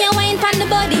body, me a wine from the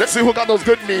body. Let's see who got those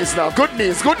good knees now. Good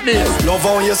knees. Love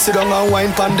how you sit down and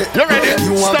wine pan it. You ready?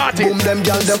 You want Start it. boom them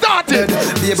gyal them. Start it.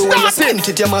 Baby, when you spin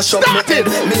it, you mash up me head.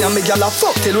 Me and me gyal a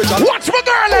fuck till we jump. Watch my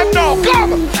girl them now.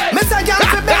 Come. Me say gyal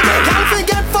fi beg, gyal fi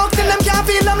get fucked till them can't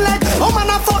feel them leg. Oh man,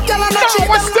 I fuck gyal and I cheat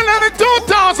them. We're still in it.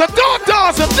 2000.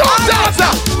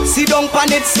 Sit down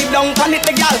pan it,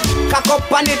 the gyal. Cock up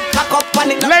pan it.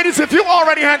 Ladies, if you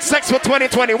already had sex for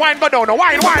 2020, wine go down.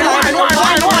 Wine. Sorry,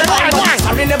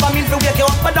 never mean to wake you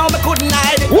up, but now me couldn't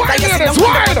hide it. Wine, ladies,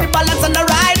 wine. The balance on the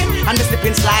ride, and the slip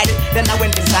and slide it. Then I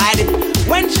went inside it.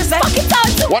 When she said, fuck it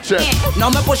out. Watch it. Now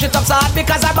me push it up so hard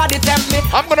because her body tempt me.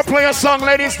 I'm gonna play a song,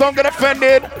 ladies. Don't get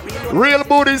offended. Real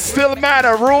booties still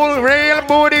matter. Real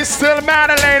booties still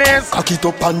matter, ladies. Cock it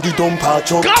up and the dump out.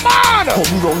 Come on!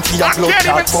 Come round for your I blood can't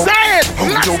even say it.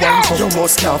 Let's go. You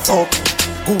must can't fuck.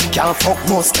 Who can't fuck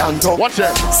must stand up. Watch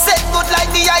it. Set good like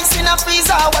the ice in a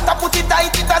freezer. What I put it tight,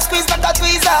 it a squeeze like a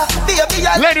tweezer. Baby,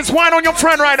 ladies, wine on your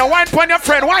friend right now. Wine on your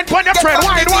friend. Wine. Wine.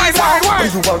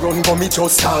 You a run for me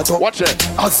just start up. Watch it.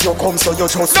 As you come so you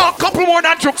just. No, couple more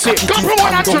than Juxxy. Take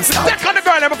on the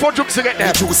girl before Juxxy get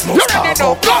there. You ready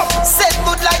now? Go. Set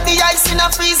good like the ice in a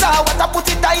freezer. What I put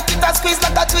it tight, it a squeeze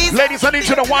like a tweezer. Ladies, I need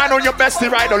you to wine on your bestie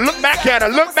right now. Look back at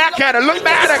her. Look back. Look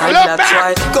back.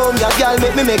 Come here, girl,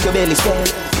 make your belly swell.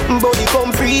 Body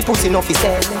come free, pussy no fi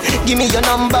sell. Give me your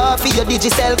number for your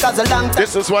digicel, cause a long time.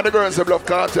 This is what the girls have love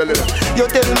can't tell you. You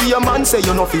tell me your man say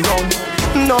you no fi run.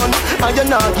 None, and you're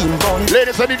not in bun.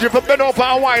 Ladies, I need you to bend over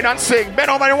and wine and sing.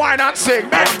 Bend over and wine and sing.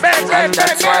 Bend.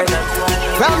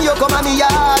 From you come on me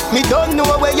yard, me don't know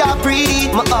where you're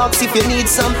free. My ask if you need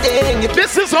something.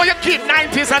 This is how you keep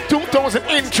 90s and 2000s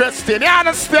interesting. You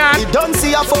understand? You don't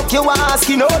see a fuck you ask,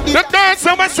 you know the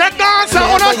dancer must say dancer.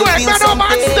 Oh no, go ahead, bend over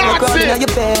and start sing.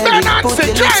 Bend and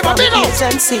sing, drive a big up.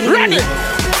 Ready?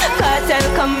 Cartel,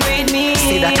 come breed me.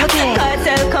 See that again.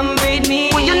 Cartel, come breed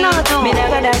me. What you not do? Me not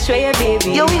gonna show you,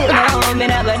 baby. You will. No, me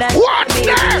not gonna. Watch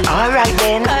that. Alright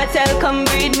then. Cartel, come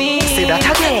breed me. See that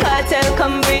again. Cartel,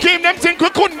 come breed. Keep them think we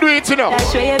couldn't do it, you know.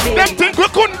 Show you, baby. Them think we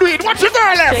couldn't do it. Watch your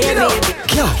girl left. Show you, baby.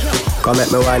 Come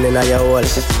make me wine in your hole.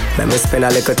 Let me spend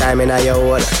a little time in your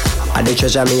hole. I the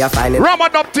treasure me a find it.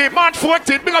 Ramadan team, March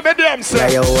 14th, big up your damn self.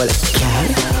 In your hole.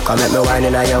 Come make me wine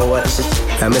in your hole.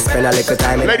 Let me spend a little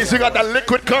time in. Ladies, you got that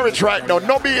liquid courage right now.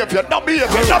 No behavior. Don't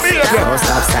stop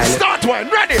signing. Start wine,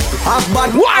 ready. Have bad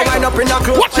wine up in the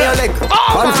clothes for your leg.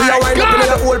 One for your wine up in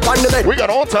the whole pan the bed. We got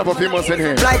all type of females in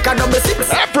here. Like a double six.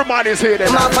 Everybody's here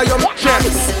then. Watch it.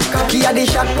 Cocky at the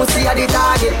shot, pussy at the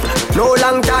target. No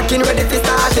long talking, ready to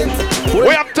start it.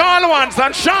 We have tall ones and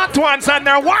short ones and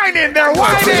they're whining. Your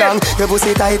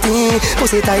pussy tighty, your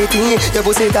pussy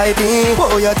tighty.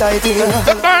 Oh, you're tighty.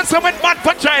 The girls with bad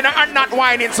vagina are not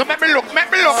whining. So let me look.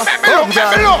 Take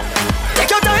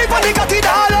your time on the cocky,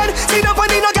 darling. Sit up on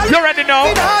the no girl. You ready now?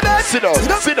 Sit down.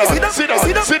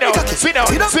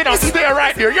 Stay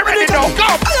right here. You ready now? Go.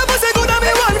 I never say good and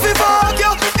me want to fuck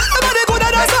you. Everybody good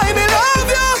and that's why me love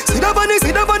you.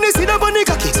 Sit up on the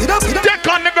cocky. Take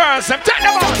on the girls and take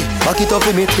them out. Back it up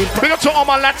with me. Big up to all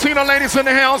my Latino ladies in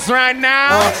the house right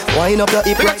now. Wind up your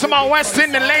hip. Big up to my West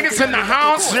Indian ladies in the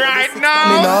house right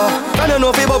now. I don't know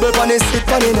if you bubble pan is sit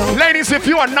pan now. Ladies, if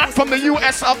you are not from the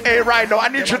US of A right now, I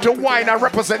need you to whine and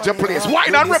represent your place.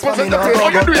 Whine and represent the place. How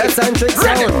you do it? Eccentrix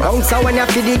sound. Bounce when you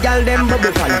feel the girl them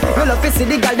bubble pan. You love to see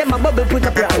the girl them a bubble put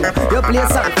a plan. You play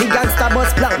some big gangsta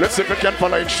bus plan. Let's see if we can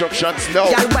follow instructions now.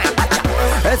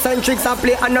 Eccentrix a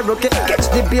play on the rookie. Catch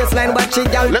the baseline, watch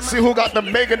it, girl. Let's see who got the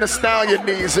Megan Thee Stallion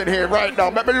knees in here right now.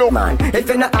 Let me look. Man, if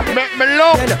you're not happy, make me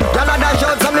look. Y'all are that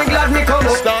short, so me glad me come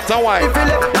up. Start a wine. If you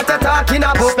live, what you talking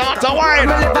about? Start a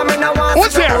wine.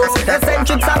 What's here?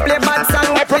 Eccentrix a play bad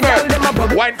song.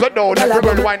 Wine go down, every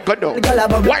girl wine go down.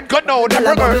 Wine go down,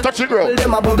 every girl touch the girl.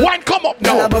 Wine come up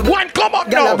now. Wine come up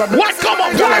now. Wine come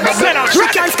up. You represent us. She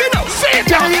can't skin up. Sit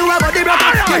down. You a body broke.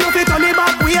 You know fit on the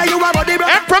back. Where you a body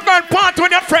broke. Every girl part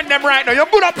with your friend them right now. You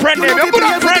good up friend them. You good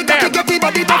up friend them.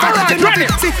 Alright, ready.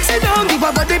 Sit down, give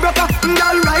a body broke.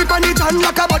 Girl right on the chan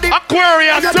like a body.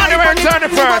 Aquarius,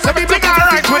 21st. Everything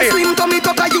alright with it.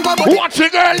 Watch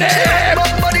it, girl.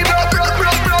 Body broke.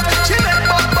 She make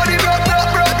body broke.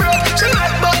 She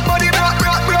make body broke.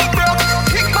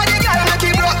 Kick body girl make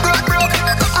it broke.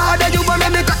 Harder you wanna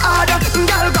make it harder.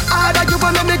 Girl go harder, you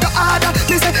wanna make it harder.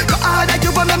 Me say go harder,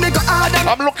 you wanna make it harder.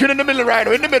 I'm looking in the middle right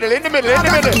now. In the middle.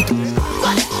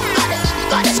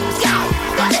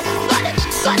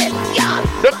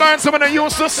 The girls when they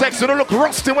used to sex, you don't look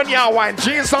rusty when you wine.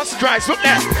 Jesus Christ, look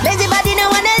there. Lazy body, no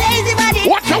one a lazy body.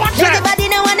 Watch it. Lazy body,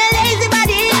 no one a lazy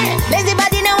body. Lazy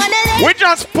body, no one a lazy. We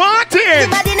just partying. Lazy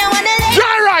body, no one a lazy.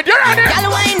 Joyride, you're on it. Y'all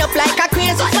wind up like a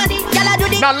crazy body. Y'all do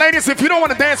the. Now, ladies, if you don't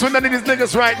want to dance with none of these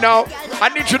niggas right now, I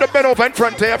need you to bend over in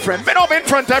front of your friend. Bend over in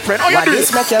front of your friend. Oh, you do it.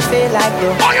 This make you feel like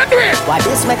you. Oh, you do it. Why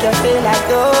this make you feel like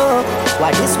you?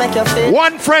 Why this make you feel?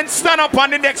 One friend stand up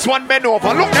and the next one bend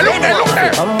over. Look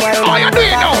there. Oh, you do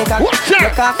it now. Watch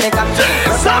it.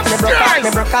 Jesus Christ.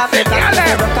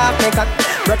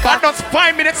 And that's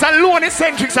 5 minutes alone,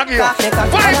 Eccentrix again.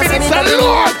 5 minutes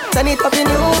alone. Send it up in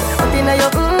you, up in your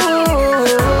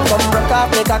come broke off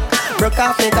me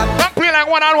cock. I'm playing like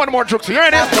one more Juxxy. You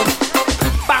ready?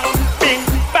 Bang, bing,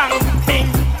 bang, bing,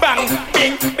 bang,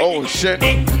 bing. Oh shit.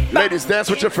 Ladies, dance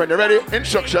with your friend. You ready?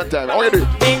 Instruction time. How you do it?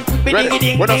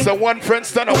 Ready? When I say one friend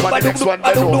stand up and the next one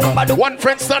bend over. One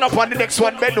friend stand up and the next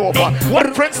one bend over.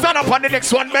 One friend stand up and the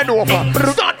next one bend over.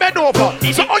 Start bend over.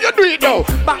 So how you do it now?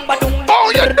 How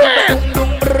you do it?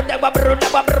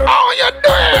 How you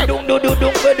do it?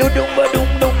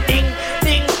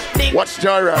 Watch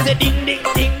Joyride. Ding ding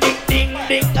ding ding ding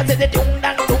ding. I said the dung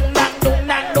dang dung dang dung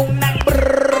dang dung dang.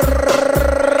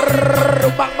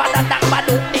 Bang ba dang dang ba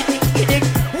dung ding ding ding.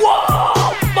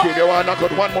 Whoa! Do you want to knock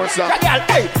out one more song?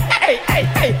 Hey!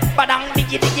 Ba dang ding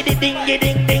ding ding ding ding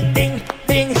ding ding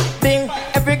ding ding.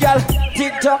 Every girl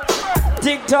tick tock.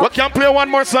 We can play one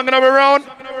more song in our round.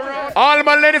 All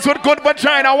my ladies with good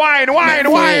vagina, wine. Body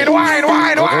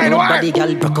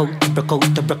girl broke out. Body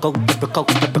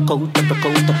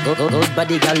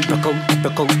girl broke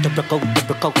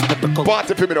out.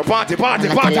 Party for me, no party.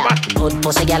 Good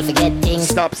pussy girl forget things.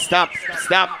 Stop.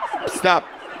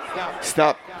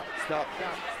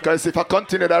 Because if I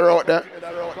continue that route there,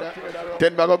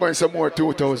 then we're going some more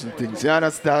 2,000 things. You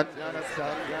understand?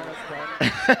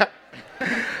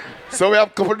 So we have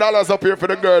a couple dollars up here for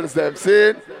the girls, them.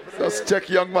 See? Just check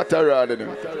young material, you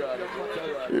know.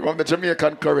 You want the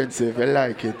Jamaican currency if you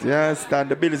like it. You understand?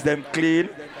 The bills them clean.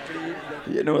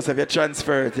 You know, so if you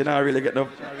transfer it, you don't really get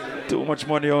too much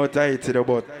money out of it, you know,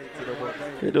 but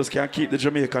you just can't keep the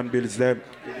Jamaican bills them.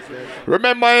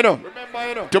 Remember, you know,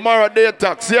 tomorrow day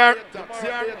tax here.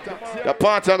 The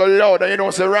party go loud, and you know,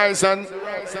 say rice and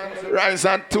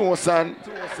toast, and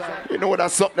you know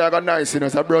that's something that got nice, you know,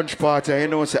 it's a brunch party, and you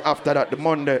know, say after that, the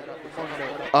Monday,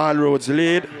 all roads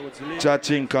lead,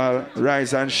 Chiney,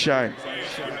 rise and shine.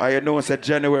 And you know, say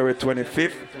January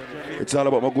 25th, it's all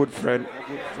about my good friend,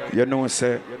 you know,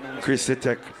 say Chrissy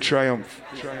Tech, Triumph,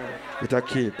 with a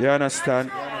keep, you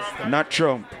understand? Not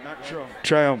Trump,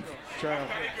 Triumph.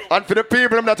 And for the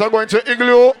people that are going to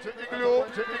Igloo,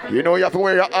 you know you have to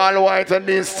wear your all white and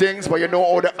these things, but you know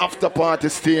how the after party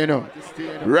stay, you know.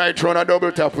 Right round a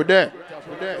double tap with them.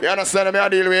 You understand what I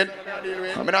deal with?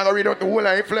 I'm not going to read out the whole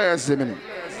of flyers, you know.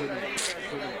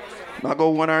 I'll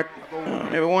go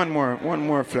maybe one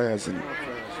more flyers, you know.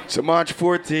 So March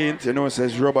 14th, you know, it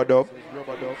says Rubber Dub.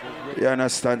 You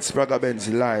understand? Spragga Benz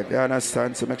live. You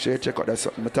understand? So make sure you check out that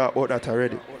something. I talked about that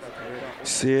already.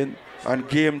 See? And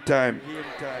game time,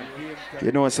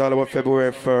 you know it's all about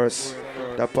February 1st.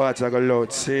 The party I got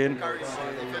loud, saying.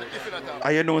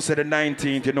 And you know, say the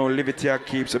 19th, you know, Liberty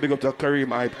keep, so big up to Kareem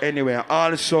hype anywhere.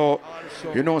 Also,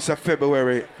 you know, say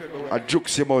February, a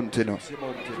Juxxy month, you know,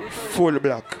 full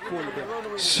black.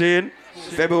 Shane,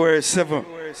 February 7th,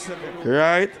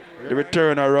 right? The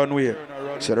return of runway.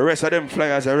 So the rest of them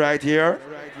flyers are right here,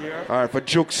 are for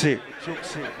Juxxy.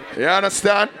 You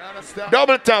understand?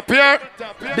 Double tap here.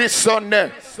 This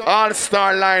Sunday,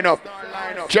 all-star lineup.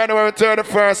 January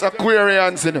 31st,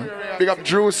 Aquarians, you know. Big up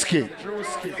Juxxy.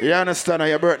 You understand?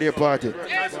 Your birthday party.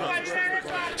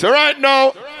 So right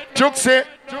now, Juxxy,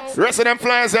 rest of them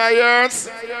flyers are yours,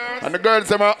 and the girls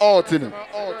them are out, you know.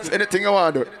 So anything you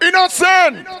want to do.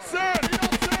 Innocent!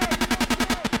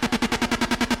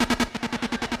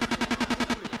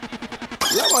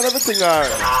 Yeah, man, everything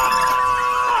alright.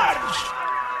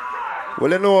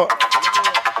 Well, you know,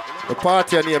 the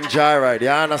party named Joyride, you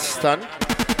understand?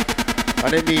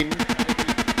 And I mean,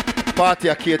 party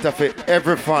a cater for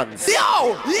every fans.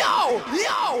 Yo!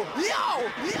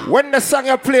 When the song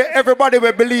you play, everybody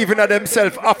will believe in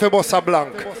themselves after Bossa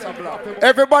Blanc.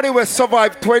 Everybody will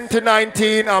survive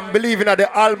 2019 and believe in the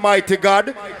Almighty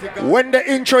God. When the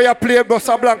intro you play,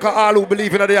 Bossa Blanc all who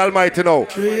believe in the Almighty now.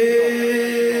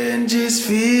 Strangest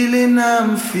feeling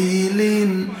I'm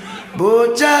feeling,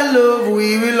 but your love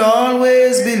we will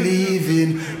always believe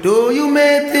in. Though you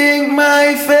may think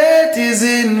my fate is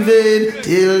in vain,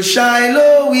 till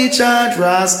Shiloh we chant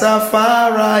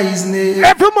Rastafari's name.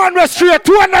 Every man was straight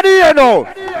 200 years now.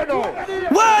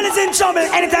 World is in trouble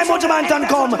anytime Mojo Manton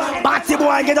come. Batty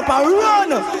boy get up and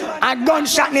run. A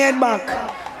gunshot in the head back.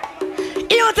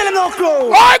 You don't tell him no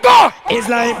crow. I go. It's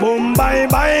like boom bye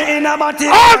bye in a batty.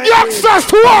 All youngsters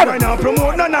to one. When I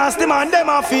promote no nasty man, them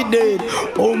a feed dead.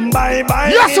 Boom bye bye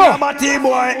yes, in a batty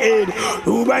boy head.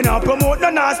 Who when I promote no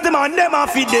nasty man, them a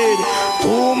feed dead.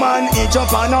 Woman each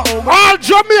up on a over. All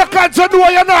Jamaicans know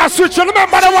you're not switching.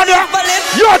 Remember the one there?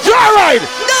 You're Joyride.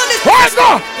 I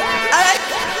go.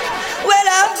 Well,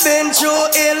 I've been through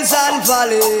hills and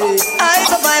valleys. I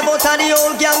survive out of the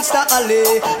old gangster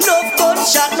alley. No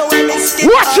gunshot, no any skip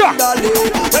and dolly.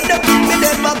 When they beat me,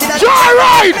 them up in a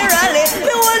Joyride! rally. Me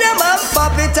want them and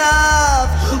pop it off.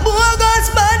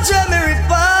 Bogus man, me rip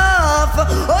off.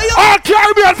 All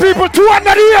Caribbean people,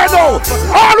 200 years now.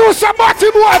 All who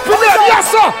somebody boy, yes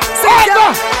sir.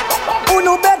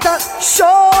 Uno better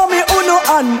show me uno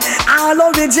and all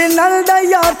original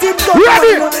diatic.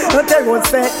 Ready? They will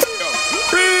say.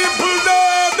 People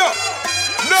dead.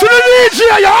 To the DJ,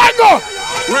 you go.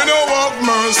 We don't have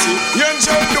mercy.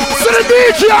 To the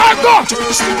DJ, I go.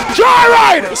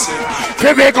 Joyride.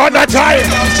 Give me on the time.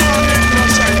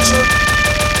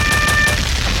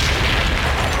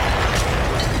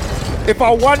 If I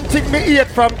one thing me eat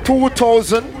from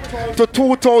 2000 to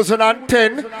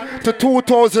 2010 to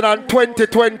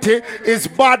 2020 is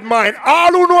bad mind.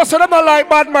 All who know so them not like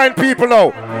bad mind people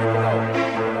now.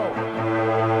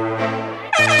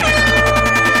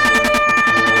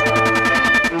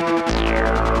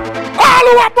 All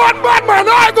who are bad mind,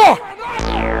 I go.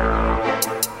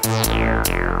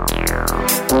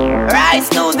 Rise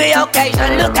to the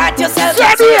occasion, look at yourself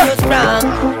and see you're strong.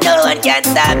 No one can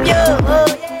stop you.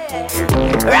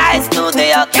 Rise to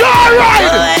the occasion.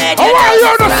 Joyride!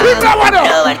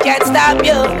 No one can stop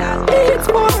you. It's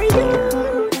for you.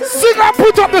 Sing and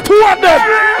put up the two of them.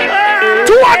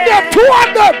 Two of them, two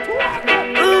of them.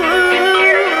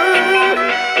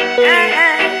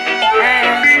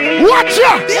 Watch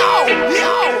ya!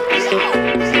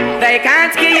 They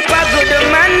can't keep a good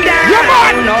man down.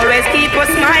 And always keep a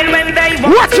smile when they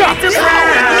want to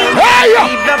frown.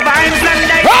 Keep the vibes and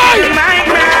they keep my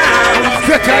crown.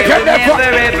 Never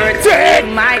ever take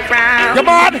my crown.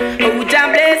 Oh, damn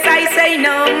bless, I say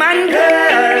no man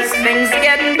curse. Things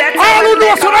getting better. All who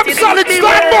know so them solid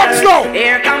Starbucks now.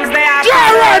 Here comes the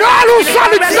Joyride, all who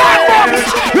solid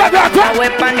Starbucks. My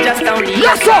weapon just don't leave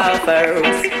yes, sir.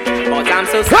 But I'm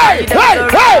so sorry.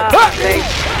 Hey.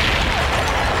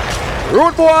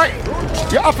 Rude boy,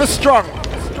 your office strong.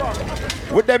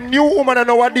 With them new women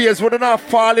nowadays, we don't have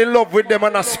fall in love with them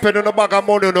and not spend on a bag of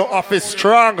money on the office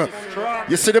strong.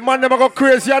 You see the man them go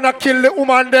crazy and not kill the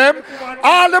woman them.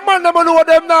 All the man them know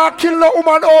them now kill the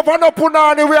woman over and up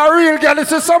on we are real girl. You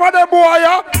see some of them boy,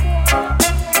 yeah?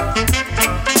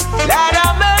 Lord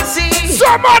have mercy.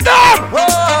 Some of them.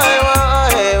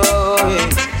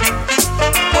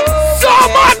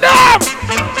 Some of them.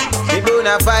 We burn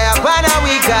a fire pan and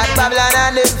we got Babylon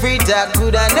and the free talk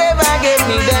coulda never get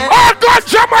me there. Oh God,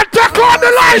 German, take on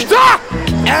the lighter.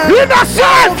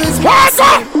 Innocent. Oh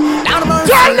God.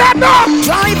 Tell them now.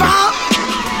 Driver.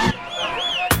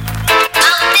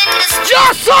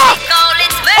 Yes, sir.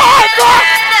 Oh God.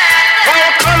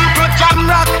 Welcome to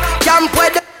Jamrock, Camp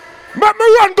with the. Let me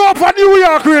run go up on New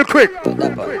York real quick.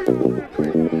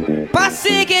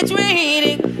 Passy gets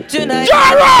raining tonight.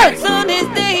 Joyride. Sun is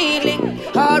daily.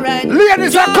 Alright.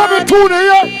 Ladies are coming to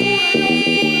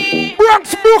the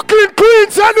Bronx, Brooklyn,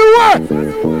 Queens,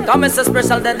 anywhere. Come it's a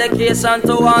special dedication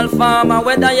to all farmer,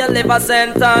 whether you live a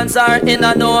sentence or in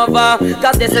a Nova.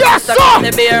 Cause this is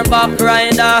the beer back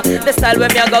rider. The style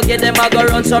when me a go get them a go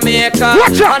run Jamaica.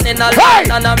 And in a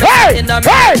London and in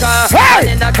America. And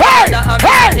in a Canada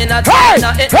and in a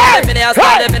China. Living in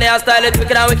a style, it's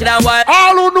wicked and wild.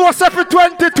 All who know us for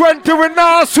 2020 we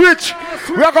now switch.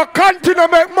 We are gonna continue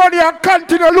make money and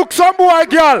continue look some boy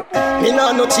girl. Me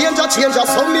nah no change,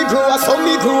 some me grow, some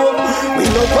me grow. We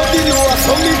no body low,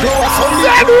 some me grow, some me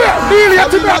grow. Nearly at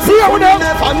the never know.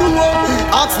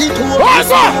 Ask the two of us.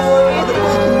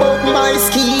 But my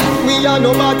scheme, we are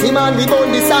no party man, we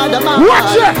born this other man.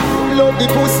 Watch it. Love the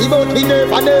pussy, but we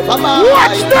never mind.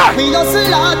 Watch that. We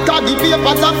hustle hard, cause the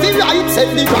papers of the right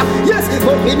send the crack. Yes,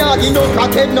 but we nah give no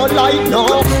crackhead, no light,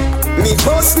 no. Me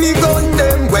bust me gun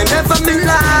them whenever me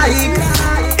like.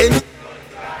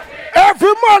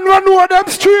 Every man will know them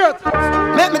straight.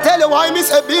 Let me tell you why me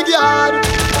say big yard.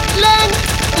 Len,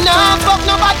 nah fuck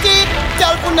nobody.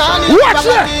 Tell Punani. Watch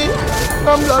it.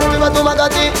 From Blood River to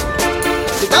Magati.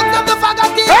 The dogs of the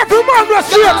Fagati. Every man will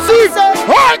straight. See.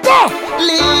 Hi go.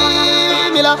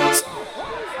 Leave me la.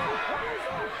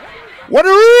 What the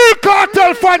real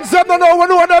cartel fans them don't know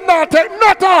when them not take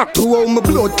no talk. To all my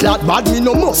blood clot bad, me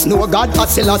no must know God. I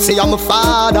say I'm a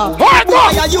father. Why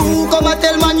are you come and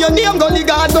tell man your name gonna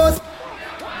God goes?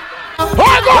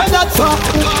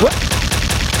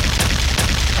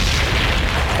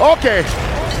 Okay.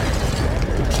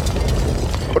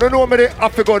 I don't know me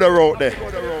have to go the road there.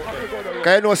 Cause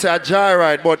I know say a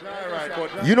Joyride, but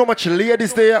you know much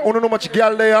ladies there, you know much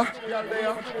girl there.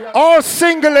 All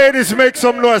single ladies make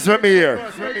some noise with me here.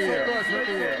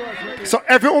 So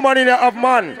every woman in there have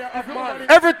man.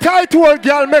 Every tight old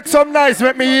girl make some noise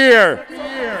with me here.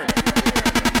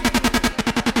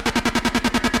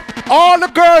 All the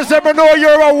girls that know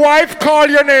you're a wife, call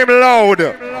your name loud.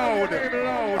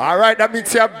 Alright, that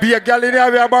means you be a girl in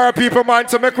here, we are borrow people, man.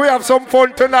 So make we have some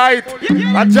fun tonight.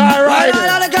 A Joyride.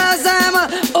 All the girls,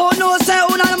 oh no, say,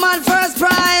 who not man first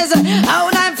prize? Who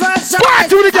not first choice? Back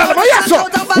to the girl, but yes, sir.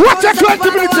 Watch your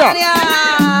 20 minutes, sir.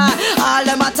 All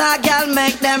them attack, girl,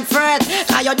 make them fret.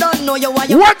 Cause you don't know you want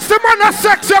you. What's the man of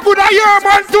sex you good at your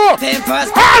man too?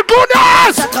 All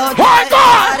goodness! Oh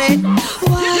God!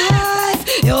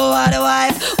 You are the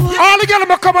wife. All the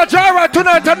girls come a Joyride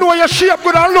tonight and know your shape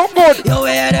good and look good. You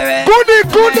wear the red. Goodie.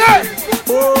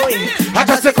 I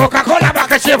just say Coca-Cola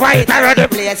back a shape I hit around the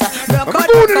place.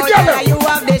 Coca-Cola, you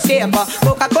have the shape.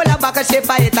 Coca-Cola back a shape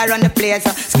I hit around the place.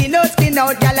 Skin out,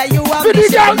 girl, you have the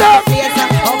shape.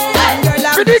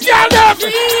 For the girl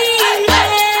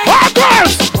Oh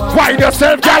girls! Wind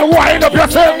yourself, girl, wind up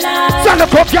yourself. Stand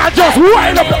up, girl, just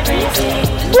wind up.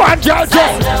 One girl, just.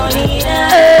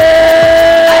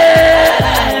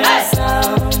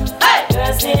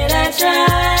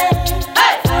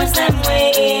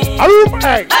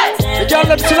 Hey, the girl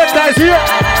them select guys here.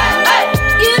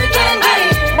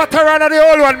 Matarana the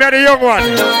old one, me the young one.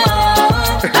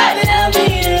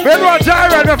 We want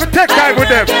Joyride, we have to take time with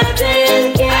them.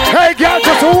 Hey girl,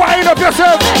 just wind up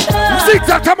yourself.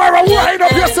 Zigzag tomorrow, wind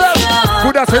up yourself.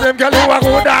 Good as them girl who are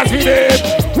good dance with them.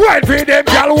 Wind for them,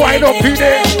 girl, wind up for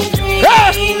them.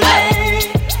 Hey!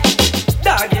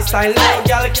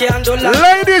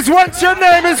 Ladies, once your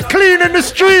name is clean in the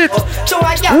street,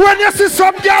 when you see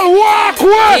some girl walk,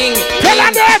 what?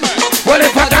 Tell them. Well,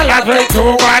 if a girl has been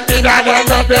too one thing,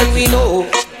 then we know.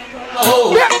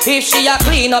 Oh, if she a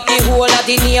clean up the whole of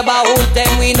the neighborhood, then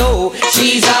we know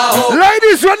she's a hoe.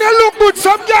 Ladies, when you look good,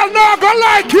 some girl not gonna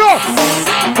like you.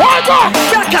 Hold on.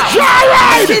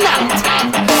 Joyride.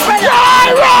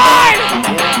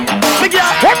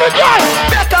 Let me go.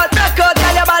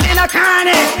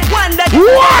 One day you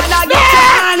wanna get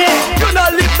money. You know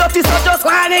lift up this so just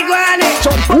granny.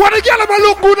 When the girl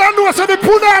look good and know so they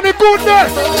put on the goodness.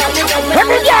 Let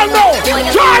me go now.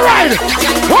 Joyride.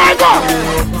 Hold on.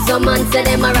 Some man say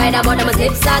them a ride but them a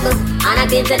zip saddle. And I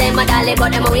think say them a dolly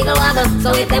but them a wiggle waggle.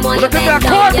 So if them want to bend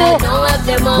down, y'all don't have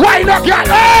them up. Why not, y'all?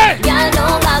 Hey! Y'all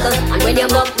don't goggle. And when you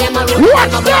buck them a root,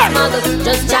 them a bust muggle.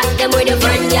 Just chat them with your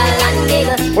friend, y'all and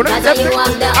giggle. Cause you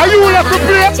have the are you left to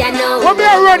play? Come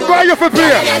here, run, go, you for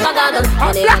play.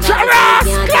 Black Charles!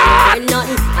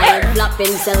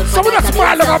 Someone that's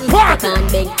smile like a pot.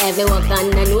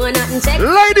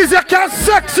 Ladies, you can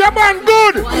sex your man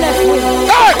good.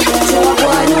 Hey!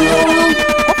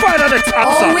 Find the next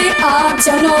answer. Oh, we are,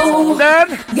 you know. Then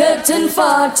getting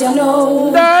fat, you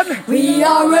know. Then we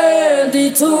are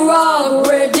ready to rock,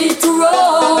 ready to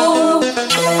roll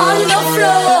on the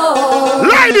floor.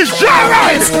 Ladies,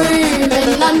 Joyride.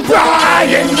 Screaming and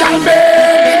crying,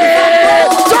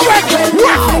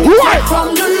 what?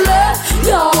 From the left,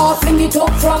 yeah, fling it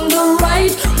up from the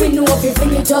right. We know if you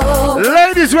fling it up.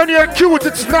 Ladies, when you're cute,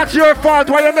 it's not your fault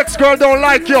why your next girl don't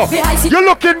like you. You're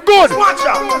looking good. Watch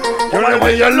out. You know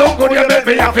when you look good, you make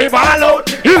me happy ball out.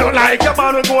 You don't like your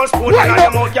man go spoon in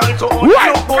your mouth, y'all to own.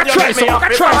 Try some.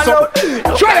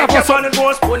 Try for some. You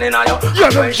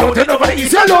don't shout it over the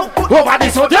easy look. Over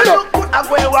this hotel look. I'm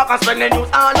going to walk and spend the news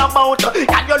all about.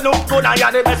 And you look good and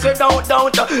you're the best you don't.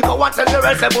 Go on tell the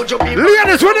rest about you people.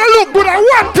 Ladies, when you look good at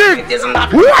one thing.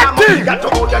 One thing. You got to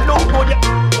hold your look good.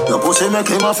 Your pussy make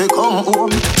him have to come home.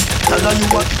 Tell her you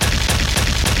what.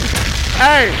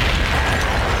 Hey.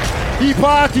 The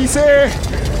party say.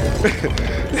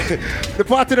 The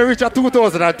party that reach at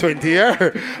 2020, yeah?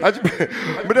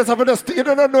 But that's happened to you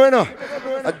don't know, you know.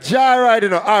 A Joyride, you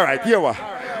know. Alright, here we are.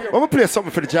 I'm gonna play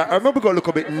something for the Joyride. I remember gonna look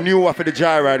a bit newer for the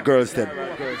Joyride girls then.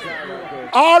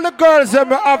 All the girls them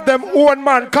have them own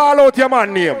man. Call out your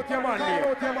man name.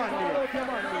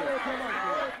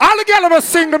 All the girls are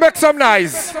single, make some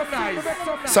noise.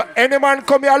 So any man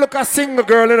come here look a single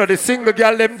girl, you know. The single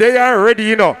girl them they are ready,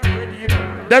 you know.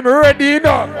 Them ready, you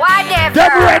know. Why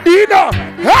them ready, you know.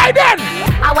 Hey then.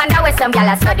 I wonder where some gyal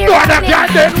are study. No, that girl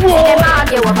then whoa. Them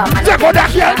argue over man. Check out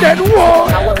that girl then whoa.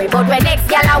 Don't worry about when next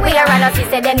gyal are wear and us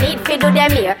say they need to do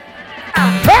them here.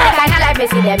 Kinda like me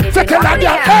see them different.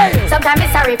 Sometimes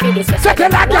it's sorry for this.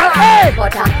 Second that girl, hey.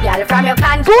 But gyal from your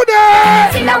country. Good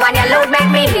day. See now when you load make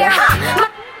me hear.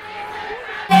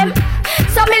 Them,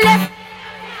 so me left.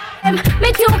 Me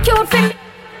too cute for me.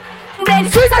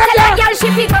 So tell a girl she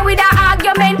pick me with an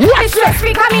argument. Me stress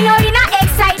free come in in a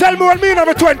excitement. Tell me what mean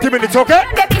over 20 minutes, okay?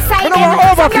 Baby side them. I don't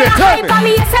want overplay. Tell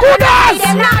me. Who does?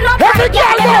 Every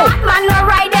girl go. Man no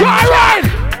ride them. Joyride.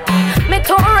 Me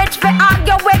too rich for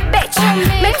argue with bitch.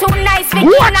 Me too nice for in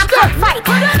a fight.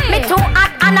 Me too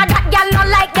hot and a that girl no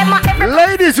like them.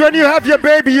 Ladies, when you have your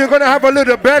baby, you're gonna have a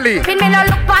little belly.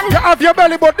 You have your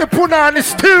belly, but the punan is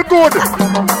still good.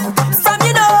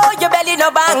 You know your belly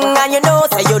no bang and you know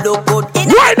say you look good in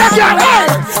why not your head?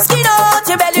 Skin out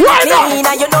your belly no clean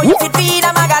and you know you fit feed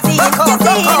a magazine. You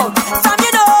see, from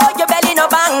you know your belly no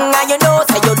bang and you know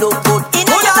say you look good in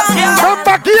your come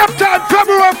back here time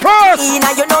February 1st.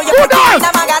 And you know you fit feed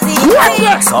a magazine.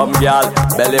 Some girl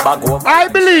belly back up. I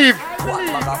believe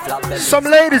some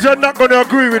ladies are not gonna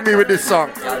agree with me with this song,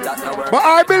 but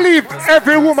I believe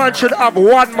every woman should have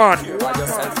one man.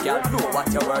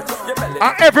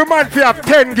 And every man should have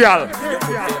 10 girl.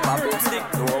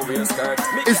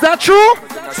 Is that true?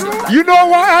 You know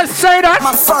why I say that?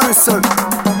 My son.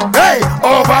 Hey,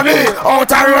 over me, out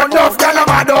and run enough girl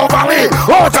mad over me.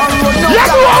 Out and run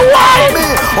enough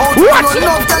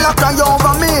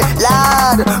over me,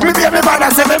 lad. Me baby bad and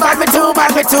say me bad, me too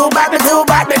bad, me too bad, me too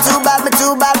bad, me too bad, me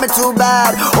too bad, me too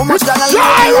bad. How much can I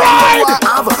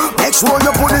have? Make sure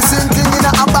you put this thing in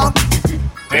a bank.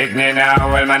 Pick me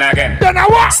now, well man again. Then I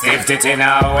what? Stiff titty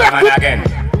now, well man again.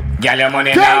 Get your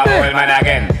money now, well man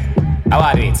again. How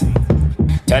are it?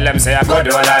 Tell them say I go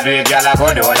do all I do it, girl I go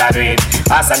do all I do it.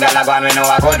 Ask a girl I go and we know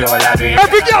I go do all I do it.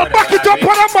 Every girl back it up,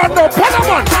 put a man now, put a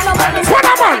man. Put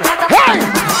a man, hey!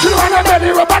 She wanna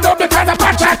belly rub and up because of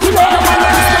a chat.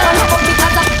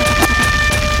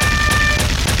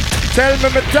 Tell me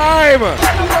the time.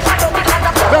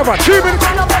 Never 3 minutes.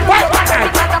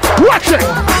 Watch it.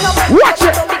 Watch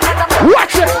it.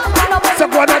 Watch it. So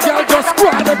when a girl just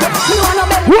go on the bed.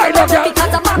 Why not, girl?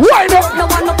 Why not?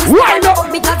 Why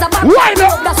not? Why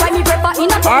not? That's why me prefer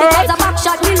in a top because of back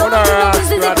shot. Me love the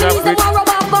business if please them all rub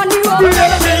up on the road.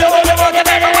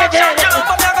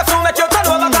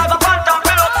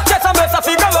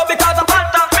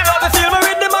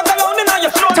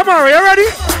 Tomorrow, you ready?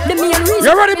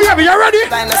 You ready, baby? You ready?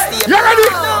 You ready?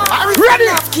 Ready?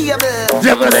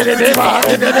 You ready, baby?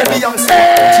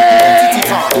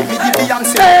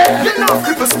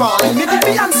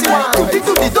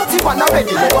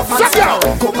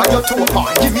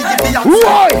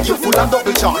 You full of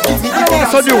double charge. Give me the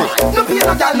Beyonce. No pain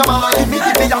no girl no mind. Give me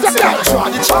the Beyonce. Draw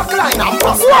the chalk line and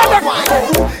pass the wine.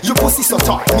 You pussy so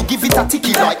tight. Me give it a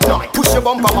ticky like night. Push your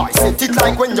bumper high. Set it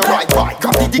like when you ride bike.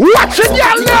 Grab the dick. Watch it,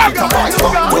 y'all.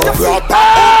 With the flop. You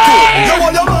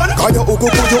want your man? Can you uku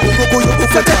and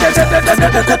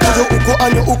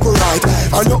you uku right.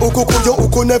 And you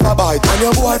uku never bite. And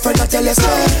your boyfriend a tell us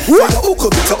you uku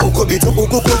bit, you uku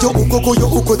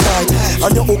tight.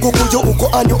 And you uku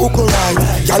and you uku right.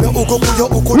 Y'all you uku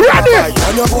never bite.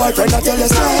 And your boyfriend a tell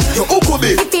us you uku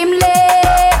bit. If him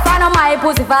late, fan of my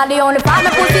pussy for the only fan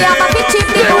of pussy I'm a bit cheap.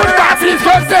 The good pussy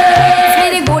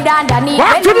the good underneath.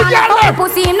 When the man fuck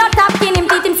pussy him not tapping him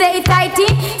teeth him say it tighty.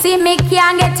 See me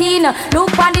can't get in.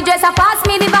 Look on the dresser pass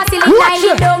me the Vaseline line.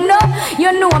 You don't know.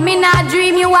 You know me not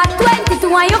dream. You are 22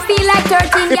 and you feel like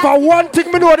 13. If I want to,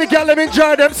 me know the girl them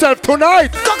enjoy themselves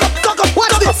tonight.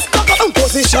 What's this?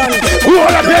 Position. What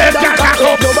a bed, what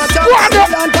up?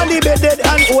 On the bed dead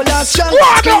and all a strong.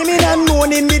 Screaming and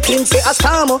moaning me things say a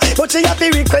storm. But she have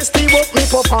to request the work me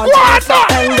pop on.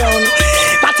 Hang down.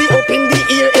 Party up in the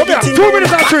ear. Everything 2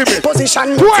 minutes and 3 minutes.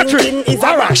 Position thinking is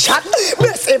a rush shot.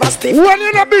 Best ever stiff. When you're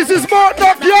in a business mode,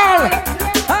 no girl.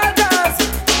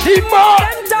 The more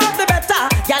them talk, the better.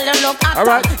 Girl, you look at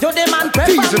right. You the man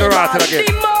Teasing the rat again.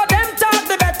 The more them talk,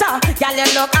 the better. Girl, you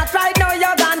look at right now,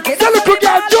 you're gone. The little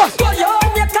girl just go you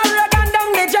home, you carry down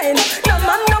the drain. No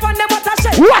man, no one, them what a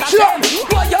shame. Watch it.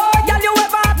 Go you, girl, you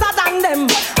ever hotter than them.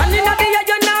 And in the year,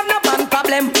 you no have no man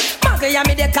problem. Monkey, you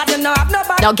me the cat, you no have no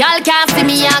bad. No girl can't see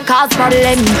me and cause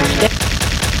problem.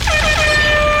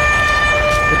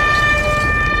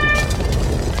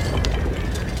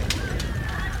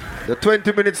 The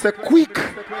 20 minutes, they're quick.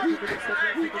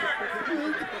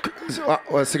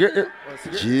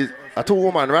 Jeez, a 2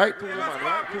 woman, right?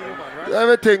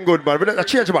 Everything good, man. But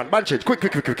change, man. Man, change. Quick,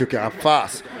 and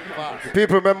fast.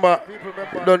 People remember,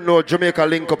 you don't know Jamaica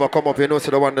link up or come up, you know,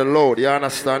 so the one the load, you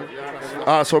understand?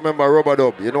 Also remember Rubber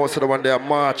Dub. You know, so the one there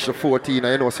March the 14th, and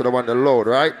you know, so the one the Load,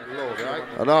 right?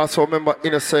 And also remember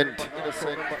Innocent.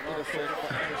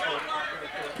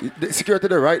 The security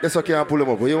there, right? That's okay, I pull them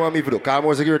up. What you want me to do? Call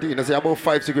more security. You know, say about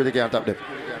 5 security can't tap them.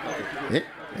 Eh?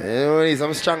 You need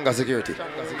some stronger security.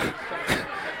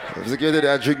 Security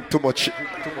they drink too much.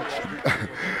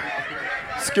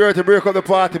 Security break up the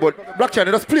party, but Black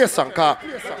China, just play a song, car.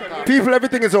 People,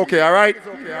 everything is okay, alright?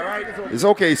 It's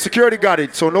okay. Security got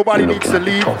it, so nobody needs to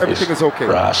leave. Everything is okay.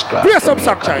 Play some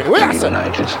song, China. Where are you?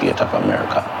 United States of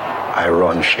America. I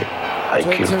run shit. I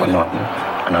kill for nothing.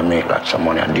 And I make lots of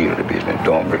money and deal with the business.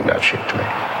 Don't bring that shit to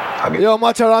me. Yo,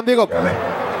 Matcha, big up.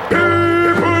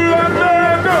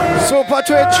 Super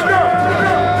Twitch.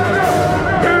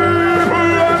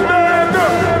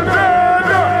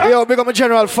 Yo, big up my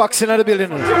General Fox in the building.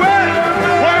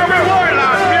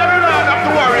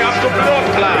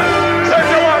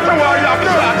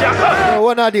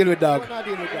 What not deal with dog?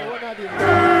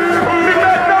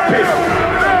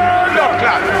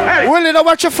 Willie, don't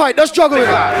watch your fight. Just juggle with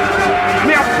it.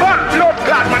 Me a fuck blood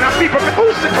clot, man. And people be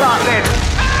pussy clot then.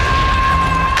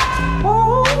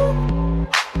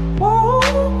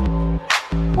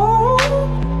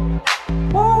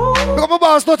 Look at my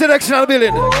boss, not in the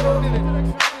building.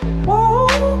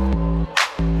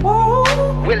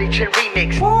 Willie Chin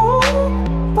remix.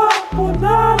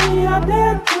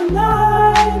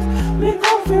 Me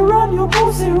come fi run your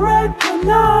pussy red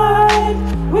tonight.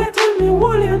 Wait till me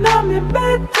hold you on me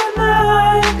bed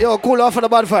tonight. Yo, cool off for the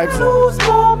bad vibes. Lose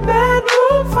my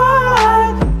bedroom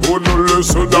fight. Who no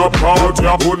listen the party?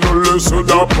 Who no listen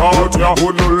the party?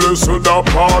 Who no listen the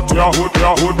party?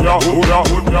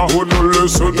 Who no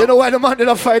listen? You know why the man did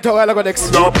a fight a while ago next?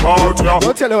 The party.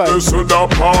 Don't tell you why. Listen the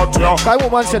party. Why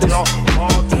woman said this?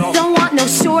 Don't want no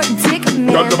short dick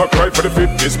man. Y'all never cry for the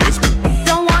fitness miss.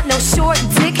 Don't want no short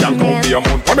dick man.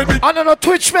 I don't know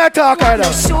Twitch me talk right now.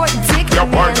 No short dick man.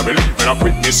 You're to believe in a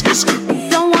quickness kiss.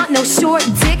 Don't want no short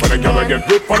dick man. Get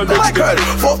good for the next girl.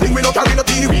 Fourth thing we no carry no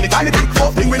teeny weeny tiny thing.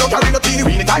 Fourth thing we no carry no teeny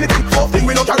weeny tiny thing. Fourth thing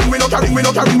we no carry no.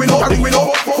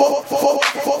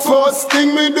 First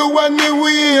thing me do when me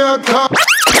wake up.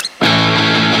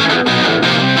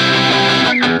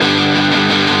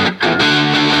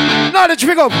 Knowledge,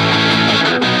 pick up.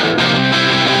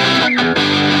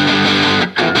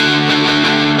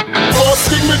 First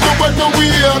thing me do when me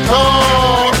wake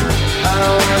up. I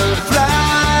will fly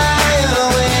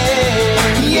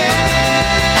away. Yeah.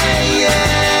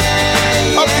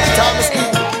 Up to the top of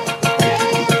speed.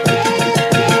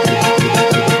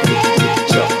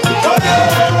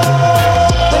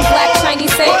 When Black Chiney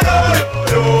say,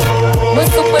 when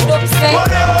Super Dope say,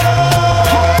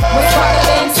 when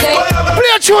Chocolate say,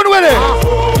 play a tune with it.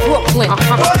 Brooklyn.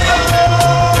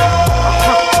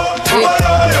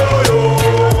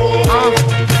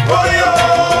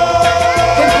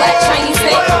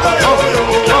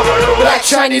 Black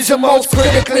Chiney's the most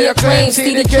critically acclaimed,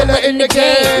 see the killer in the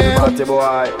game.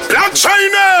 Black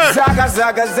Chiney! Zaga,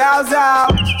 zaga, zow, zow.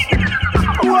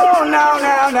 Whoa,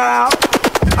 now.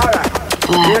 Alright.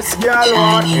 Yes, girl,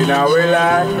 what you know we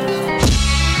like.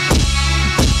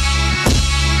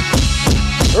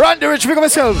 Run the rich, pick up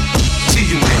myself. See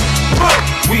you, man.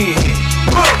 We in here.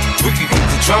 We can keep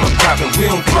the drama poppin', we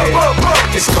don't care.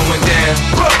 It's going down,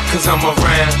 cause I'm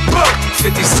around.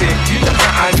 50 Cent, you know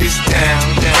how I get down.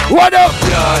 What up,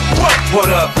 blood? What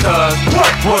up, cuz?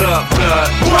 What up, blood?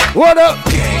 What up,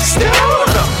 gangsta?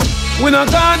 We not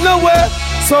gone nowhere,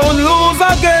 so lose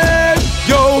again.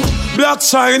 Yo, Black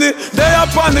Chiney, they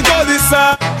up on the gully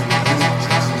side.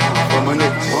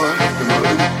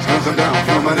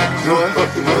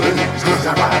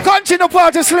 Continue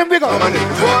party, Slim Big up.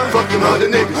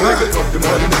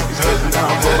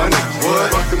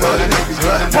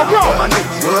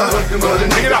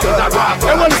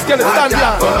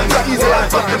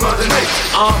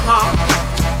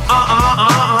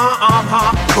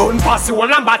 Gun pass you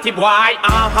one and batty boy.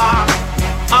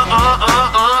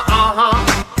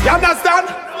 You understand?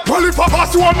 Pull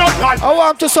pass you one not like. I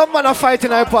want to some man a fight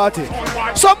in our party.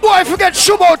 Some boy forget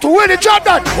shoot out to win the job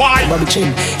done. Why? Bobby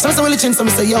Chin. Some say Willie Chin, some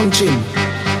say Young Chin.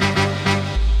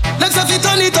 Let's have it,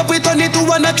 turn it up, we turn it to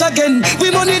one notch again.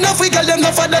 We money enough, we get them,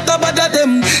 no for that bother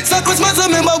them. So Christmas,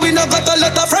 remember, we not got a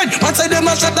lot of friends. Man say them,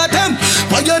 I shot at them.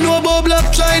 What you know about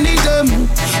Black Chiney them?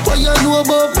 What you know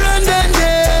about Brandon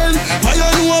them? What you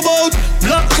know about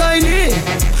Black Chiney?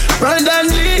 Brandon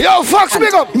Lee. Yo, Fox,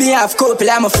 big up. Me have couple,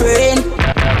 I'm a friend.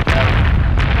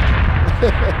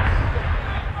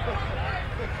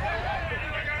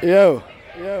 Yo.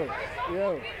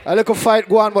 I look a fight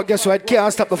go on, but guess what?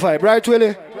 Can't stop the fight. Right,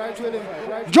 Willie?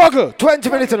 Juggle. 20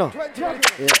 minutes now.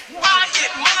 Yeah.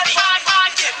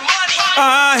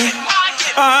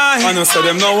 I know say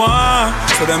them no one,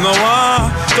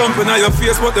 Thumping on your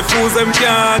face, but the fools them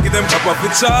can't. Give them top of the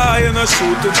chai and a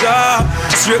shoot to jar.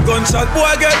 Straight gunshot,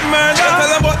 boy get murdered. Tell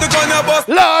them about the gun you bust.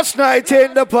 Last night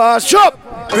in the past shop.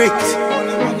 Bricks.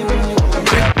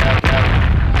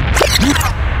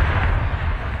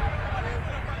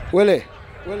 Willie.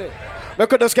 We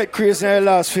could just get crazy in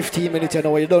the last 15 minutes, you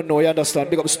know. You don't know, you understand.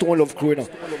 Big up Stone Love crew, you know.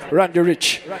 Randy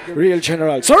Rich, real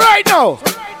general. So right now.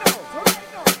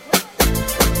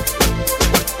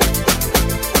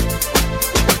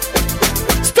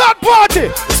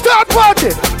 Start party.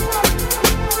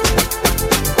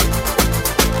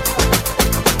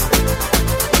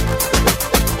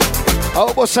 How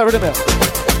about Sarah Demel?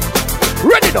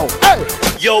 Ready now, hey!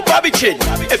 Yo, Bobby Chin,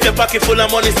 if your pocket full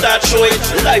of money, start showing.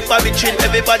 Life Bobby Chin,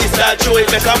 everybody start showing.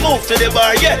 Make a move to the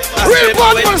bar, yeah.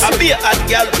 I be a hot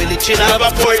girl, Billy Chin, I have a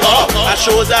point. I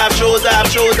shows off.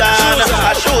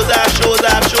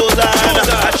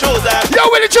 Yo,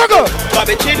 Willie Juggle!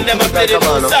 Bobby Chin never play the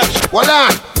most action. Well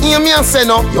on, hear me and say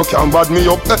no, you can't bad me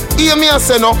up. Hear me and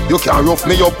say no, you can't rough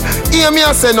me up. Hear me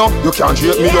and say no, you can't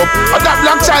shake me up. And that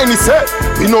black Chiney said,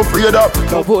 we no afraid of.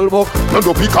 No bullbuck, no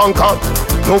dopey cancan.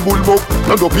 No bullbuck,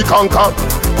 no dopey cancan.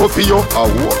 Coffee yo,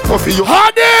 coffee yo.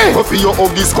 Hardy! Coffee yo,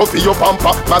 August, coffee yo,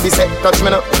 pampa. Bobby say, touch me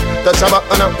now, touch about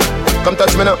now. Come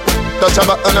touch me now, touch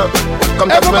about now. Come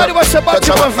touch me now, touch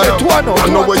about now. I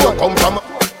know where you come from.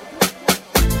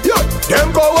 Yo,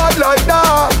 them go out like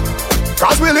that.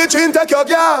 Cause we literally take your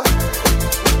girl.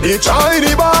 The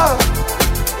Chiney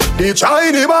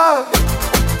bar.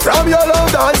 From your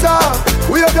love dancer,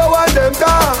 we have the one them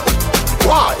car.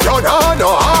 Why? You know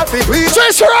no heart between.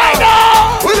 Just right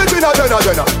now. We literally not.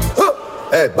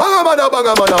 Hey, banga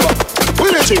mana.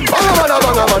 We literally banga.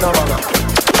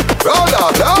 Roll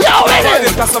up. Yo, man.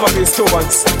 That's some of these 2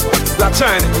 months. Black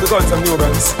China, we got some new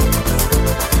brands.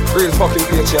 Real fucking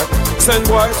bitch, yeah. Send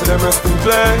boy to them resting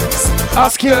place.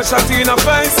 Ask you. Shot in a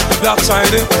face. Black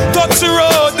China. Touch the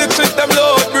road, they treat them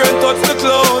load. Brain touch the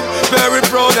cloud. Very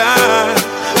proud.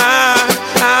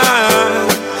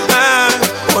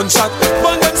 One shot.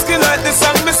 Burn them skin like the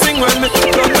song me sing when me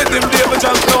done with him. David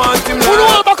John, no want him. Who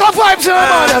know back off vibes in the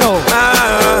morning, you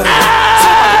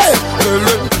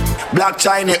know? Black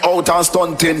Chiney out and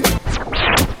stunting.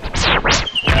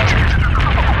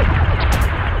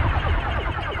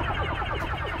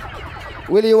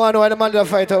 Will you want to know why the man did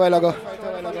fight a while ago?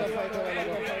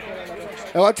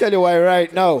 I'll tell you why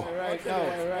right now.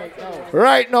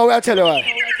 Right now, I'll tell you why.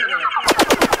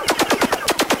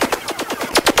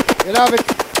 You know it?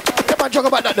 Come on, talk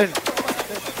about that then.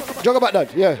 Talk about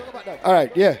that, yeah.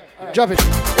 Alright, yeah. Drop it.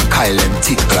 Kyle them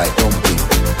tick like dumpling.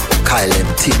 Kyle them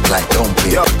tick like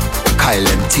dumpling. Yep. Kyle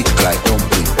them tick like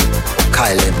dumpling.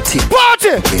 Kyle them tick.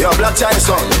 Party! Yo, Black China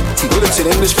song. Bullets in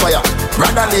English fire.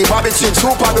 Brandon Lee, Bobby Chin,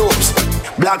 super dopes.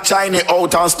 Black China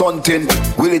out and stunting.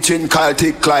 Willie Chin, Kyle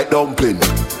tick like dumpling.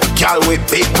 Gal with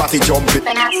big party jumping.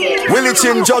 Willie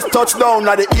Chin just touched down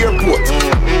at the airport.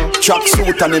 Track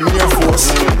suit and the Air Force.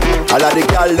 All of the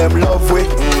gal them love with.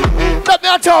 Let me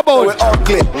talk about it.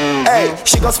 Ugly. Hey,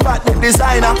 she got spot the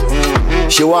designer.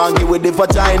 She want you with the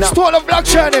vagina. Stone of Black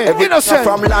Chiney, innocent.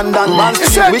 From London, man.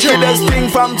 Wickedest thing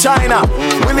from China.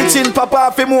 Willie Chin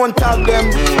papa fi won't tag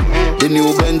them. The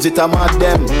new Benz it a mad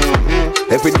them.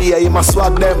 Every day he must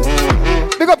swag them.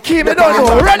 Big up Key, me don't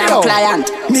know. Ready now.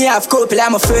 Me have couple,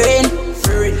 I'm a friend.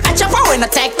 I chop out when I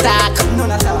take talk.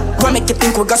 What make you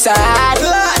think we go sad?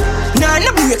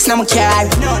 No breaks, no car.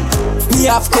 Me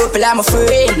have couple, I'm a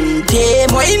friend. They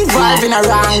more involved in a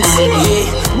rank.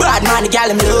 Bad man, the gal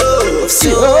him love. So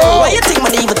why you think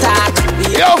man even talk?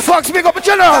 Yo, Fox, big up a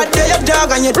general. Your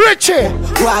dog and your Richie.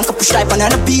 One cup of stripe and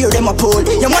a beer in my pool.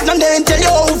 Your mother then tell you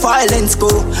how violence go.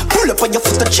 Pull up on your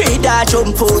foot to trade that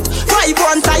jump out. 5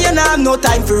 1 tie and I have no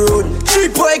time for road. 3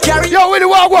 boy carry. Yo, where the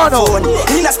walk one on?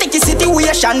 In a sticky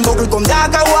situation, bubble gum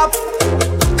dog go up.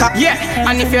 Yeah,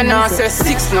 and if you're not say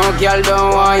 6, no girl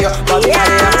don't want you. But I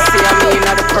see me in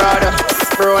the Prada.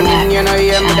 Running, you know,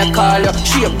 yeah, me the call you.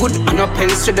 She a good and no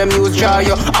pens to the muse draw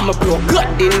you. I'm a blow, God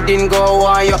didn't go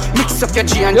on you. Mix up your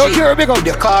G and G with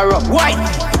the car up. Why?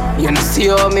 You know, see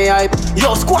how me hype.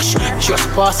 Yo, squash, just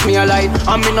pass me a light.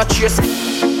 I'm in a chase.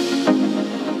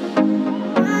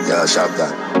 Yeah, sharp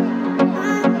that.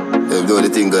 You do the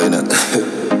thing going on.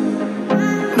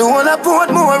 The one I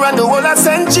put more and the one I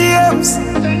St. James.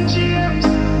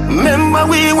 Remember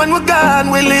we when we're gone,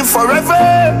 we live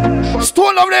forever.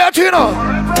 Stone over there, Tina.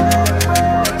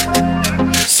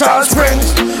 Salt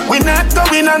Springs, We not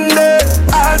going under.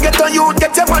 I'll get on you,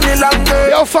 get your money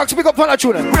longer. Yo, Fox, pick up on that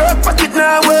tune. Broke pocket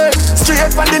now, way.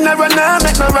 Straight for the narrow now,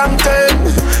 make no wrong turn.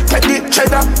 Take the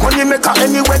cheddar, money maker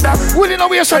any weather. We didn't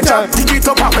know we are shut down. Dig it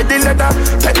up with the leather.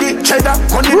 Take the cheddar,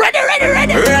 money.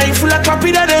 Ready. Rifle a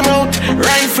copy that them out.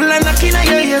 Rifle a knocking on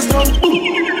your ears down.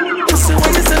 So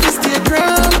when it's a mistake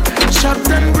ground, shop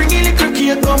them bring in the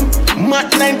cookie come.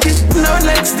 Mat 90, no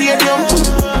like stadium.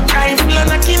 Rifle a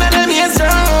knocking on them ears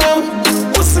down.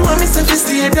 So when it's a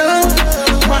mistake down.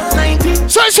 Mat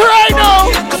 90. So it's right now.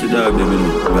 The dog them in,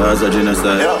 because of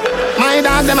genocide. My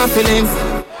dog them a feeling.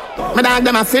 My dog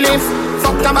them a feeling.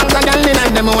 Fuck the bank of girl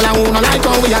in them all and who no like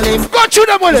how we a live. Go to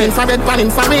them with it. Infrared pan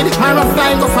infrared. My rough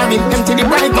line go for it. Empty the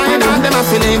bright. My dog them a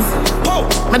feeling.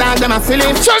 My dog them a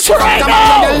feeling. So it's right now. Fuck the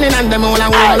bank of girl in them all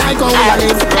and who no like how we a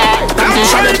live.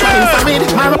 Infrared pan infrared.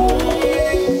 My rough.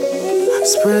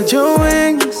 Spread your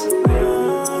wings.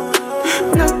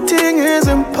 Nothing is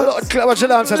impossible.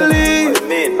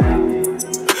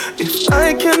 If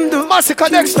I can do Massacre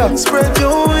Dexter. Spread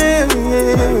your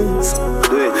wings.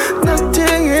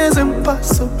 Nothing is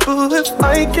impossible if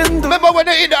I can do. Remember when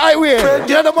they in the highway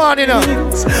the other morning now?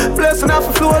 Blessing off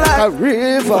a flow like a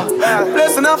river.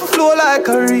 Blessing off a flow like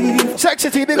a river. Sexy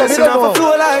T, big up, blessing off a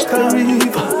flow like a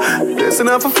river. Blessing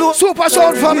off a flow. Super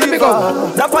sound family, big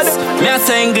up. Me a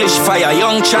say English fire,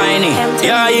 young Chiney.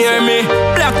 Yeah, hear me?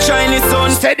 Black Chiney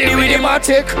son. Steady with the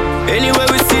matic. Anywhere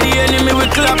we see the enemy, we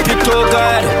clap it, oh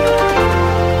God.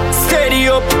 Steady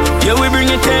up, yeah, we bring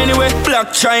it anyway.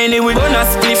 Black Chiney, we gonna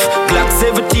spliff. Glock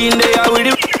 17, they are with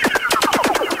it.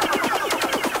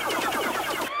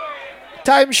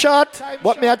 Time short,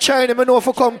 but me a Chiney, me know if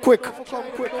I come quick.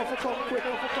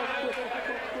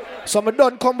 So me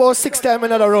done come about 6 times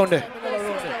in another round there.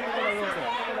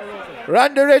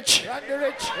 Randy Rich,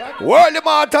 World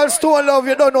Immortal, Stone Love,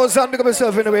 you don't know Zan, big up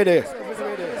myself in the way there.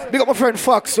 Big up my friend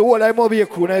Fox, the whole I'm be a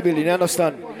crew in I building, you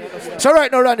understand? So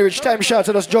right now, Randy Rich, time short,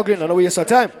 so just juggling and no waste of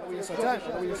time.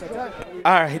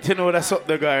 Alright, you know that's up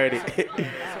the guy already.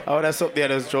 I would have something there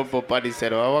just jump up and he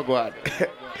said, oh, I want to go on.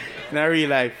 In a real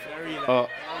life. Oh.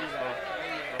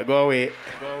 Go away.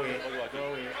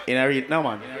 In a real, no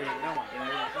man.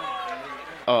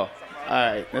 Oh,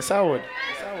 alright, that's how it would.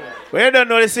 We don't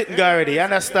know the sitting guy already, you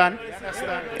understand?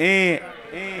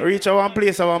 Reach a one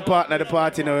place or one partner the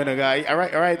party now, you know, guy.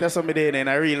 Alright, that's somebody in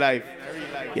a real life.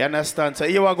 You understand? So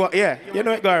you want go, yeah, you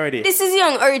know it guy already. This is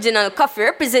Young Original Coffee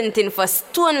representing for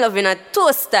Stone Love in a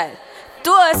toast style.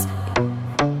 Toast.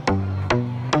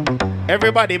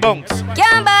 Everybody bounce.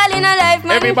 Can't ball in a life,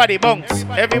 man. Everybody bounce.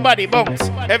 Everybody bounce.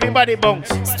 Everybody bounce.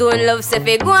 Stone Love say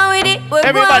we go on with it. We're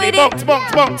everybody going bounce,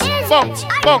 bounce, bounce, bounce,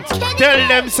 bounce. Tell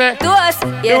them say to us,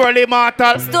 yeah. The World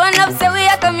Immortal. Stone Love say we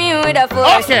are coming with a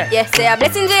force. Okay. Yes, say a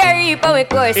blessing to your reap and we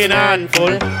course. In a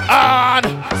handful. On.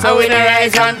 So we the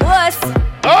rise on. Us.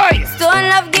 Oi! Stone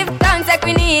Love give thanks like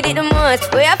we need it the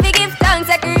most. We have to give thanks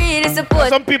like we really support.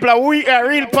 Some people are weak, a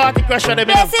real party question.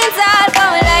 Blessings all for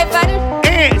my life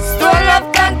and Stone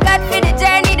Love thank God for the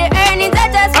journey, the earnings are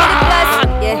just for the plus.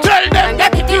 Yeah. Tell them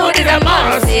that you did a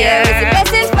mouse. Yeah.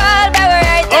 Blessings fall by our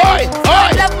right. Oi!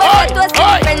 Oi! Love but it was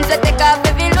some friends that take off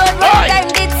every load. One time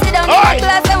did sit down in the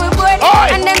class and we bored.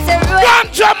 And them say road.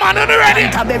 Come on, are you ready?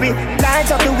 Baby,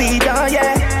 light up the weed, oh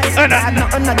yeah. Don't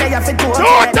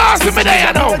toss me there,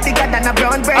 you know.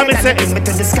 I'm a say, me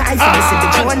to the sky, so they see the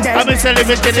join them. I'm a say,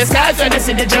 me to the sky, so they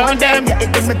see the join them. Yeah,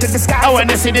 it me to the sky. I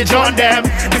wanna see the join them.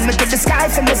 Bring me to the sky,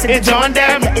 so me see the join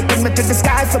them. Yeah, it me to the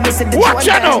sky, so me see the join them. Watch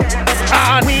you know.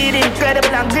 Weed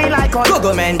incredible and green like oil.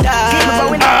 Go mental.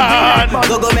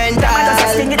 Go mental.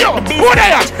 Yo, who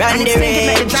they are? Randy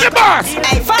Rich. The boss.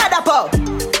 Hey, Father Paul.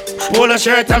 Polo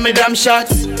shirt and me damn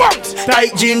shots. Bumps.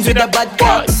 Tight jeans with a bad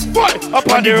cuts. Up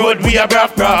on the road we a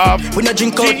brave. We no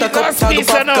drink out a cup, tag a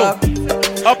pop cup.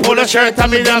 A polo shirt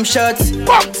and me damn shots.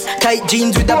 Bumps. Tight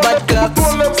jeans with a bad clocks.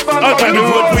 Up on the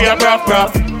road we a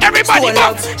brave. Everybody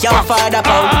bumps. Young Father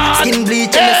Paul. Skin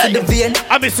bleach and you see the vein.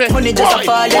 Honey just a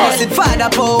fall. You see Father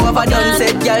Paul. Have a done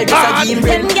set. Y'all just a game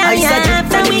brain. I said drip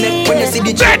from the neck when you see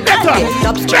the check.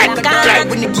 Top strike.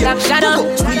 When the game.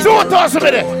 Don't toss me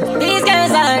there. These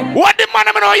girls are. What the man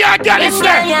I know your girl is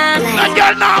there? That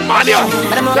girl now mad you.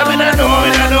 Tell me I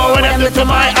know what them do to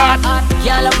my heart.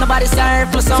 Y'all love nobody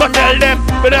serve. So tell them,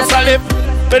 we just a live,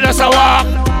 we just a walk.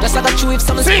 Just I got you if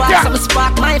some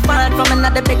spark my fan from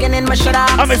another beginning my shut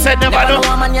up. I me said never do.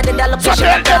 So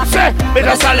tell them say, we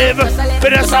just a live, we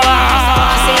just a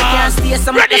walk.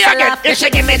 Ready again, if she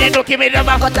give me the look, give me the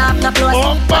back.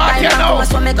 Oh, fuck you know.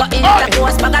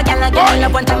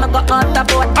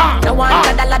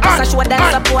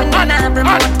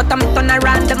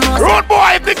 Road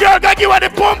boy, the girl that give her the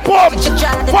pump.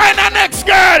 Find her next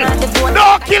girl.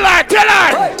 No kill her, tell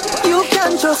her. You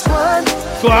can just run.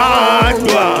 Go on.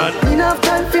 Enough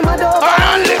time for my dog.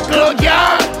 Little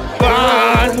girl. Go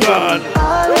on.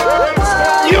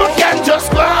 You can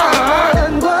just go on.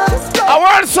 I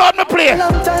want some to play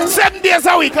 7 days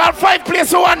a week or 5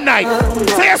 plays one night.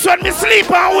 So yes, when me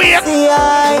sleep and wake.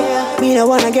 Me no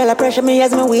wanna girl a pressure me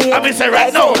as me wait. I say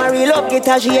right now. My real up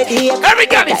guitar she hate it. Every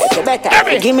girl is.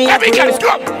 Every girl is.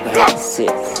 Come. Cause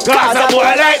a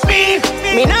boy like me.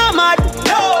 Me no mad.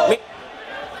 No.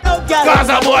 Cause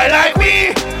a boy like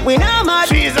me. We no mad.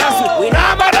 Jesus. We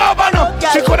no mad over no.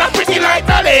 She coulda pretty like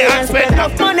Dolly and spend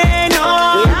enough money.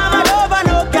 No. We no mad over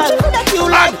no girl. She coulda cute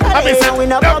like Dolly and we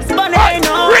no box money.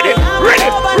 No. Rhythm.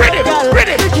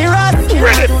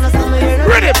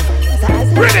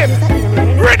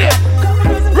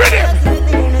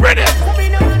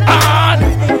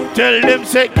 Tell them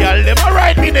say, girl, them a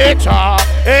ride me nature.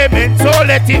 Amen, so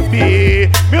let it be.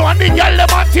 Me want the girl them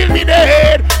until me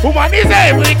dead. Woman is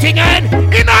everything and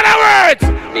in other words.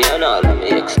 Me and all of me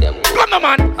ex them. Come on,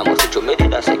 man. I must have made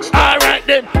it a sex. Alright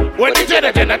then. When the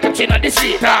Jenna touching on the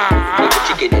street.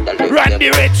 Randy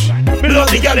Rich. Me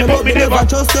love the girl, but me never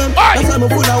trust them. That's why me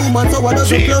full of woman, so I don't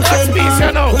trust them.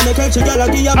 When I catch a girl, I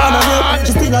give her man a name.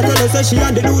 She still a tell her, say she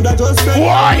and the dude that trust them.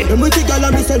 Why? Them with the girl,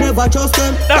 and me say never trust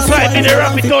them. That's why me the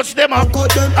rap, me touch them and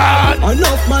cut them.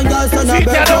 Enough man, girls, and I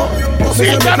bet them. See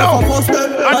it now.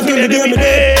 Until the day me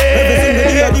dead. Every single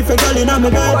day, a different girl in my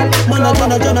bed. Man, a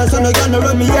Jenna, so no girl no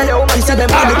run me head. She said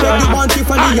them on the club, the one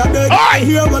Tiffany a bed.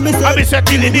 Hear what me say. I be set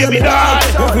till the day me die.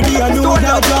 Every day I knew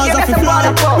that jaws off the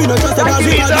fly. Me no trust a girl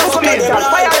because they the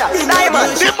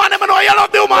man them know you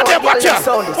love the woman them. Watch ya.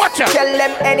 Tell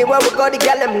them anywhere we go, the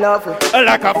girl them love me.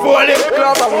 Like a foley.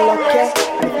 Club I will look care.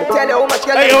 Tell you how much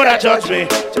girl you wanna judge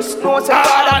me. Just know some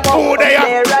father come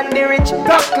there and the rich.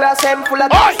 Top class them full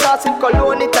of sauce in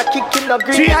cologne. It a kick in the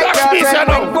green like that.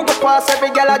 When go past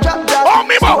every girl a drop drop. Oh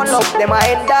me mouth. One up them a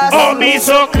end dance. Oh me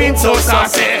so clean so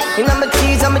saucy. In my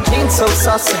tees and my jeans so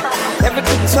saucy.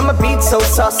 Everything to my beat so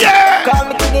saucy. Call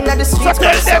me king in the streets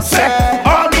so saucy.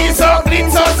 Oh me so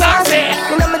clean so saucy.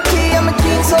 In my tee and my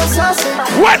jeans so saucy.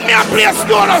 When me a play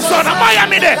school or son of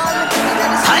Miami there.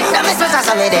 Under me so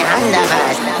saucy me there under me.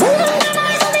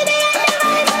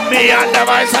 Me and the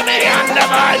voice, me and the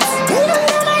voice.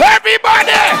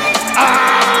 Everybody!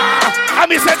 I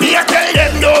me say me a tell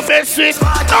them no best sweet.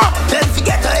 No!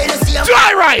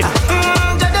 Joyride!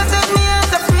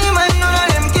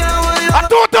 A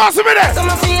 2000 minutes!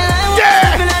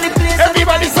 Yeah!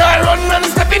 Everybody say run and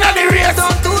step in the race.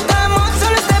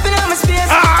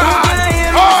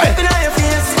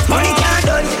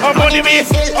 Oh, money me! The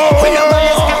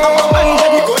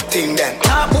good thing then.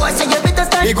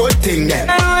 The good thing then.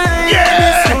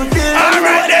 Yeah!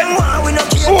 Alright then!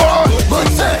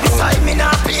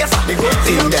 The good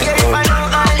thing then.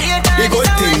 The good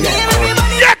thing then.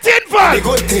 Get in for the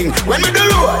good thing. When we do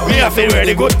road, me have to wear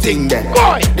the good thing then.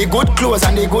 Boy! The good clothes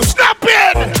and the good stop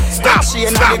it! Stop! Chain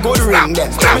and the good ring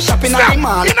then. Stop! Shopping at the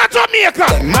mall. In a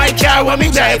Jamaica! My car when me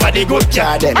drive at the good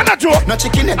car then. I'm not joke. No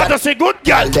chicken head. I just say good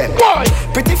girl then. Boy!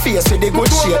 Pretty face with the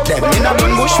good shape them. In a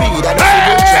bun bush weed I don't see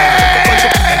good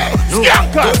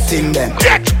job. Good thing then.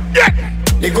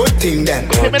 The good thing then.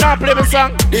 Let me not play the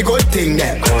song. The good thing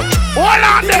then. Hold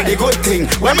on then. The good thing.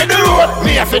 When me do road,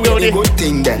 me have to do the good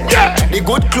thing then. Yeah. The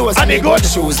good clothes and the good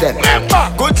shoes then.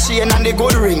 Good chain and the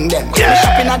good ring then. Yeah.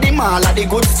 Shopping at the mall at the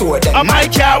good store then. My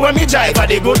car when me drive at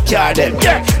the good car then.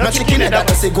 Yeah. No chicken head that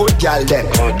does a good girl then.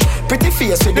 Pretty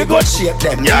face with the good shape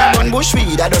then. Yeah. One bush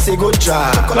weed that does a good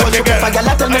job. Come on, you for girl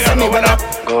that tell me say me well up.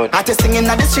 Artist singing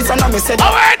at the streets and I me say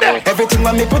everything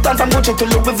when me put on from Gucci to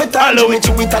Louis Vuitton. Louis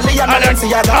to Italian and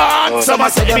Balenciaga. Some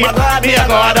say them a god, me a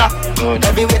god.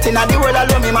 Every waiting at the world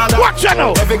alone me mother. Watch you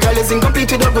know. Every girl is incomplete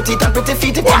with her good teeth and pretty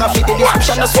feet. It can't fit the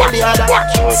description of all the other.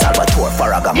 Salvatore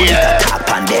Farraga money to talk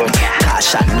on them.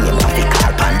 Cash and name of the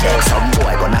car on them. Some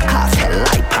boy gonna cast hell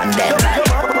light on them.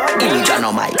 Illegal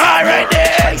no mic. Alright then.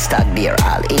 Price tag there,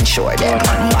 I'll insure them.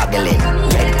 Muggling,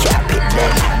 red carpet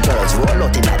them. Girls roll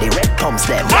out in the red pumps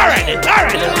them. Alright then,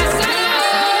 alright then.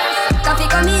 Coffee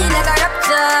come in like a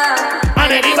rapture.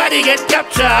 And everybody get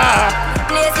captured.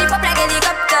 Place it up like a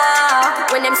helicopter.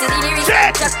 When them see the lyrics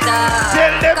chapter.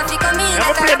 Coffee come in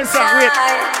like a rapture.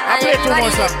 I play two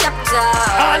more songs.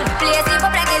 Place it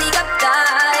up like a helicopter.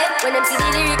 When them see the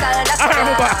lyrical doctor.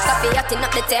 Coffee acting up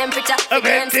the temperature.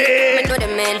 Me know the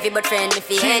man fi but friend me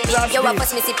fi envy. Yo I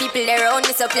pass me see people around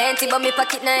me so plenty. But me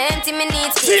pocket na empty, me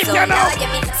need space. So now get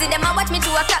me. See them a watch me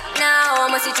to a clock now.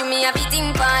 Must see to me a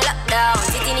beating for lockdown.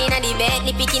 Sitting in a the bed,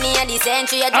 the picking in a the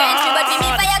century. A drench me but fi me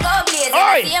fire go blaze.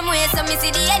 Same way so me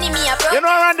see the enemy approach. You know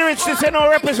around the Rich, this you know,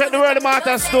 represent the world of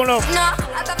Martha Stone Love.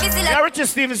 Yeah, Richard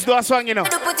Stevens do a song, you know.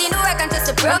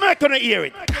 I'm not gonna hear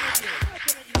it.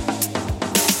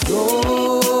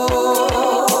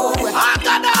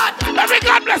 Every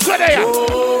God bless you there.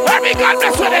 Every God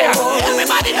bless you there.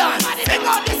 Everybody done. Sing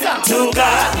out this song. To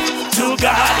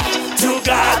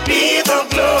God be the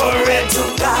glory. To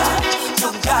God.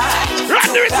 Run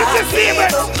the Richard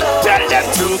Stevens. Tell them.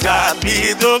 To God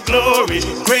be the glory.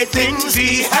 Great things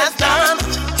He has done.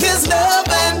 His love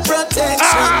and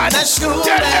protection as sure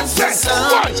as the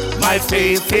sun. My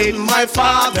faith in my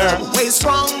Father way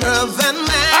stronger than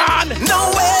man.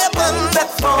 No weapon that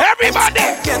forms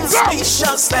against me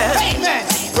shall stand. Amen.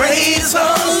 Praise the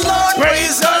Lord,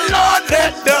 praise the Lord.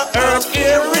 Let the earth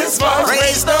hear His voice.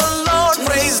 Praise the Lord,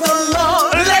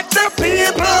 let the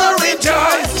people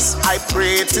rejoice. I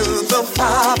pray to the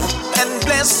Father and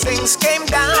blessings came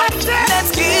down.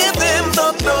 Let's give Him the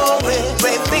glory.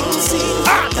 Great things He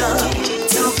has done.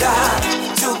 To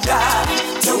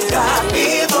God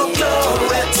be the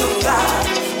glory. To God.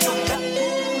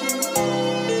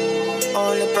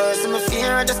 Only person I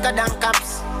fear I just got down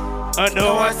cops.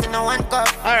 No one see no one cup.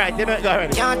 Alright, they don't go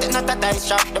already. Can't take not a dice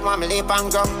shot. The mama lip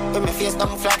and gum. With my face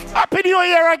down flat. Happy New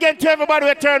Year again to everybody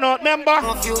who turn out. Remember?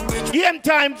 Game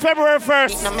time, February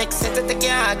 1st. No make sense to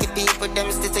get people.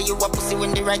 Them still say you a pussy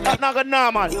when they right. That's not good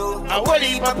normal. I will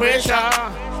leave a pressure.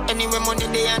 Anyway, money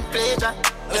they and pleasure.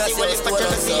 They will for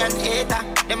jealousy and hater.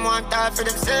 Them want all for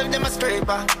themselves, them a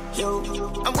scraper.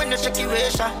 And when they check you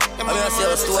ratio, them want to see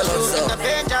us in the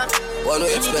pager. One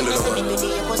way expend it over.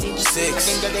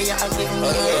 6.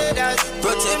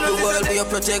 Protect the world, we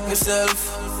protect myself.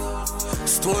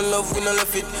 Stone love, we no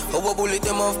left it. Our bullet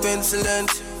them off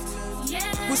pencilent.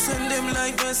 We send them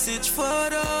like message for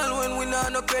all. When we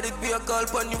not no credit, we a call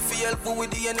upon you for help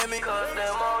with the enemy. Cause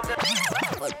them out there.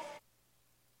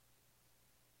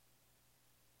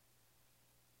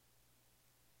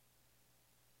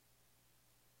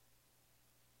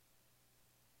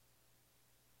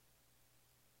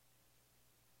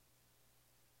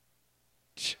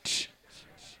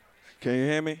 Can you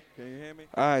hear me?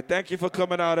 All right, thank you for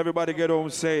coming out. Everybody get home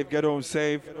safe,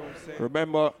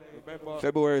 Remember,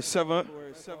 February 7th,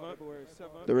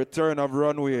 the return of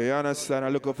Runway. You understand? I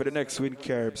look up for the next Wind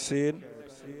Carib scene.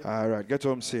 All right, get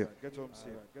home safe.